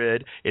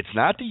Madrid. It's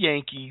not the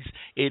Yankees.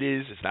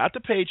 It's not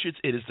the Patriots.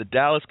 It is the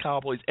Dallas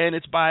Cowboys, and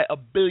it's by $1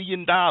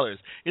 billion.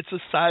 It's a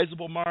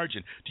sizable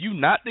margin. Do you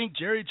not think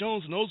Jerry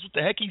Jones knows what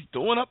the heck he's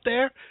doing up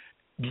there,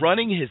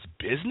 running his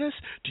business?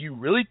 Do you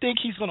really think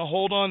he's going to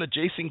hold on to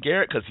Jason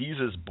Garrett because he's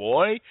his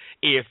boy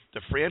if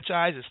the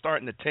franchise is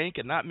starting to tank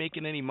and not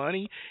making any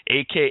money,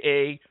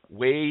 a.k.a.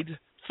 Wade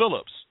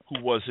Phillips,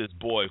 who was his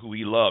boy, who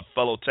he loved,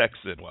 fellow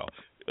Texan. Well,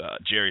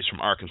 Jerry's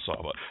from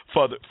Arkansas,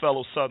 but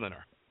fellow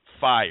Southerner.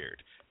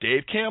 Fired.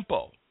 Dave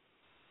Campo,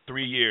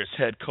 3 years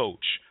head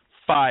coach,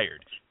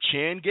 fired.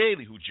 Chan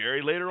Gailey, who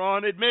Jerry later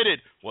on admitted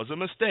was a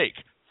mistake,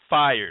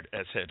 fired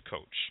as head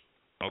coach.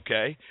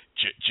 Okay?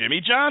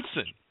 Jimmy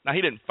Johnson. Now, he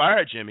didn't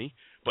fire Jimmy,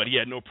 but he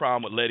had no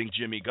problem with letting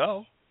Jimmy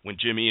go when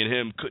Jimmy and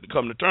him couldn't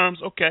come to terms.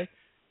 Okay,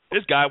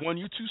 this guy won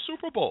you 2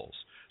 Super Bowls.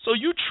 So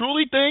you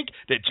truly think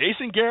that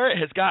Jason Garrett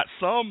has got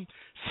some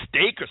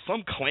stake or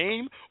some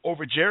claim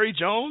over Jerry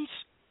Jones?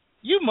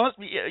 You must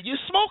be, you're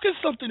smoking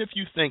something if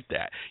you think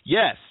that.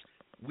 Yes,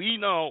 we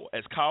know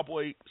as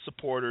Cowboy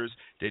supporters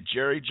that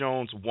Jerry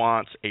Jones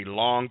wants a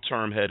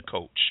long-term head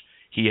coach.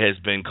 He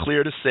has been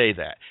clear to say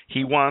that.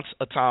 He wants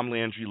a Tom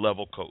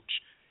Landry-level coach.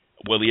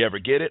 Will he ever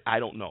get it? I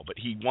don't know. But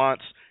he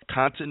wants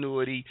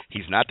continuity.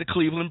 He's not the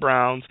Cleveland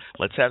Browns.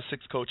 Let's have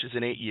 6 coaches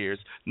in 8 years.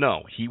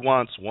 No, he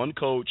wants one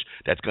coach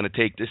that's going to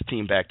take this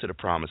team back to the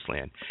promised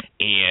land.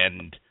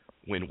 And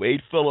when Wade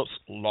Phillips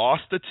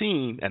lost the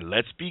team, and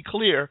let's be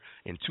clear,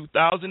 in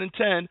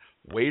 2010,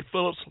 Wade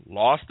Phillips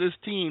lost this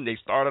team. They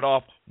started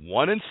off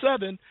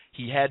 1-7.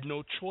 He had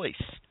no choice.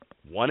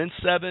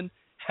 1-7,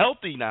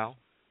 healthy now,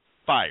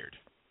 fired.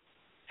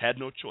 Had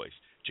no choice.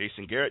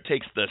 Jason Garrett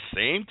takes the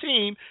same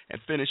team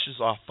and finishes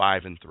off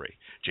 5-3.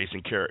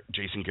 Jason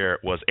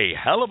Garrett was a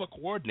hell of a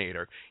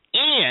coordinator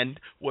and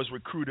was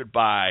recruited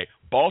by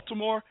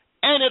Baltimore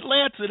and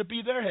Atlanta to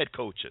be their head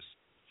coaches.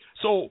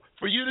 So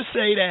for you to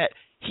say that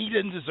he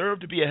didn't deserve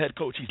to be a head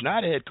coach, he's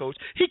not a head coach,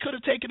 he could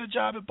have taken a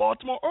job at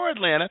Baltimore or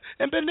Atlanta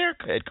and been their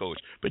head coach.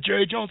 But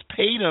Jerry Jones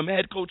paid him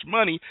head coach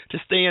money to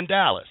stay in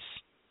Dallas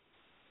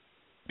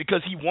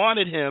because he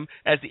wanted him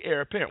as the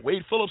heir apparent.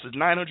 Wade Phillips is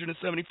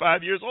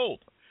 975 years old.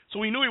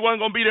 So he knew he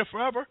wasn't going to be there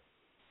forever.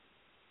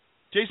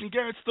 Jason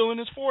Garrett's still in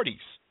his 40s.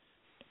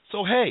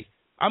 So, hey,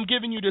 I'm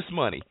giving you this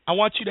money. I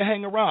want you to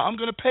hang around. I'm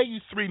going to pay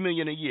you $3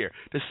 million a year,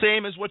 the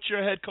same as what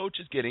your head coach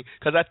is getting,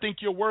 because I think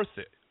you're worth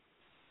it.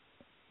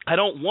 I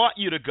don't want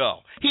you to go.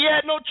 He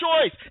had no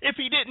choice. If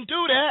he didn't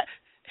do that,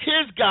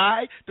 his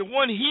guy, the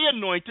one he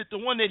anointed, the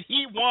one that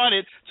he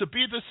wanted to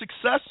be the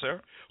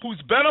successor,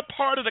 who's been a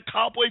part of the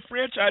Cowboy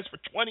franchise for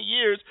 20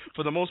 years,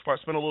 for the most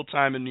part, spent a little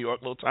time in New York,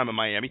 a little time in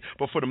Miami,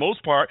 but for the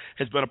most part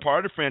has been a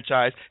part of the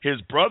franchise.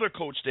 His brother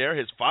coached there,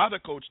 his father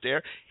coached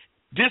there.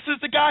 This is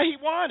the guy he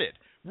wanted.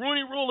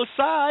 Rooney Rule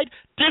aside,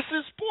 this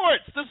is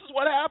sports. This is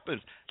what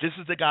happens. This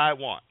is the guy I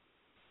want.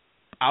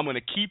 I'm going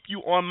to keep you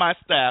on my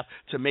staff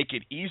to make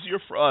it easier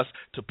for us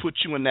to put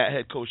you in that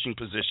head coaching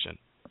position.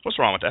 What's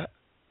wrong with that?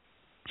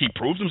 He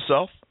proved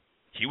himself.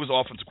 He was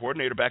offensive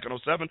coordinator back in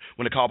 2007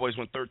 when the Cowboys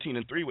went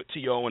 13-3 with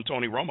T.O. and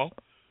Tony Romo.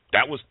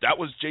 That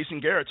was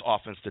Jason Garrett's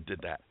offense that did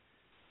that.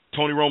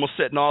 Tony Romo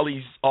setting all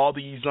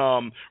these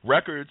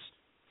records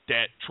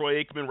that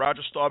Troy Aikman,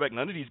 Roger Staubach,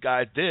 none of these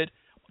guys did.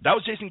 That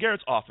was Jason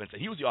Garrett's offense,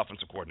 and he was the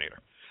offensive coordinator.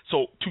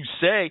 So to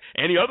say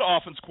any other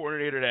offensive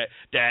coordinator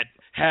that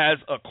has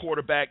a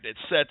quarterback that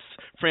sets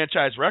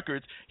franchise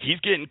records, he's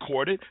getting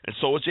courted, and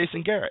so is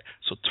Jason Garrett.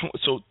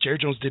 So Jerry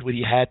Jones did what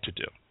he had to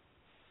do.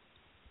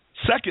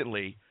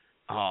 Secondly,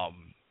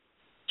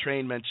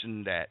 Train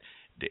mentioned that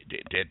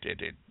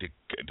the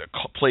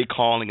play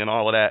calling and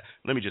all of that.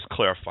 Let me just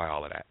clarify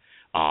all of that.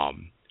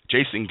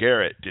 Jason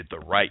Garrett did the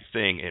right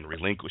thing in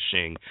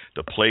relinquishing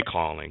the play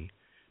calling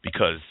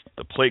because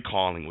the play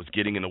calling was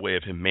getting in the way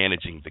of him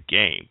managing the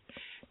game.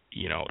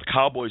 You know, the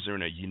Cowboys are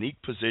in a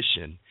unique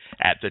position.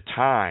 At the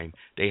time,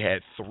 they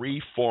had 3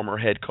 former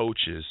head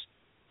coaches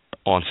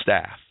on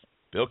staff: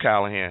 Bill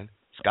Callahan,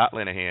 Scott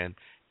Linehan,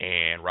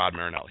 and Rod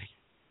Marinelli.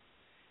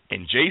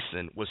 And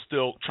Jason was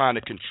still trying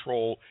to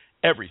control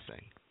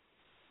everything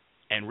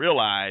and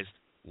realized,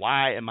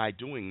 why am I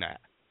doing that?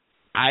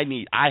 I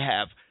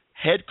have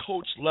head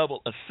coach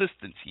level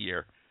assistants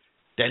here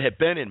that have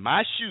been in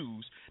my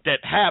shoes, that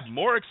have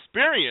more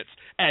experience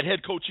at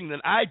head coaching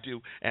than I do,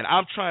 and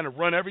I'm trying to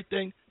run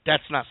everything.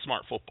 That's not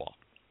smart football.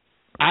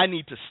 I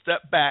need to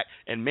step back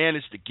and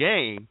manage the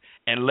game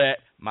and let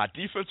my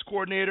defense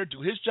coordinator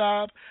do his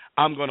job.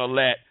 I'm going to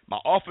let my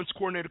offense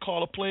coordinator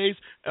call the plays.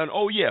 And,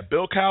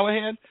 Bill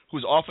Callahan,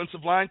 who's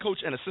offensive line coach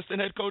and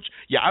assistant head coach,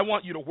 I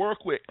want you to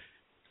work with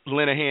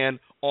Linehan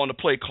on the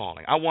play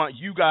calling. I want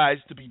you guys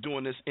to be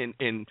doing this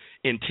in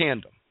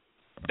tandem.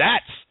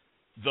 That's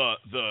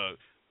the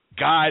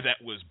guy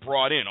that was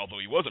brought in, although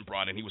he wasn't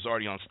brought in, he was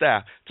already on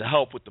staff to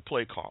help with the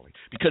play calling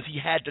because he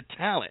had the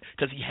talent,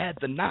 because he had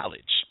the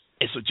knowledge.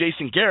 And so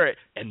Jason Garrett,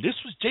 and this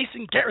was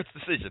Jason Garrett's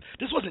decision.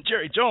 This wasn't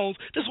Jerry Jones.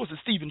 This wasn't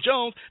Stephen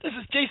Jones. This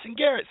is Jason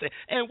Garrett saying,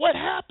 and what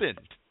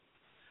happened?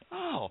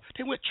 Oh,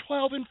 they went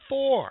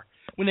 12-4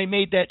 when they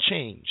made that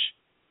change.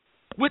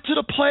 Went to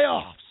the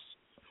playoffs.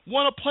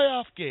 Won a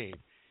playoff game.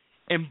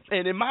 And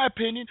in my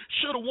opinion,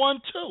 should have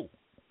won too.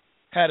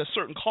 Had a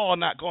certain call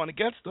not going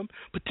against them,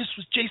 but this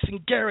was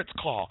Jason Garrett's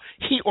call.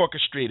 He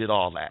orchestrated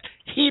all that.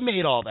 He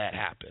made all that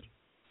happen.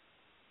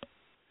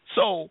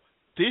 So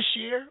this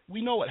year,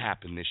 we know what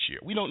happened this year.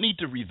 We don't need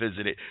to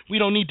revisit it. We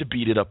don't need to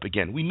beat it up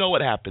again. We know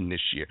what happened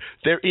this year.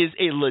 There is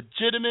a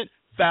legitimate,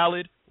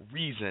 valid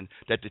reason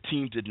that the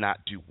team did not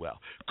do well.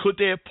 Could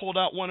they have pulled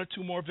out one or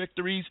two more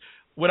victories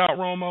without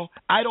Romo?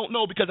 I don't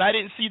know because I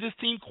didn't see this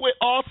team quit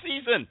all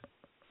season.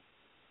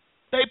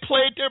 They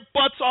played their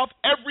butts off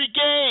every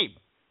game.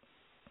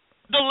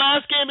 The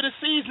last game of the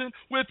season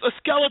with a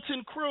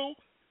skeleton crew,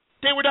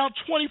 they were down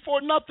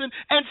 24-0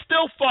 and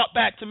still fought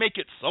back to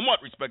make it somewhat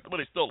respectable.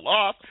 They still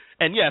lost.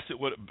 And, yes, it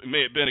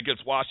may have been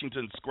against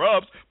Washington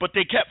scrubs, but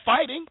they kept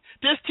fighting.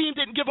 This team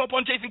didn't give up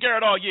on Jason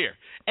Garrett all year.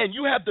 And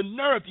you have the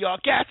nerve, the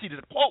audacity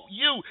to quote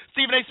you,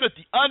 Stephen A. Smith,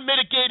 the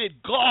unmitigated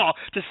gall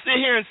to sit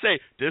here and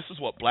say, this is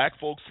what black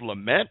folks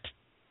lament?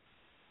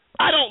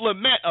 I don't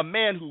lament a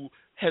man who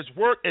has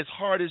worked as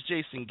hard as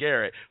Jason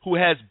Garrett, who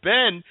has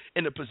been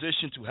in a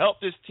position to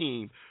help this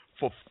team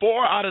for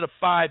 4 out of the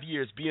 5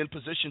 years be in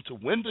position to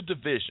win the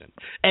division.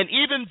 And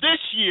even this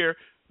year,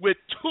 with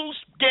 2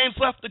 games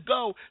left to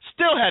go,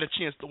 still had a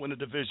chance to win the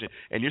division.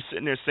 And you're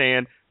sitting there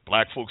saying,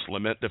 black folks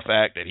lament the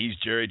fact that he's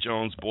Jerry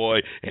Jones' boy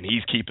and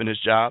he's keeping his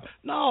job.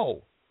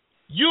 No.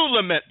 You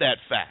lament that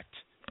fact.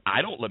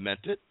 I don't lament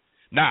it.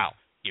 Now,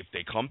 if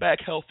they come back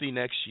healthy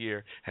next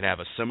year and have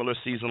a similar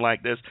season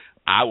like this,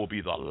 I will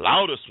be the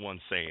loudest one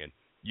saying,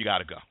 you got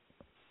to go.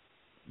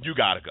 You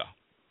got to go.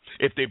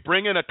 If they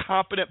bring in a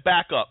competent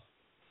backup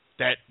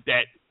that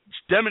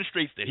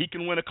demonstrates that he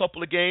can win a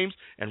couple of games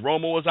and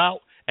Romo is out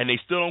and they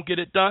still don't get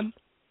it done,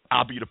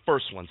 I'll be the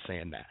first one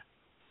saying that.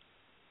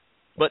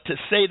 But to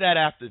say that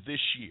after this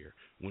year,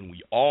 when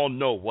we all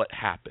know what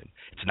happened,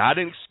 it's not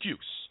an excuse.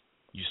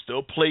 You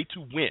still play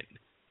to win,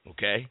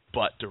 okay?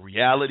 But the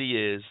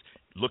reality is,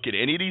 look at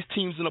any of these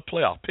teams in the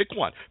playoff. Pick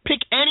one. Pick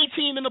any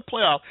team in the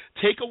playoff.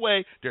 Take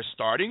away their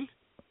starting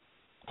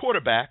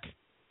quarterback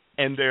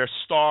and their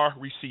star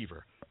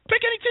receiver.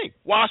 Pick any team.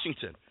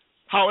 Washington.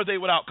 How are they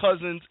without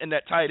Cousins and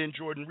that tight end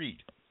Jordan Reed?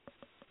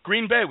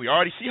 Green Bay. We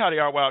already see how they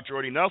are without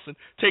Jordy Nelson.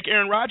 Take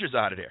Aaron Rodgers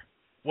out of there.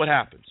 What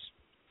happens?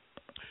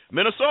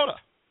 Minnesota.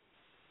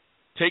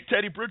 Take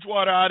Teddy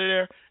Bridgewater out of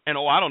there. And,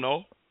 I don't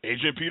know,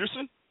 Adrian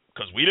Peterson?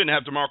 Because we didn't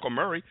have DeMarco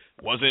Murray.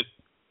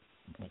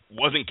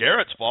 Wasn't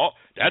Garrett's fault.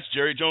 That's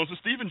Jerry Jones and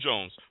Stephen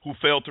Jones who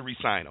failed to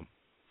re-sign him.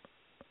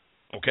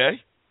 Okay?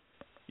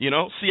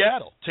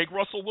 Seattle. Take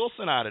Russell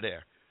Wilson out of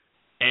there.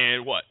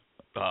 And what?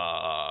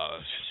 I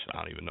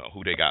don't even know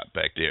who they got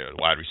back there, the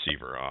wide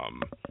receiver.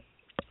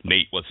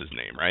 Nate, what's his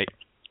name, right?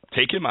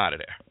 Take him out of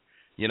there.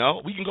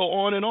 We can go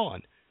on and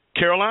on.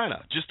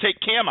 Carolina, just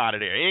take Cam out of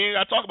there. You ain't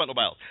got to talk about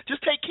nobody else.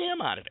 Just take Cam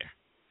out of there.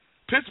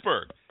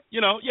 Pittsburgh,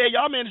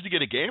 y'all managed to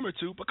get a game or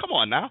two, but come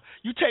on now.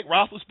 You take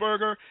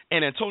Roethlisberger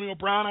and Antonio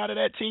Brown out of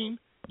that team,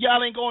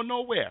 y'all ain't going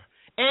nowhere.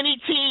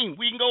 Any team,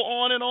 we can go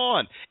on and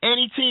on.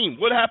 Any team.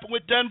 What happened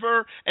with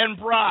Denver and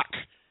Brock,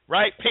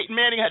 right? Peyton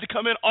Manning had to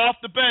come in off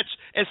the bench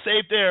and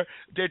save their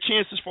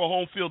chances for a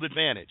home field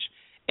advantage.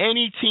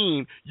 Any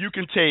team, you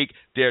can take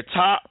their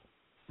top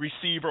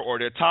receiver or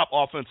their top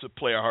offensive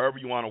player, however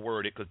you want to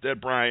word it, because Des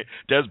Bryant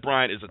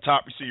is a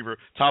top receiver,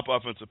 top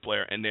offensive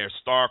player, and their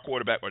star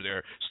quarterback or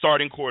their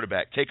starting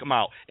quarterback, take them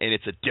out, and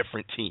it's a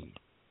different team.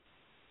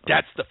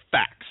 That's the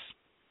facts.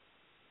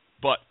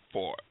 But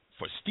for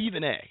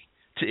Stephen A.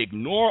 to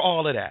ignore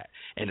all of that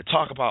and to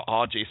talk about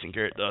all Jason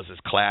Garrett does is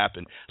clap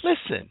and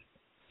listen,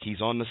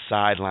 he's on the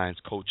sidelines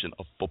coaching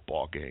a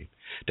football game.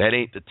 That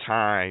ain't the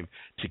time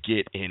to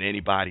get in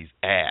anybody's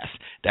ass.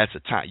 That's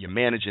the time. You're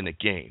managing a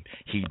game.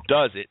 He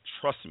does it.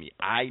 Trust me.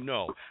 I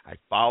know. I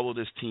follow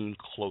this team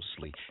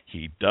closely.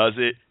 He does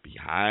it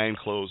behind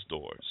closed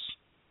doors.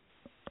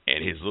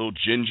 And his little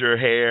ginger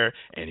hair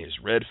and his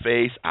red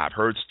face, I've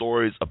heard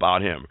stories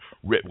about him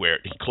where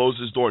he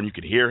closes his door and you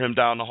can hear him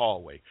down the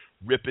hallway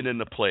ripping in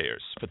the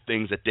players for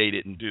things that they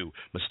didn't do,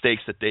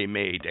 mistakes that they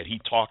made that he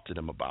talked to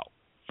them about.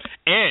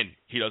 And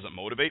he doesn't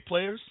motivate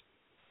players.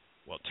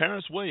 Well,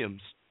 Terrence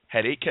Williams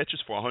had 8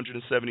 catches for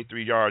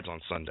 173 yards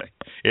on Sunday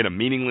in a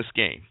meaningless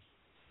game.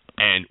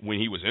 And when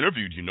he was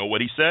interviewed, you know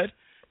what he said?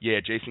 Yeah,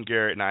 Jason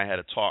Garrett and I had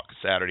a talk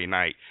Saturday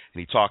night, and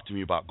he talked to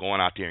me about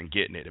going out there and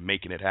getting it and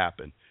making it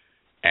happen.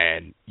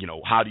 And,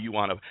 how do you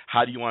want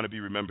to be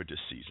remembered this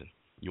season?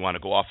 You want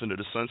to go off into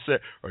the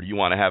sunset, or do you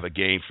want to have a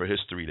game for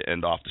history to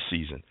end off the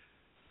season?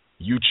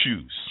 You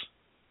choose.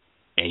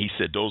 And he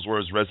said those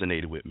words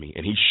resonated with me.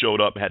 And he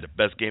showed up and had the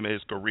best game of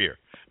his career.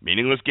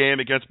 Meaningless game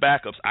against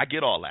backups. I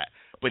get all that.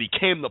 But he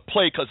came to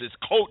play because his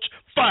coach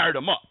fired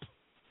him up.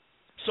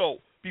 So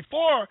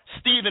before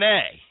Stephen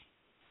A.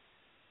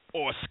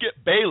 or Skip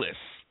Bayless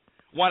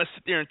want to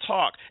sit there and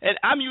talk, and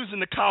I'm using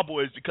the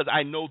Cowboys because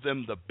I know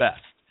them the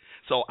best.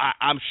 So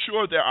I'm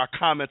sure there are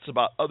comments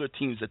about other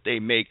teams that they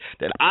make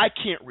that I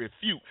can't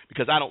refute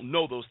because I don't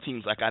know those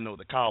teams like I know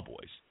the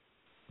Cowboys.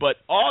 But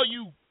all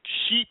you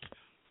sheep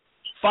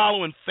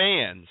following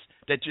fans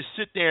that just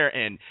sit there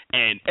and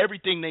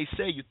everything they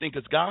say you think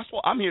is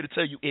gospel, I'm here to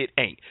tell you it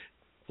ain't.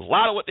 A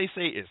lot of what they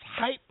say is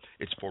hype,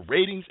 it's for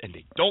ratings, and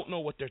they don't know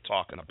what they're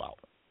talking about.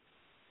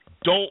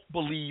 Don't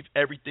believe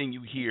everything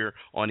you hear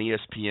on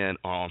ESPN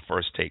or on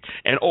First Take.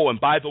 And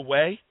by the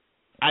way,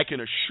 I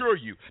can assure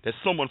you that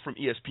someone from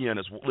ESPN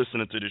is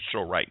listening to this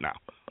show right now.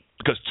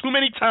 Because too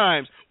many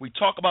times we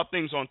talk about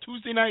things on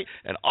Tuesday night,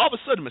 and all of a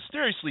sudden,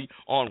 mysteriously,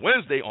 on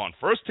Wednesday, on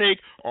First Take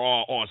or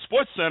on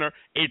SportsCenter,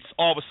 it's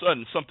all of a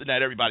sudden something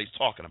that everybody's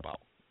talking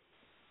about.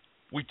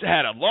 We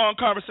had a long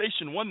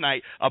conversation one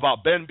night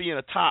about Ben being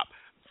a top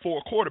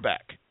 4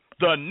 quarterback.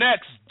 The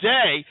next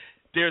day,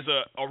 there's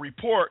a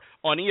report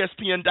on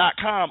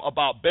ESPN.com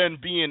about Ben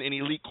being an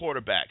elite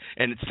quarterback,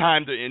 and it's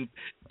time to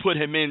put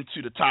him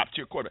into the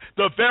top-tier quarterback.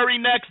 The very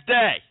next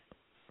day,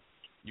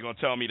 you're going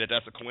to tell me that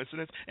that's a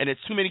coincidence? And it's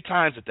too many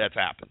times that that's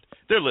happened.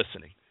 They're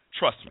listening.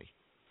 Trust me.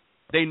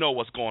 They know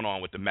what's going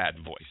on with the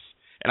Madden voice.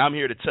 And I'm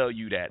here to tell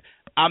you that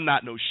I'm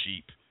not no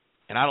sheep,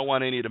 and I don't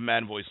want any of the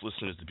Madden voice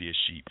listeners to be a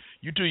sheep.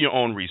 You do your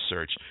own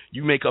research.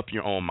 You make up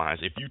your own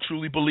minds. If you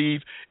truly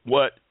believe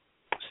what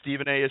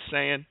Stephen A. is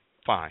saying,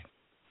 fine.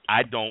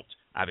 I don't.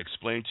 I've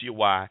explained to you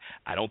why.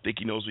 I don't think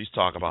he knows what he's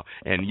talking about.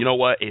 And you know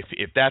what?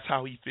 If that's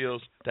how he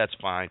feels, that's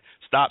fine.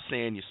 Stop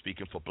saying you're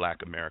speaking for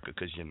Black America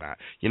because you're not.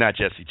 You're not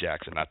Jesse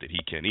Jackson. Not that he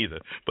can either.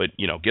 But,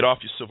 get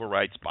off your civil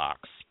rights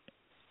box.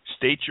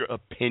 State your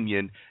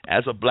opinion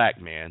as a black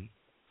man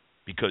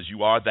because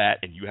you are that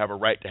and you have a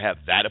right to have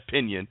that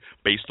opinion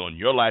based on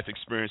your life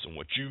experience and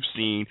what you've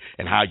seen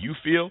and how you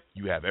feel.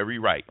 You have every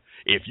right.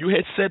 If you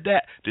had said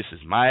that, this is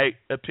my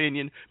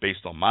opinion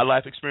based on my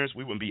life experience,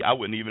 I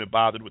wouldn't even have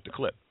bothered with the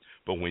clip.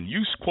 But when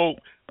you quote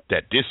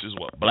that this is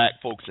what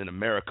black folks in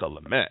America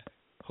lament,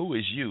 who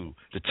is you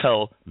to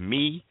tell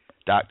me,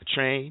 Dr.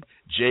 Train,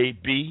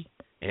 JB,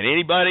 and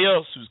anybody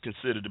else who's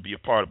considered to be a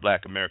part of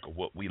Black America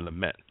what we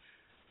lament?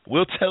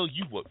 We'll tell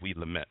you what we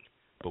lament,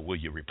 but will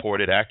you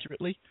report it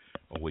accurately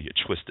or will you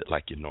twist it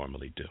like you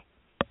normally do?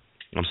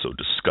 I'm so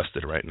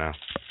disgusted right now.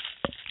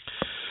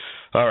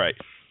 All right,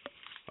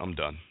 I'm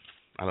done.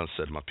 I done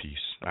said my piece.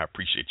 I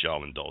appreciate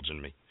y'all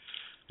indulging me.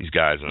 These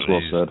guys, these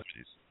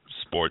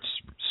sports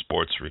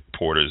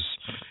reporters,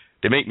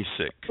 they make me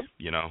sick,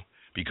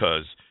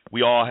 because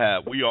we are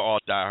all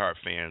diehard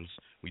fans.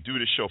 We do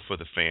this show for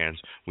the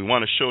fans. We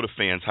want to show the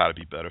fans how to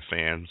be better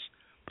fans.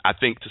 I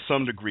think to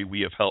some degree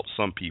we have helped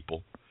some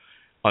people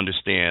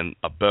understand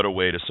a better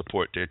way to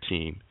support their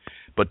team.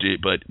 But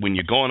when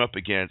you're going up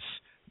against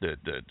the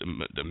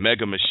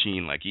mega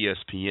machine like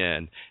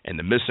ESPN and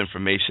the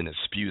misinformation that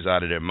spews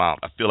out of their mouth,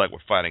 I feel like we're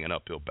fighting an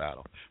uphill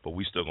battle. But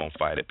we still going to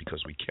fight it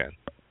because we can.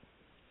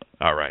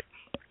 All right.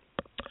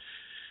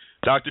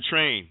 Dr.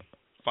 Train,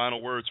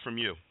 final words from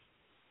you.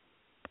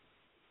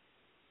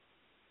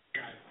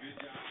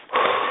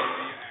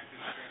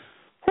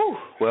 Whew,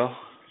 well,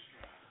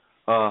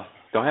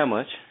 don't have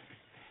much.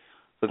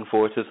 Looking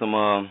forward to some,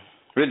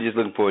 really just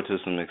looking forward to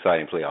some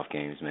exciting playoff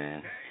games,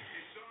 man.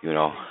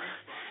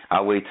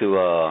 I'll wait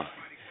till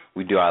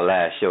we do our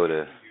last show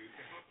to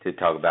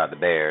talk about the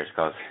Bears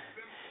because,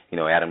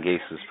 Adam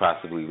Gase is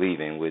possibly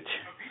leaving, which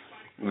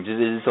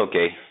is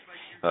okay.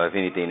 If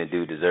anything, the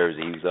dude deserves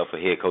it. He was up for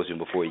head coaching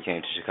before he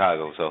came to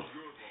Chicago, so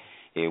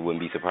it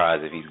wouldn't be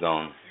surprised if he's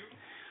gone.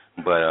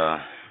 But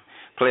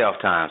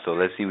playoff time, so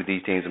let's see what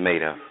these teams are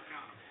made of.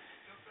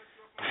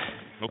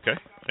 Okay.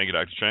 Thank you,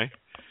 Dr. Train.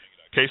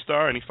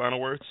 K-Star, any final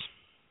words?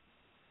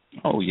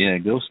 Oh, yeah.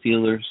 Go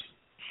Steelers.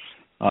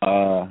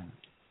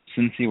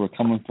 Cincy, we're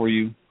coming for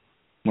you.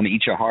 Want to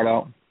eat your heart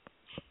out,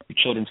 your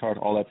children's heart,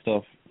 all that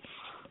stuff.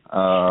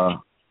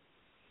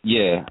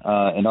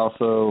 And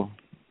also,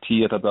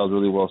 T, I thought that was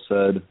really well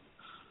said.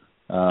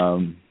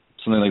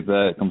 Something like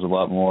that comes a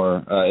lot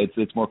more.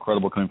 It's more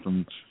credible coming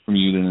from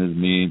you than it is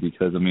me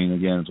because,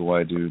 again, it's a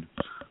white dude,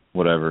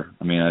 whatever.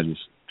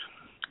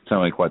 It's not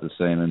really quite the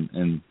same,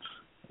 and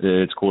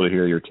it's cool to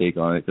hear your take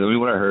on it.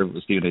 When I heard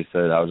what Stephen A.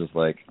 said, I was just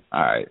like,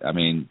 all right.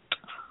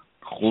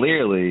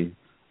 Clearly,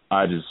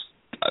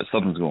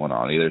 something's going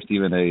on. Either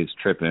Stephen A. is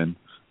tripping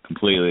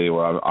completely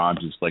or I'm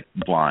just,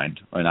 blind,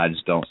 and I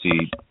just don't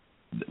see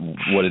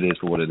what it is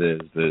for what it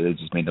is. It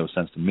just made no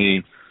sense to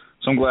me.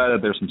 So I'm glad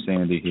that there's some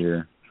sanity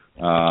here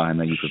and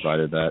that you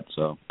provided that.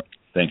 So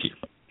thank you.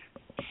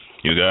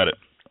 You got it.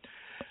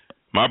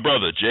 My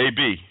brother,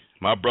 JB,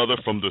 my brother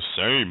from the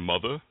same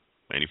mother.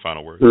 Any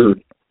final words?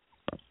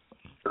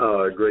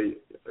 Great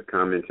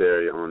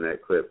commentary on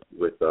that clip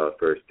with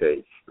First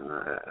Take.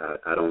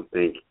 I don't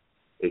think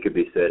it could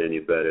be said any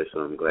better, so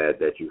I'm glad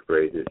that you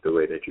phrased it the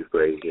way that you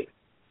phrased it.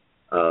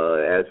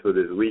 As for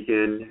this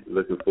weekend,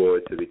 looking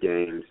forward to the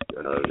games.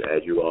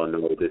 As you all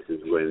know, this is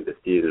when the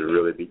season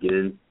really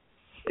begins,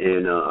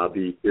 and I'll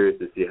be curious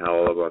to see how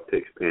all of our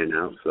picks pan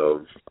out.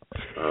 So,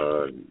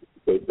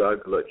 good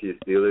luck to your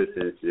Steelers,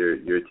 since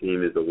your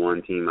team is the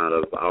one team out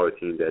of our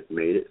team that's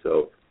made it.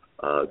 So,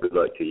 good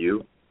luck to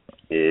you.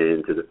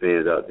 And to the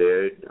fans out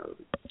there,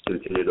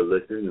 continue to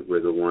listen.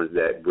 We're the ones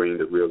that bring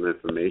the real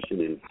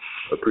information, and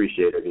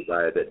appreciate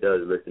everybody that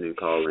does listen and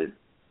call in.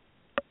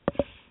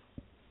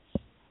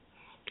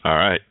 All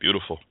right,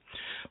 beautiful.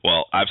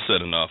 Well, I've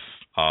said enough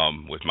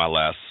with my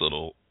last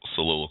little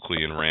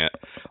soliloquy and rant.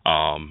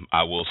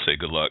 I will say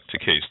good luck to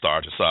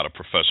K-Star, just out of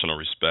professional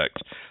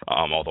respect.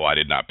 Although I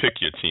did not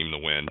pick your team to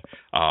win.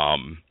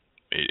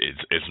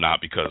 It's not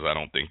because I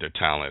don't think they're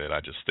talented. I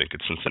just think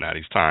it's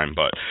Cincinnati's time.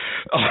 But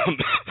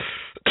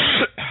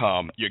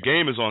your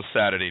game is on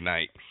Saturday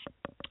night,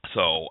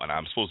 and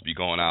I'm supposed to be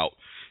going out,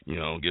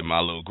 get my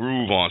little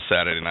groove on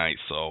Saturday night.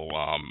 So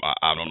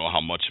I don't know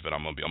how much of it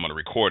I'm gonna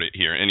record it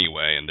here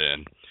anyway, and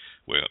then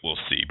we'll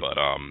see. But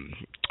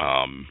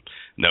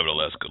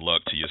nevertheless, good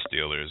luck to your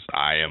Steelers.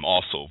 I am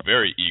also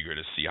very eager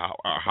to see how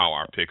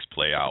our picks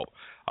play out.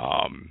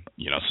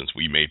 Since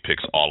we made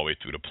picks all the way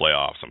through the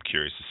playoffs, I'm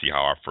curious to see how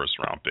our first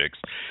round picks.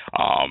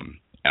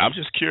 And I'm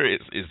just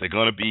curious, is there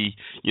going to be,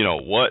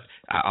 what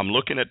I'm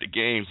looking at the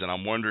games and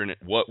I'm wondering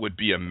what would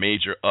be a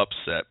major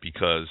upset,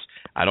 because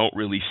I don't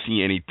really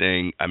see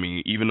anything. I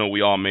mean, even though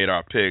we all made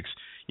our picks,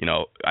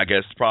 I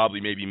guess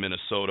probably maybe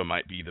Minnesota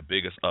might be the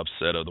biggest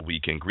upset of the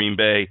weekend. Green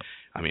Bay,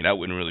 I mean, that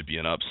wouldn't really be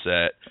an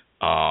upset.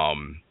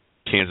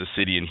 Kansas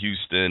City and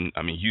Houston,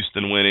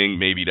 Houston winning,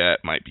 maybe that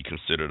might be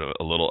considered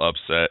a little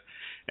upset.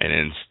 And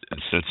then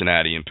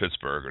Cincinnati and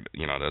Pittsburgh,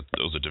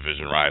 those are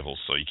division rivals,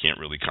 so you can't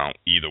really count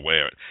either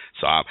way.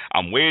 So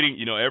I'm waiting.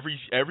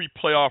 Every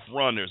playoff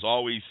run, there's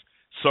always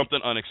something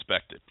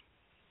unexpected.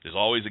 There's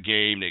always a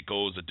game that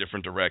goes a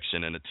different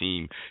direction, and a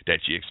team that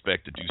you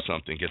expect to do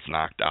something gets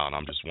knocked out.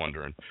 I'm just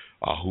wondering,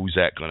 who's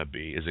that going to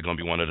be? Is it going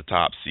to be one of the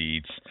top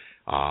seeds,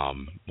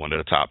 one of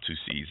the top two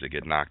seeds that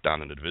get knocked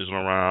out in the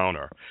divisional round,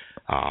 or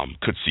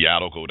could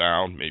Seattle go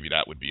down? Maybe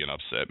that would be an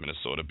upset.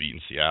 Minnesota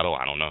beating Seattle.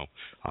 I don't know.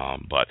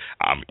 But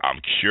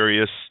I'm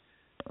curious.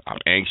 I'm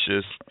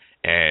anxious.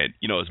 And,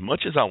 as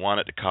much as I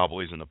wanted the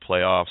Cowboys in the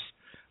playoffs,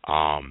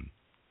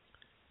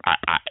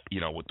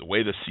 with the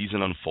way the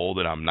season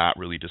unfolded, I'm not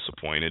really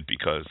disappointed,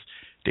 because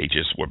they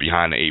just were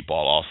behind the 8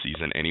 ball all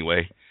season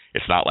anyway.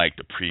 It's not like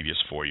the previous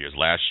 4 years.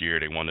 Last year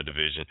they won the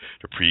division.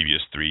 The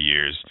previous 3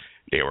 years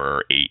they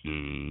were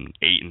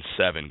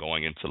 8-7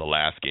 going into the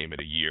last game of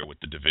the year with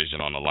the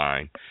division on the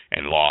line,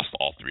 and lost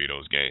all 3 of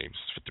those games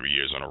for 3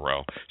 years in a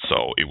row.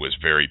 So it was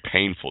very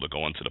painful to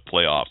go into the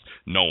playoffs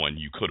knowing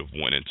you could have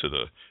went into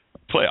the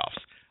playoffs.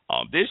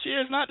 This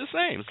year is not the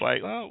same. It's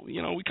like,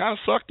 we kind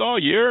of sucked all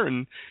year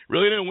and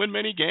really didn't win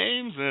many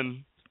games.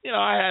 And,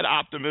 I had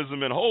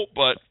optimism and hope,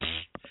 but,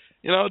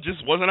 it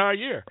just wasn't our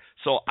year.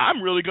 So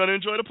I'm really going to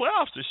enjoy the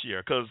playoffs this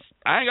year, because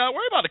I ain't got to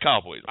worry about the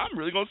Cowboys. I'm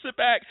really going to sit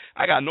back.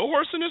 I got no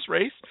horse in this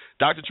race.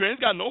 Dr. Train's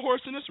got no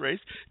horse in this race.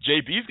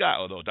 JB's got,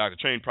 although Dr.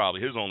 Train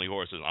probably his only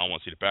horse is I don't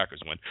want to see the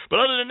Packers win. But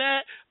other than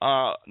that,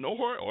 no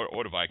horse,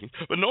 or the Vikings,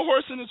 but no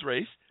horse in this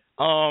race.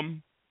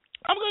 I'm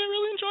going to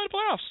really enjoy the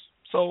playoffs.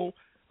 So,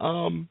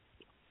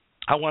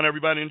 I want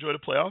everybody to enjoy the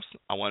playoffs.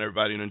 I want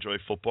everybody to enjoy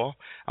football.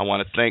 I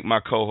want to thank my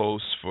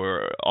co-hosts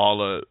for all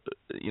the,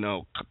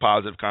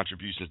 positive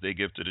contributions they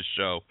give to the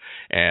show.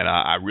 And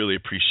I really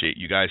appreciate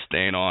you guys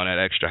staying on that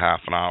extra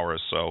half an hour or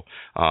so.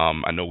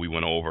 I know we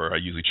went over. I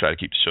usually try to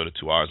keep the show to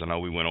 2 hours. I know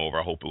we went over.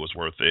 I hope it was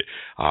worth it.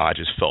 I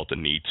just felt the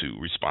need to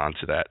respond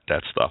to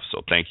that stuff.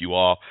 So thank you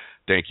all.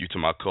 Thank you to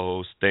my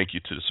co-hosts. Thank you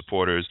to the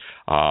supporters.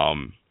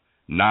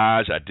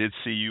 Naj, I did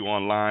see you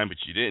online, but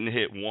you didn't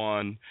hit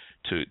 1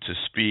 to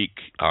speak.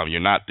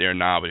 You're not there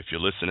now, but if you're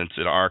listening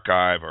to the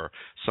archive or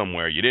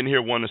somewhere, you didn't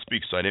hear 1 to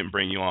speak, so I didn't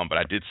bring you on, but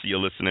I did see you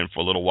listening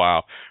for a little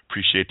while.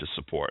 Appreciate the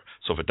support.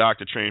 So for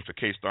Dr. Train, for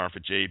K-Star, and for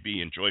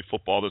JB, enjoy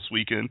football this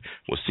weekend.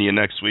 We'll see you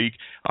next week.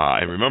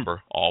 And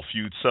remember, all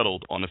feuds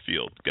settled on the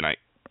field. Good night.